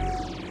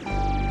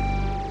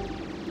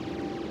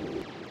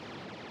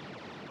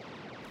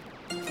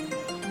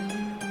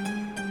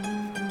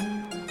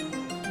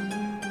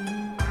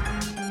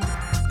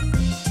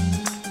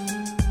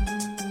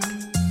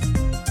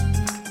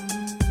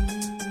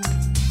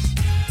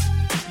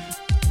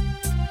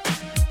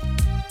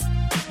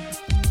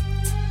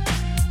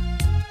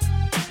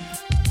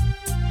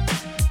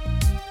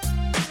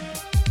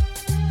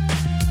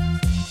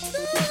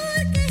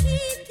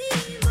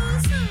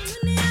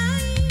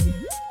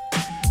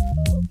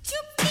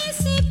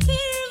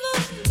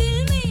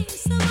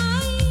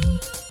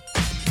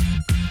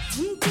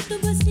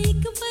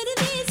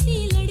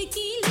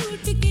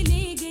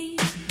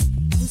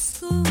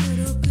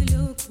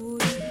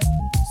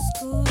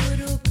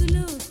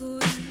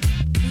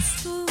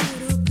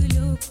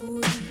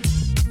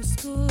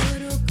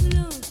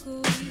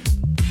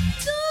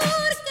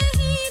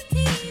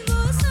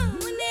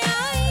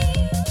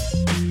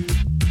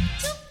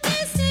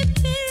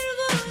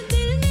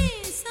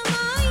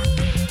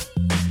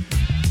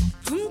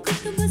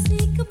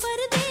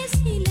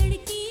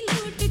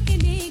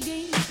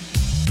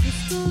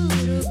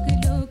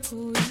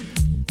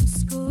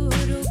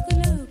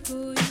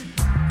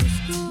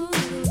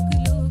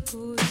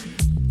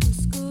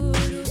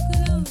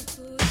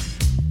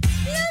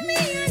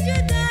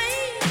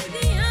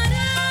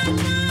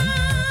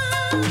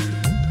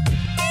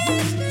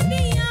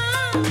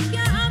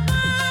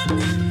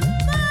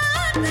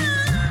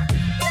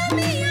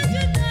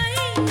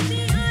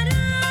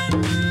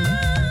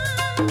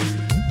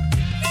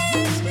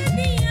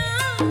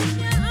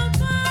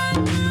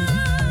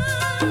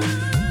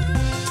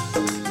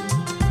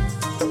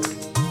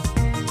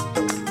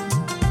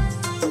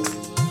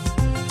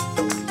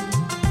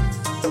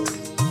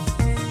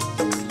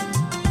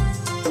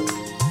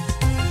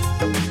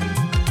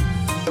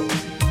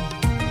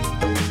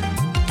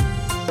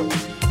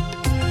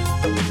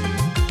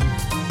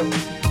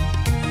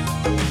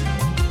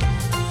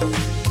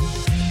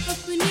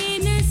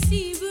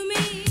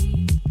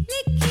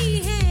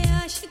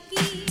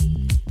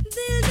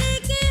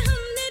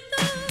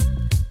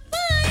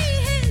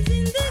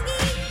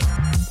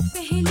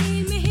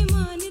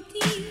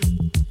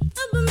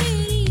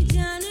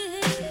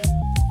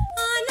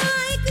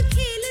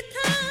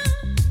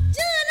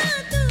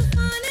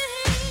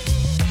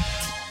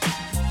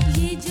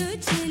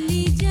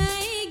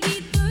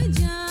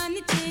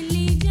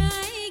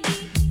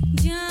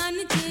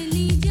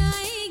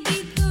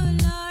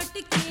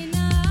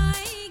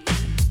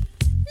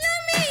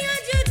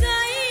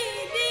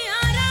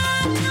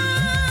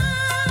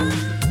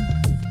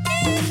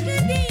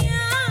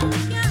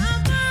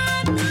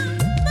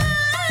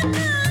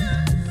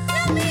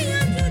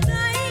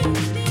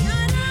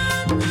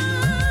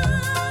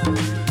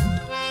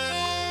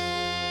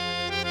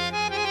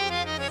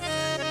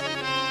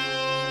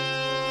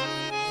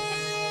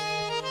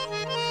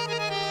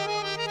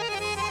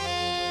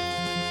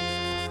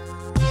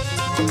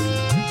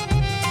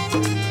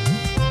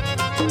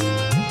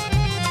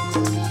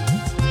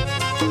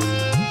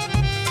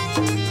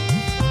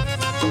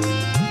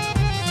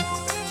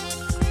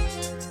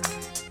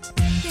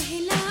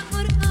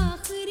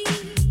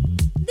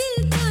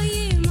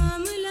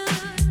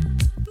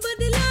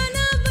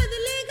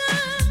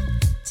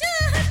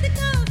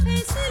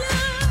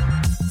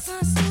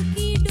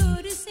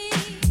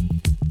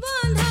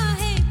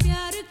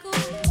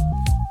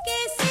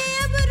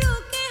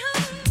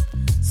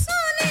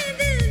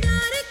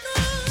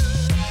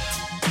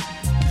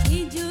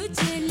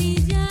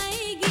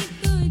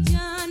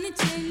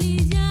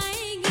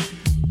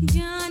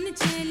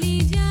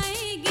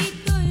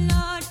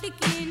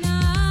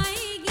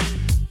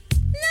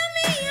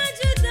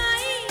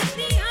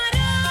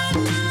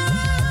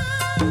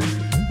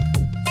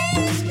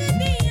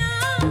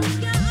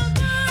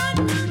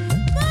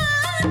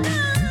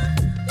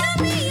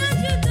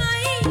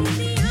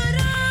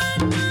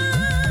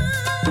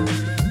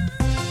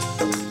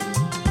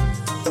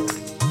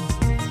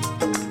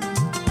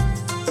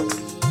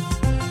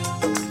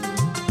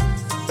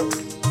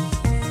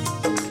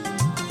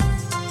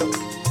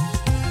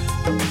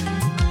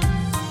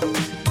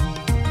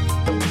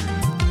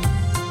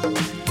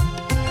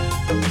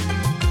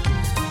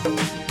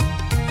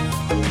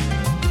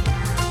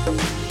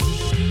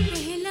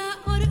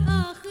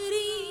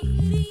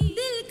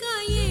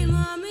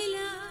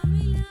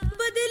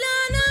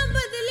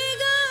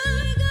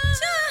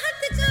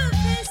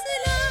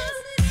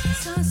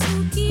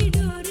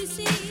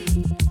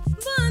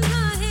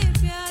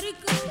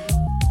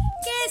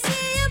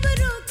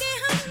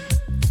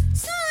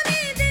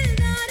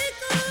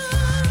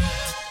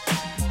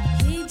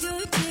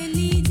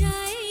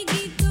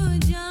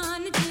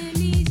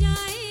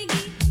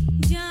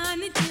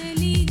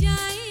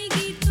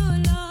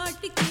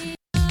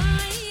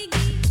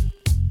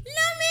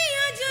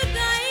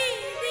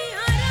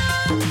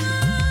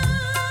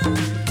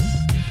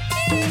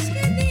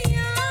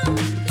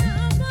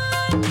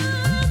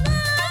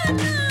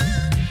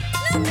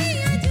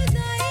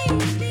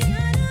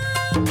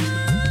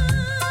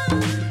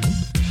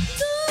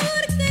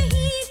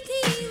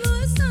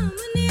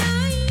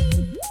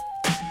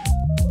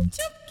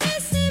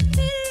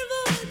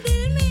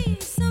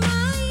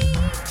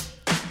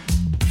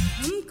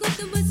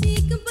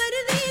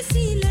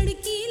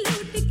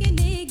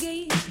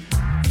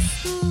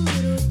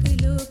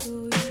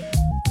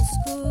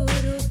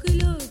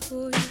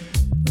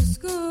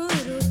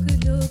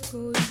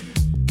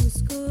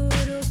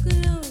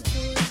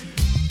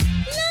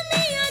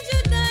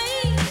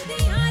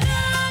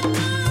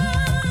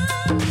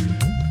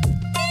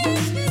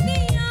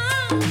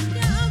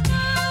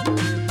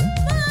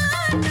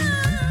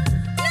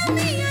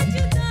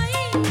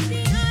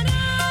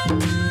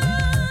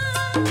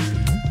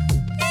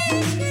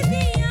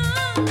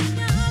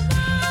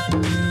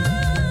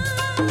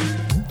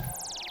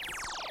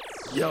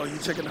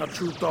 checking out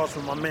True Thoughts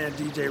with my man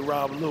DJ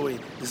Rob Louie.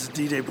 This is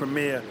DJ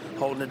Premier,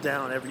 holding it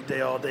down every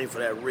day, all day for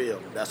that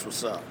real. That's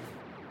what's up.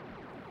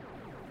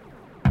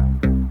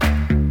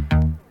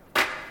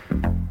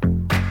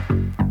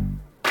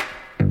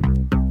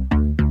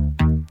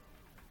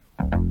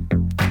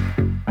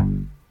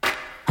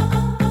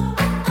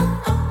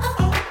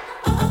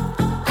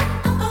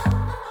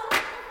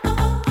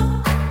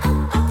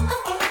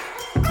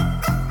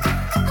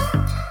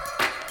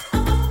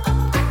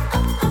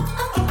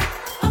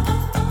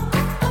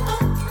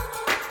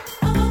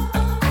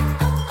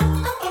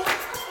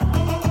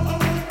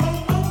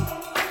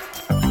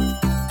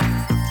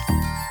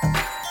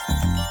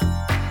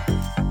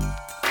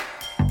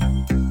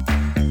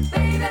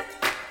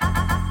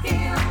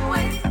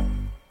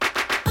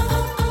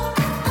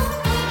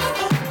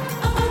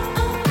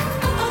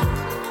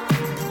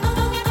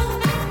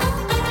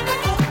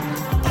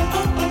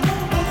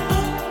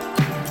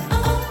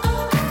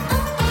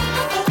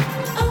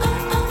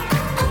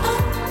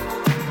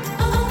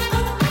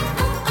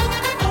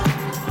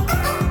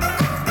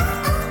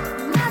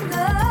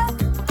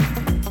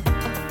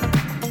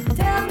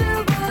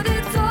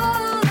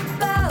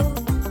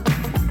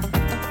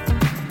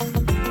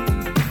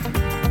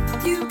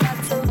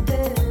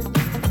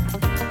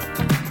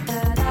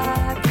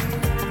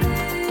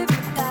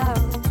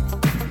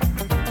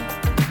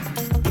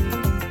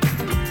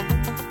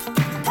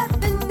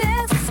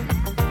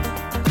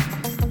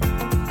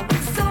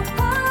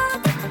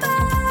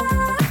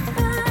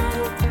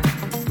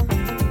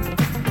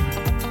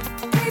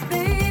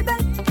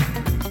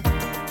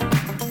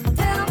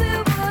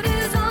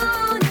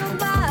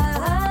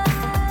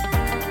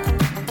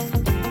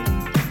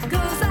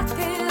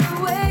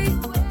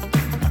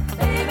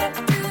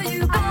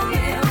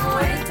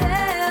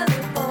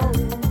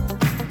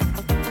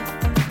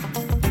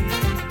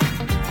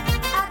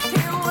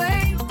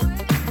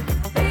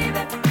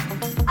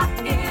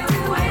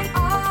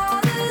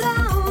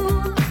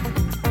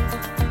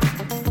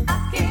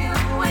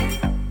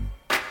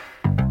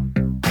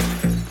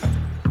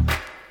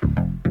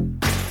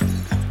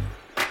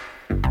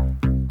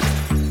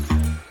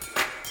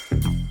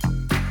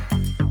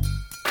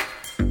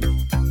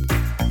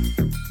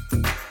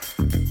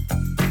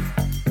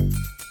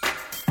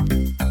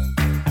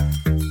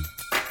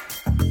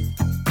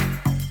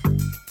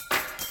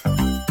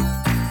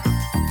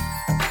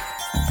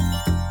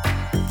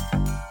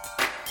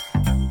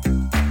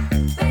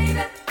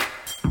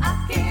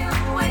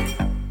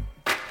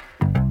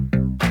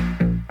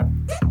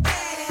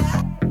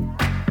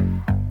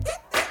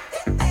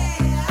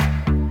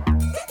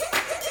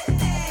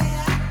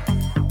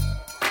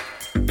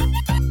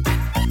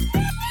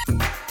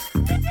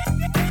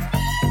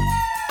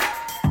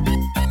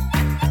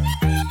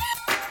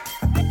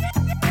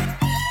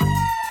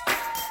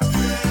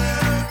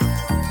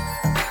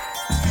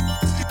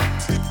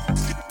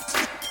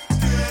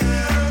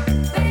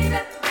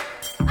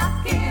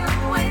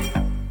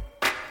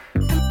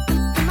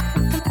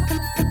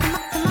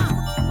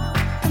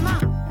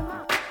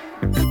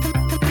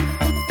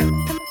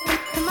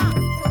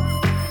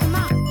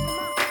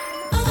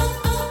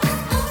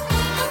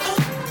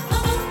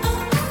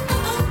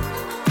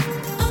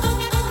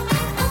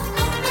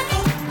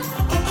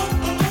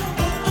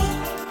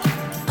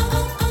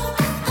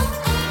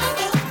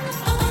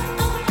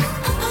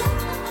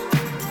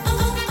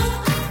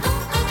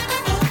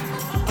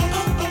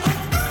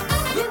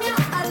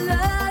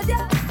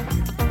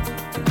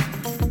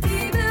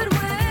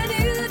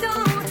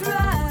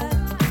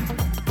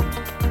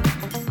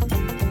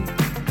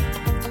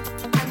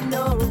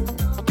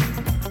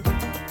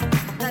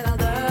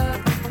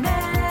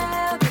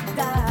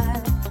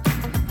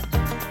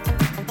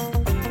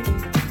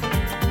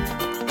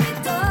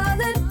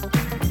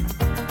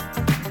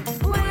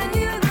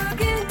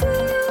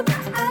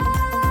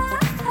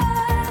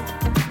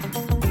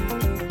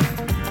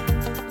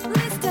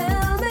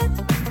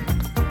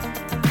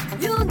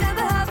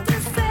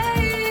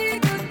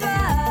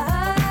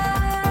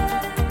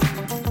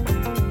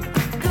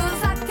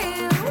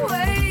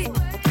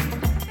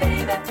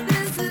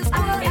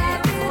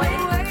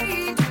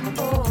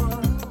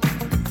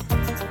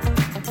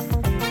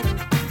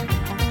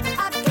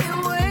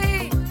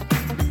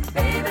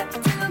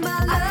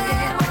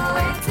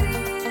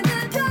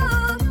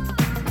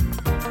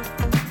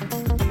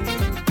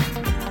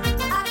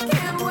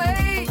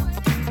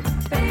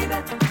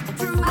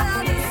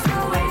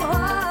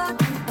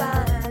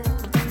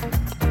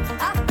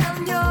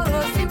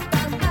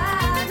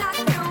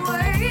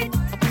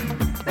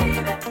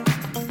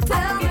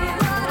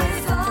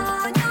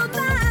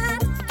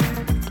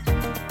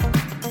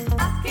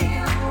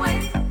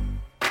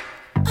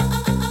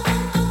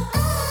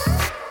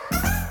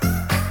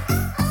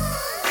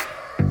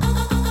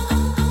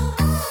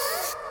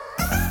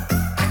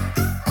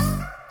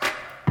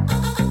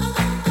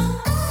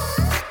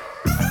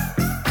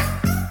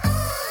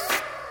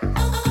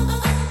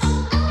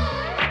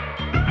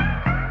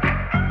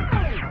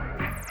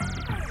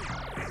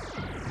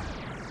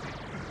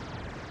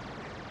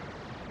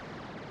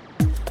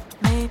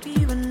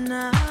 Maybe when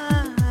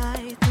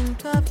I think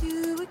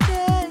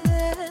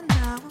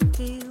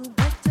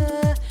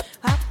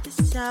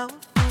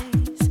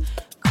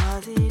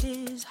 'cause it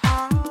is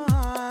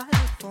hard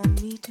for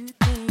me to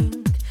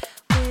think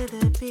with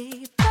a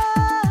big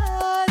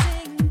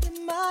buzzing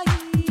in my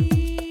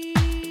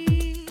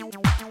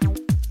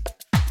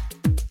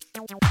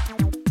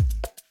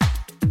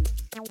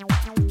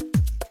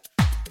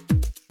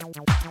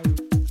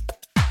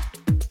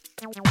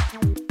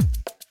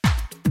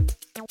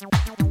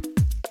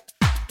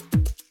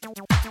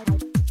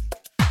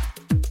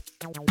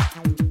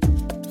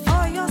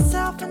for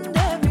yourself and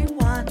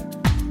everyone.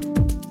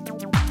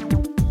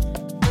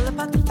 Pull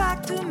apart the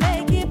fact to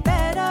make it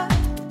better.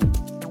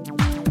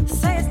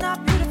 Say it's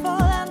not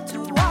beautiful and to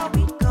what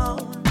we go.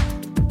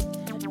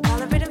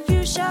 Color it in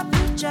fuchsia,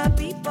 future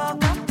people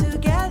come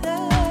together.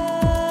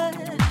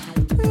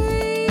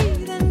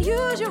 Breathe and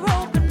use your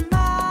open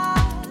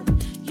mouth.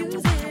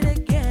 Use it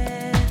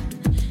again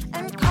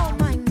and call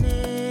my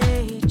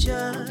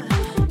nature.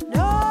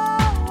 No,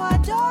 I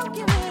don't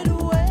give it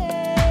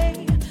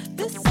away.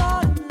 This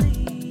autumn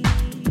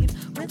leaf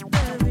with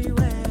every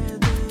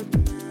weathered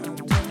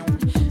mountain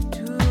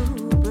to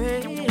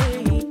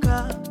break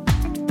up.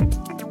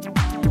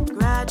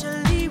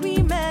 Gradually we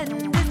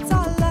mend, it's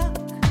our luck.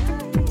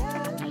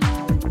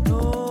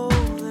 Know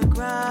the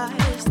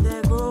grass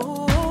that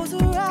grows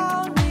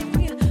around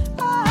me,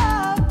 I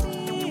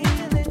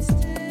feel it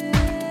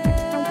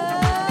still.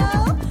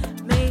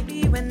 Maybe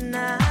when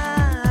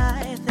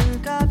I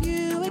think of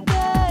you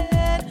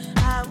again,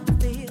 I will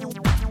feel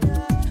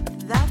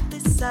that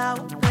this our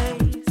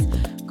place.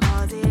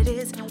 'Cause it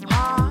is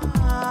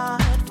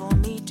hard for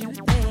me to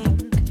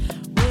think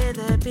with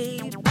a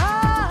big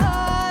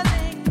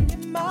buzzing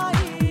in my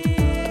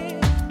ear.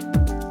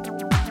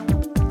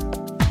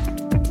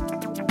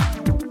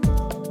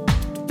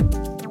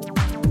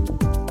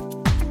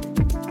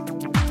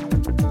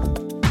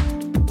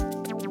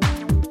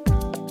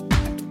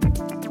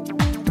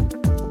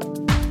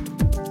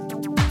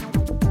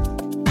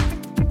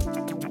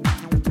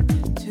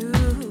 To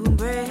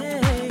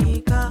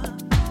break up.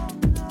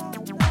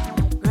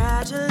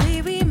 Gradually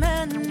we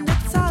mend,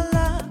 it's our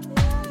luck.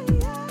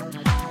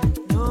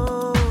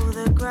 Know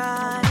the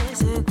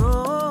grass it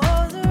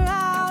grows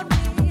around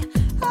me,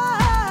 I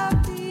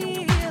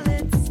feel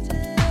it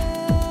still.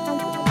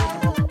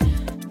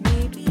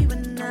 Maybe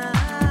when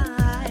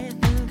I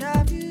think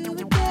of you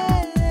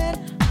again,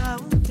 I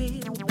will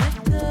feel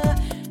better.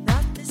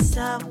 Not this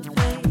our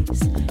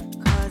face,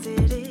 'cause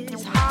it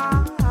is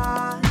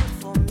hard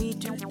for me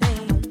to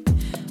think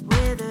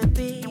with a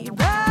big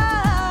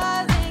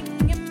buzzing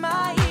in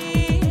my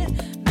ear.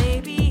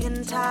 Maybe in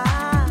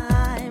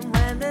time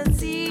when the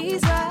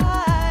seas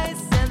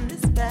rise and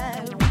this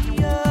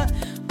barrier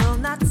will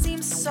not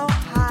seem so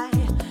high,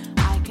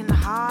 I can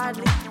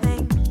hardly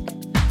think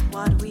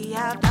what we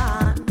have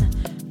done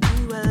to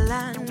a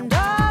land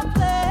of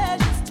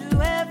pleasures to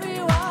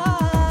everyone.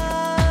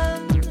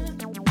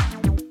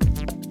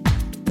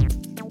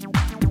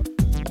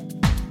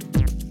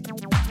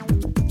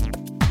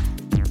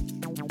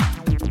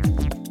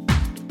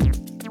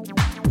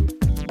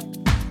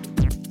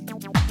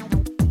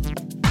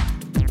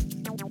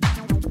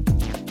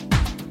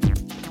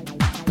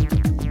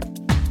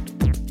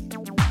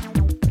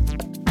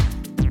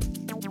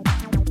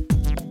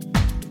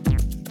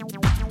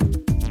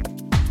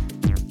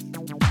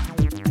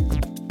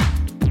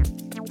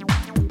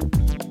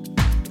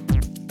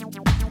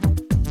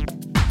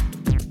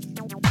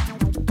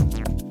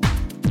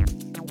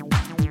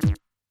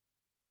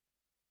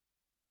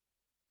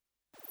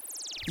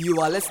 You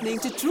are listening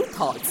to True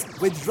Thoughts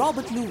with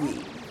Robert Louis.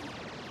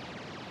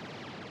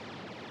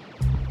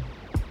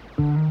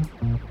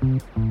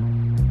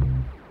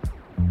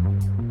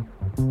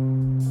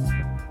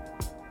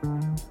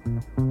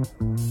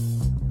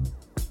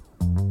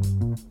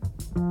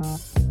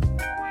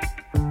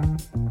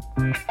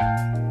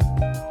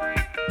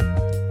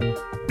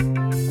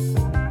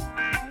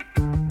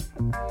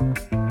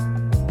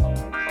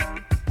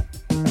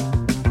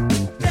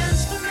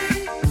 Dance for me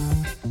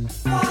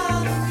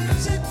while the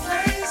music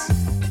plays,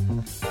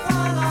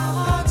 while our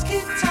hearts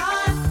keep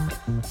time.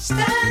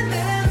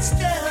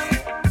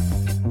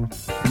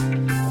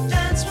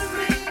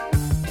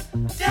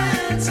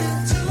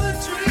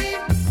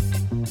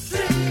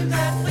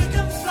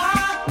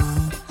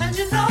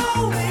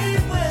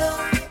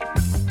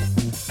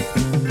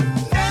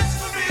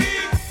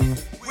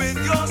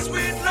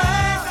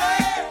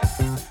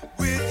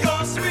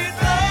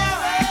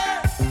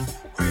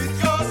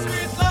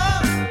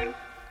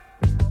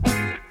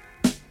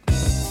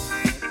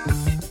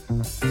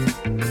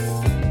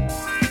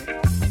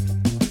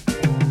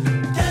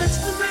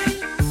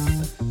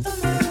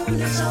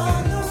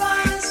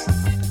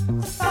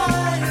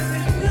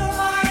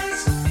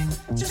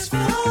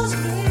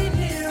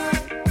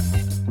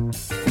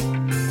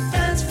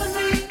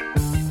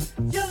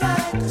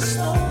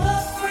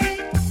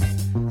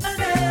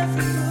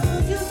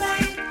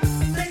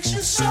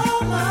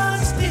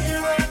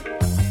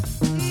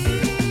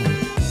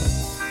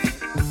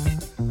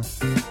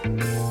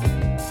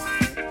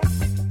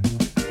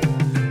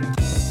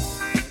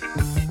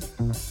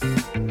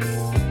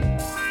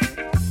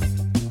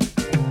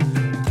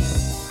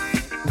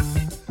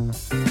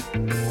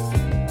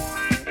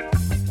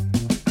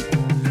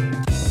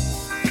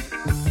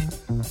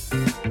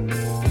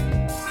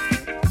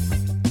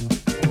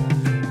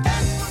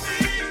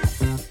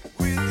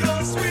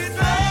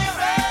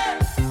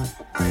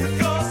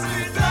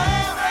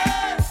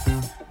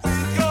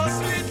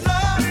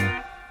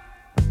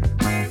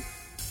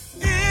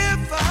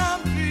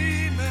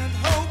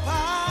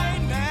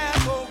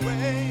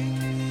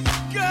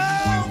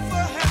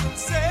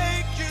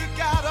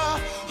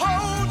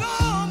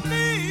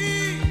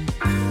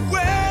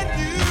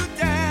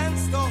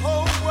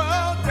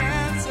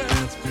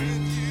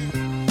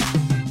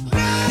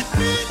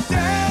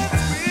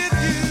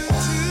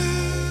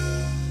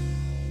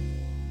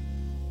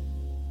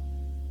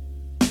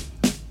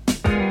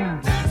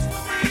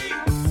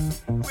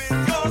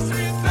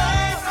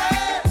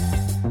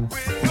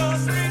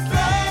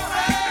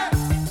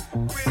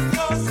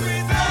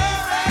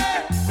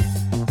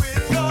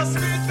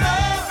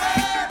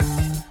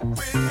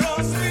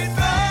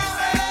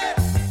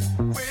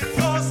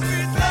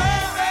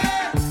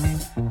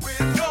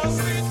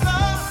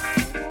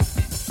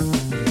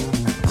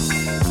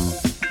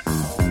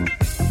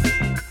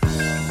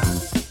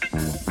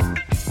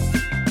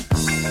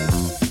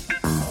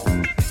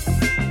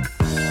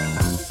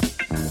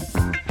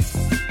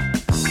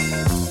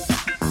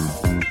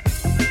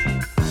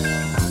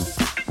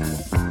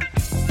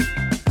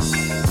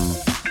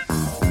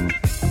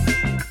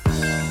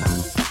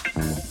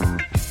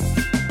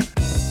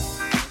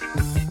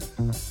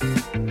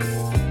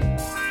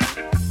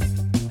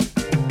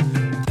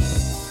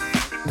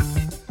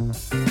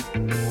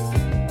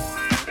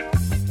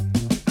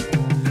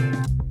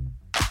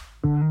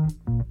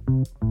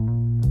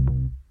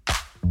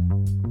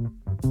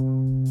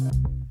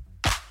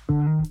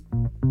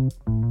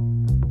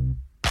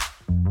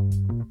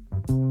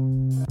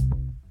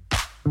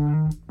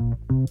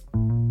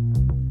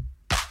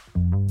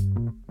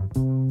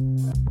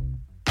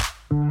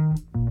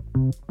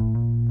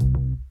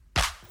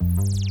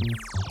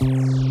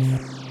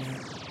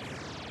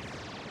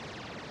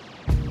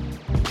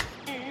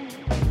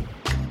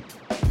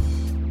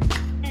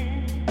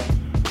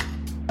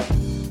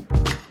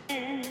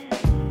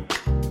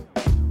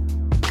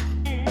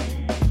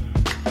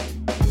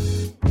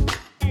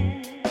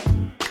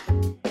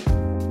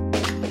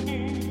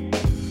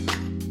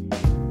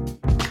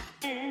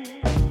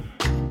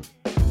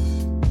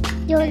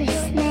 You're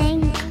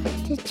listening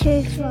to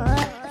True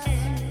Thoughts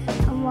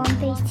on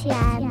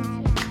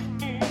 1BTM.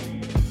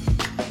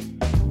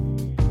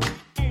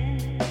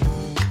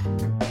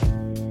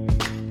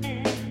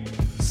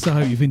 So I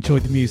hope you've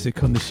enjoyed the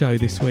music on the show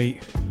this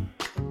week.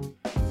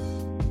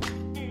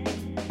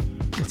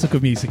 Lots of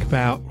good music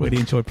about. Really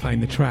enjoyed playing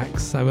the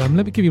tracks. So let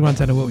me give you a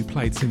rundown of what we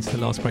played since the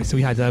last break. So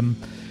we had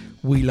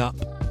Wheel Up,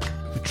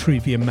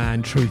 Vitruvian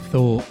Man, True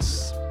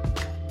Thoughts,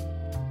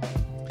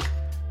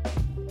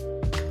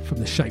 from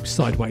the Shaped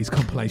Sideways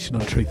compilation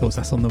on True Thoughts.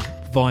 That's on the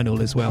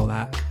vinyl as well,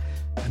 that.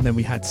 And then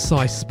we had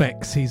Cy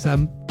Specs. He's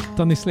done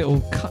this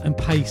little cut and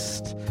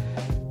paste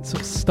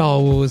sort of Star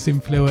Wars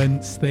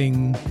influence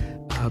thing.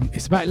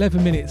 It's about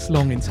 11 minutes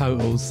long in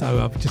total,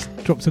 so I've just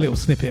dropped a little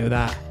snippet of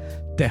that.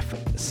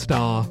 Death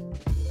Star,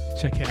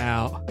 check it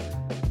out,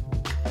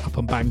 up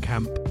on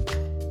Bandcamp.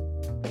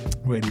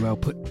 Really well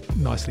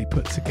nicely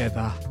put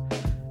together.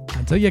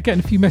 And yeah,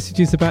 getting a few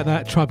messages about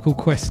that Tribe Called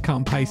Quest cut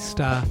and paste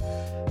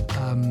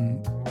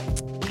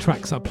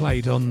tracks I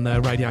played on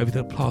the radio over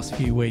the past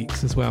few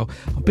weeks as well.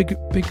 I'm a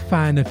big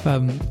fan of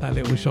that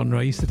little genre.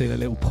 I used to do the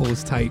little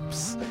pause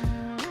tapes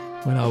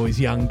when I was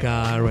younger,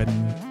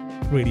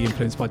 and really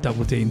influenced by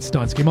Double D and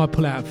Steinsky. You might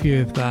pull out a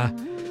few of the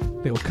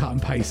little cut and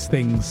paste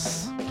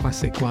things,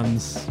 classic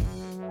ones.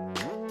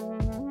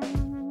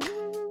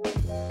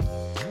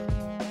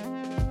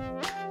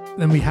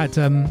 Then we had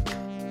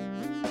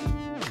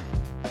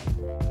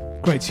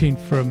great tune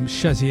from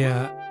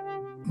Shazia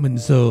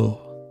Manzoor,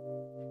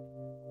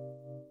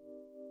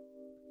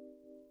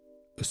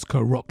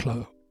 Usko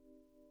Rocklo,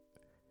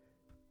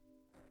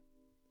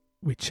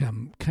 which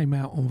came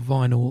out on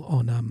vinyl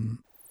on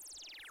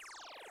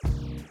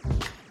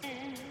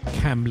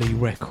Camley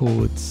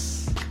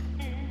Records.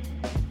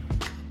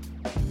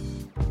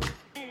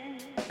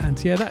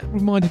 And yeah, that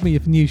reminded me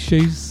of New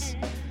Shoes.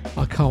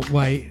 I can't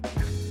wait.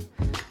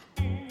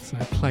 So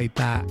I played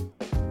that.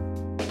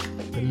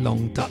 The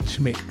Long Dutch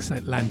Mix,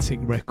 Atlantic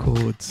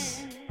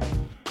Records.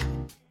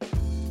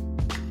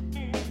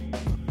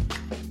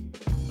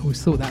 I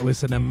always thought that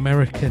was an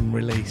American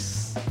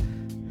release.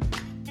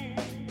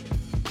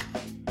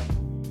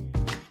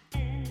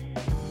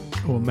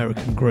 Or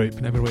American group.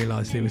 Never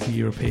realised it was a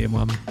European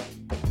one.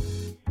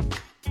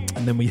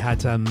 And then we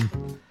had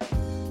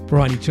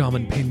Bryony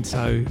Jarman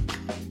Pinto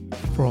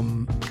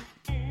from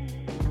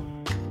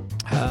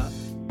her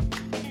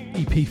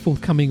EP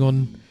forthcoming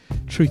on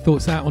True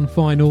Thoughts, out on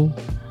vinyl.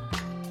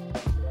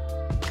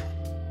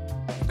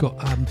 Got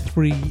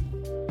 3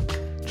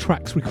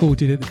 tracks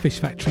recorded at the Fish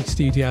Factory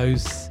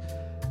Studios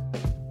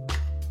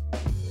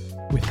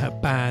with her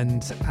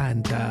band,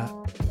 and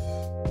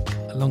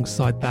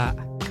alongside that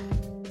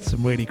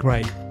some really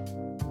great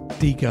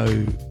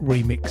Digo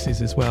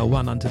remixes as well,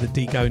 one under the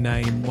Digo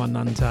name, one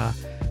under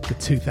the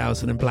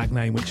 2000 and Black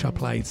name, which I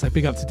played. So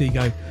big up to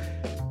Digo.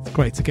 It's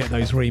great to get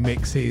those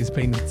remixes.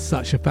 Been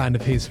such a fan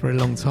of his for a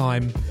long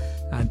time,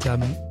 and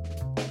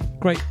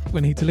great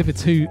when he delivered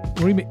 2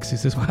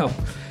 remixes as well.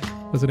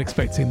 Wasn't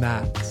expecting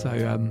that. So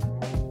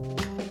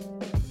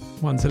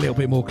one's a little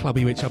bit more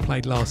clubby, which I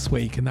played last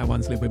week, and that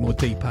one's a little bit more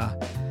deeper,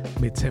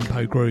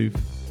 mid-tempo groove.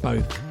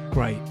 Both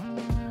great.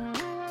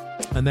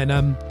 And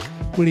then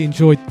really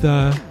enjoyed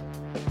the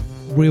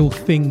Real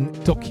Thing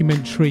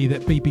documentary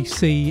that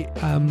BBC,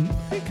 I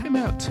think came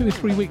out 2 or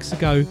 3 weeks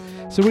ago.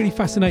 It's a really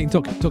fascinating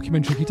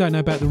documentary. If you don't know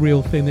about the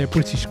Real Thing, they're a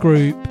British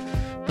group.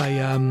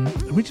 They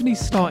originally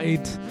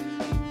started,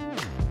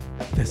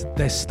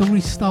 their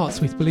story starts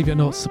with, believe it or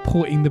not,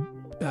 supporting the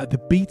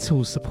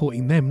Beatles,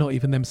 supporting them, not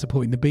even them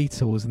supporting the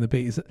Beatles, and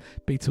the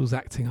Beatles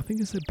acting, I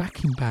think, as a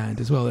backing band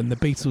as well. And the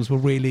Beatles were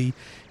really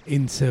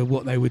into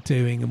what they were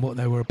doing and what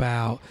they were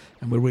about,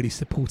 and were really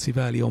supportive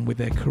early on with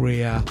their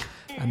career.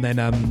 And then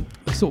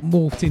they sort of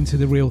morphed into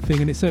the Real Thing,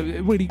 and it's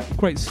a really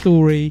great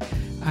story,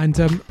 and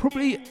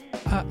probably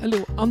a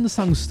little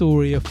unsung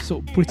story of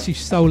sort of British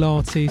soul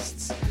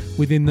artists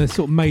within the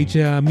sort of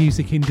major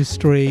music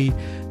industry,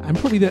 and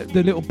probably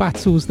the little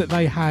battles that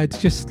they had,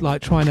 just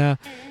like trying to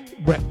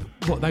rep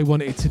what they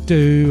wanted to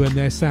do and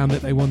their sound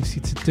that they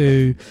wanted to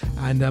do,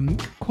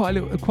 and quite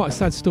a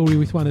sad story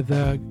with one of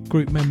the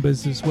group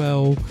members as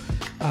well.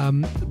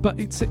 But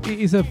it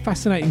is a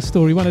fascinating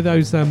story, one of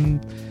those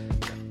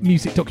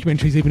music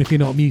documentaries, even if you're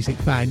not a music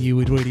fan, you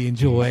would really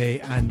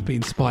enjoy and be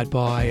inspired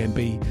by and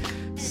be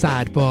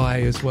sad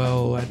by as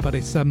well. But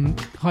it's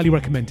highly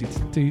recommended.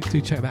 Do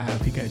check that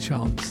out if you get a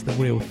chance. The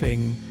Real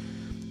Thing,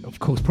 of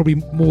course, probably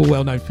more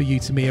well known for You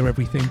To Me or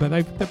Everything, but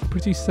they've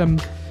produced some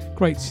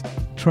great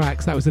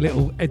tracks. That was a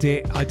little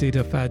edit I did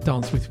of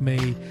Dance With Me,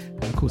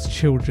 and of course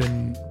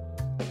Children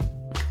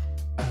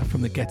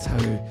from the Ghetto.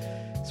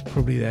 It's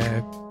probably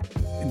there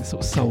in the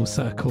sort of soul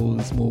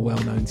circles, more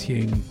well known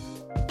tune.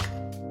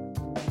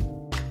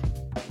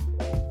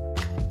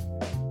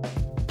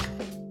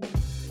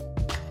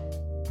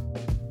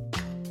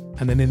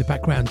 And then in the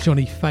background,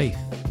 Johnny Faith,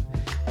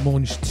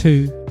 Mange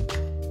 2,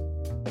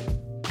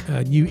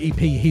 new EP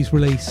he's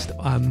released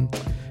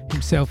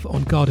himself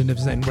on Garden of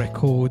Zen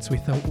Records,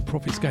 with all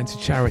profits going to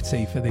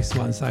charity for this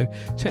one. So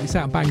check this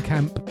out on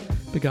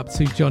Bandcamp. Big up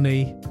to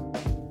Johnny.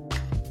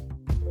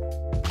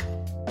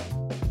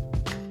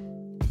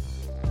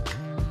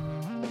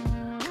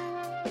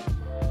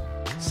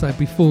 So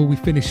before we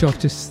finish off,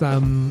 just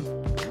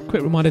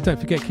quick reminder, don't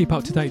forget, keep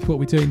up to date with what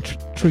we're doing.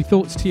 True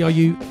Thoughts,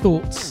 TRU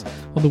Thoughts,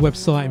 on the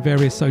website and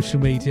various social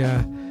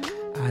media.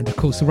 And of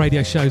course the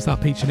radio shows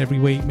up each and every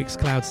week,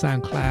 Mixcloud,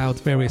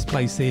 SoundCloud, various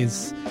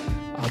places.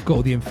 I've got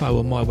all the info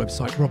on my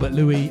website, Robert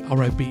Louis,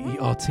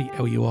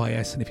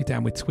 RobertLuis. And if you're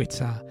down with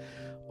Twitter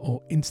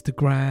or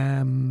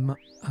Instagram,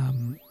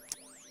 I'm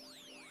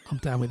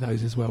down with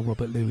those as well,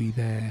 Robert Louis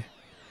there.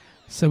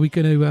 So we're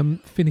going to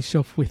finish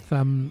off with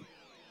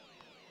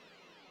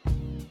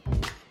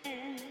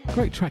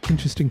great track,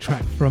 interesting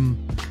track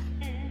from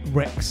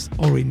Rex,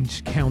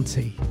 Orange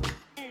County.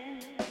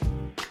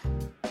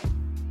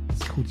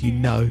 It's called You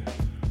Know.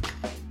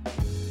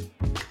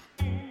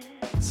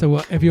 So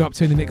whatever you're up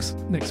to in the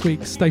next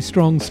week, stay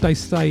strong, stay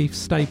safe,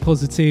 stay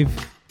positive.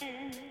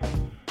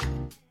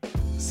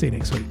 See you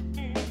next week.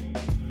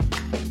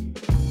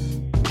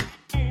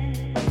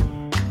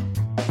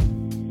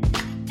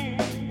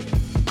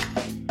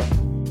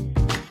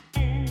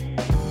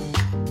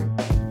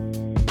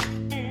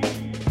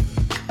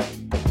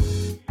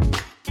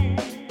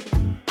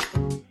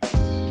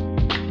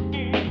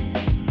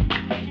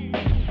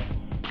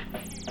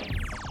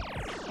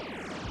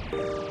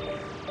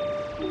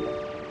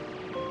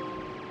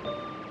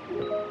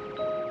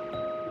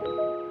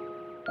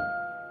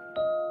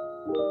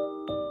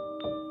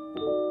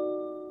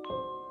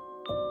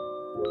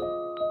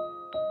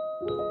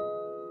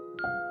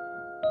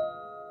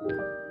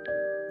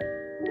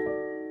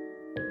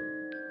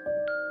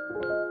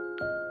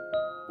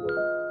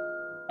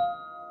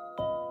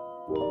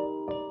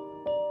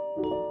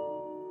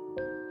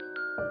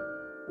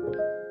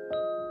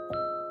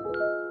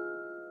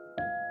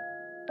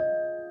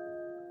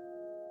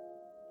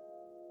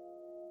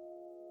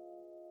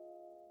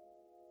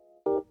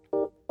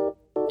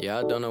 Yeah,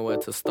 I don't know where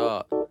to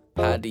start.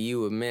 How do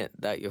you admit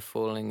that you're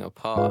falling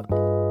apart?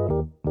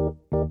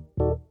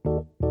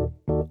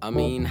 I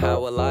mean, how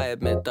will I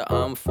admit that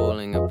I'm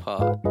falling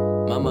apart?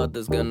 My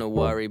mother's gonna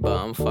worry, but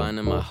I'm fine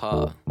in my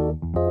heart.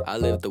 I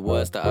live the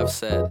words that I've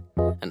said,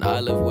 and I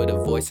live with a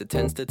voice that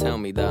tends to tell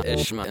me that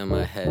it's in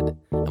my head.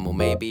 And well,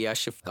 maybe I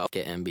should fuck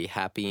it and be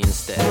happy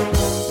instead.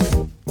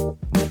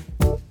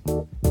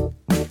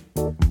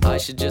 I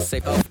should just say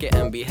fuck it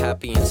and be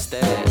happy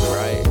instead,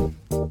 right?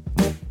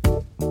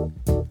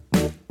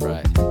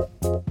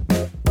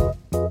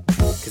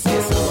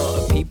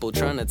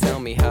 Trying to tell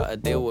me how to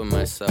deal with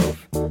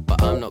myself,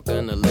 but I'm not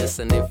gonna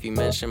listen if you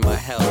mention my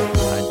health.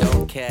 I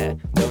don't care,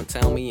 don't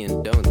tell me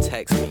and don't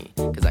text me,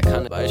 cause that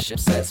kind of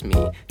upsets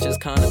me,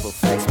 just kind of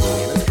affects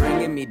me, and it's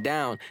bringing me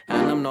down,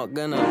 and I'm not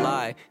gonna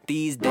lie.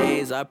 These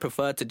days I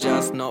prefer to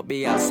just not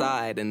be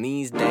outside, and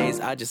these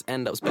days I just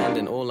end up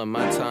spending all of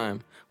my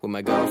time with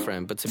my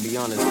girlfriend, but to be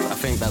honest, I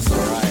think that's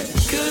alright.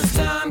 Cause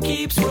time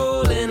keeps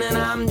rolling and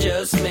I'm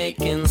just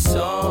making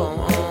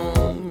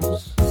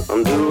songs.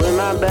 I'm doing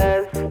my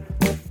best,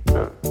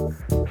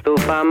 still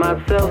find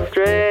myself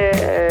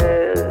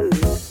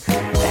stressed,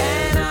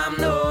 and I'm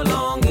no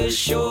longer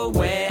sure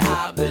where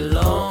I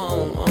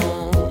belong.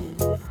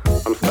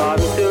 I'm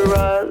starting to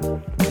rust,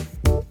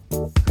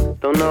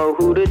 don't know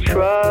who to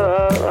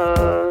trust.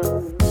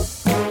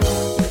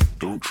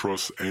 Don't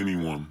trust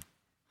anyone,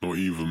 not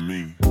even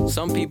me.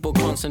 Some people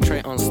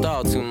concentrate on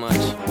style too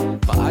much,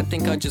 but I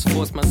think I just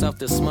forced myself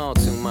to smile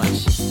too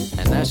much,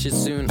 and that should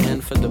soon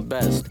end for the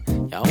best.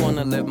 Yeah, I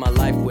wanna live my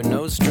life with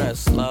no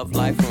stress, love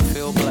life and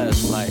feel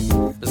blessed. Like,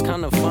 it's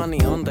kind of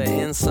funny on the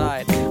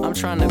inside, I'm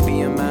trying to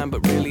be a man,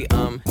 but really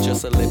I'm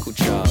just a little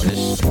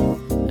childish.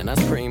 And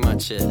that's pretty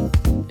much it.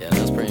 Yeah,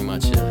 that's pretty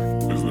much it.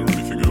 Is there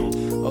anything else?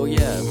 Oh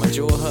yeah, my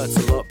jaw hurts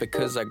a lot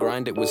because I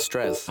grind it with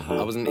stress.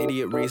 I was an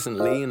idiot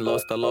recently and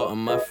lost a lot of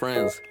my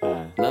friends.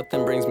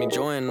 Nothing brings me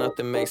joy and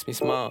nothing makes me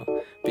smile.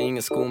 Being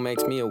at school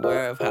makes me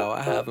aware of how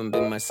I haven't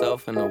been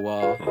myself in a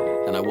while.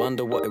 And I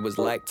wonder what it was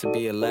like to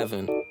be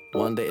 11.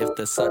 Wonder if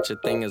there's such a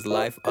thing as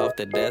life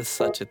after death,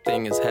 such a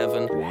thing as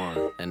heaven. Why?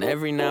 And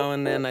every now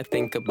and then I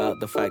think about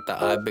the fact that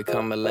I'd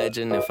become a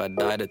legend if I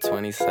died at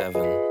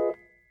 27.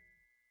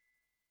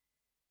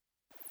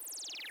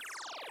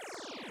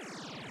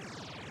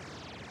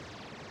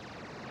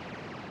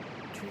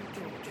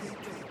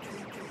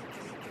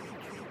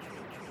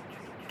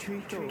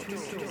 True Thoughts.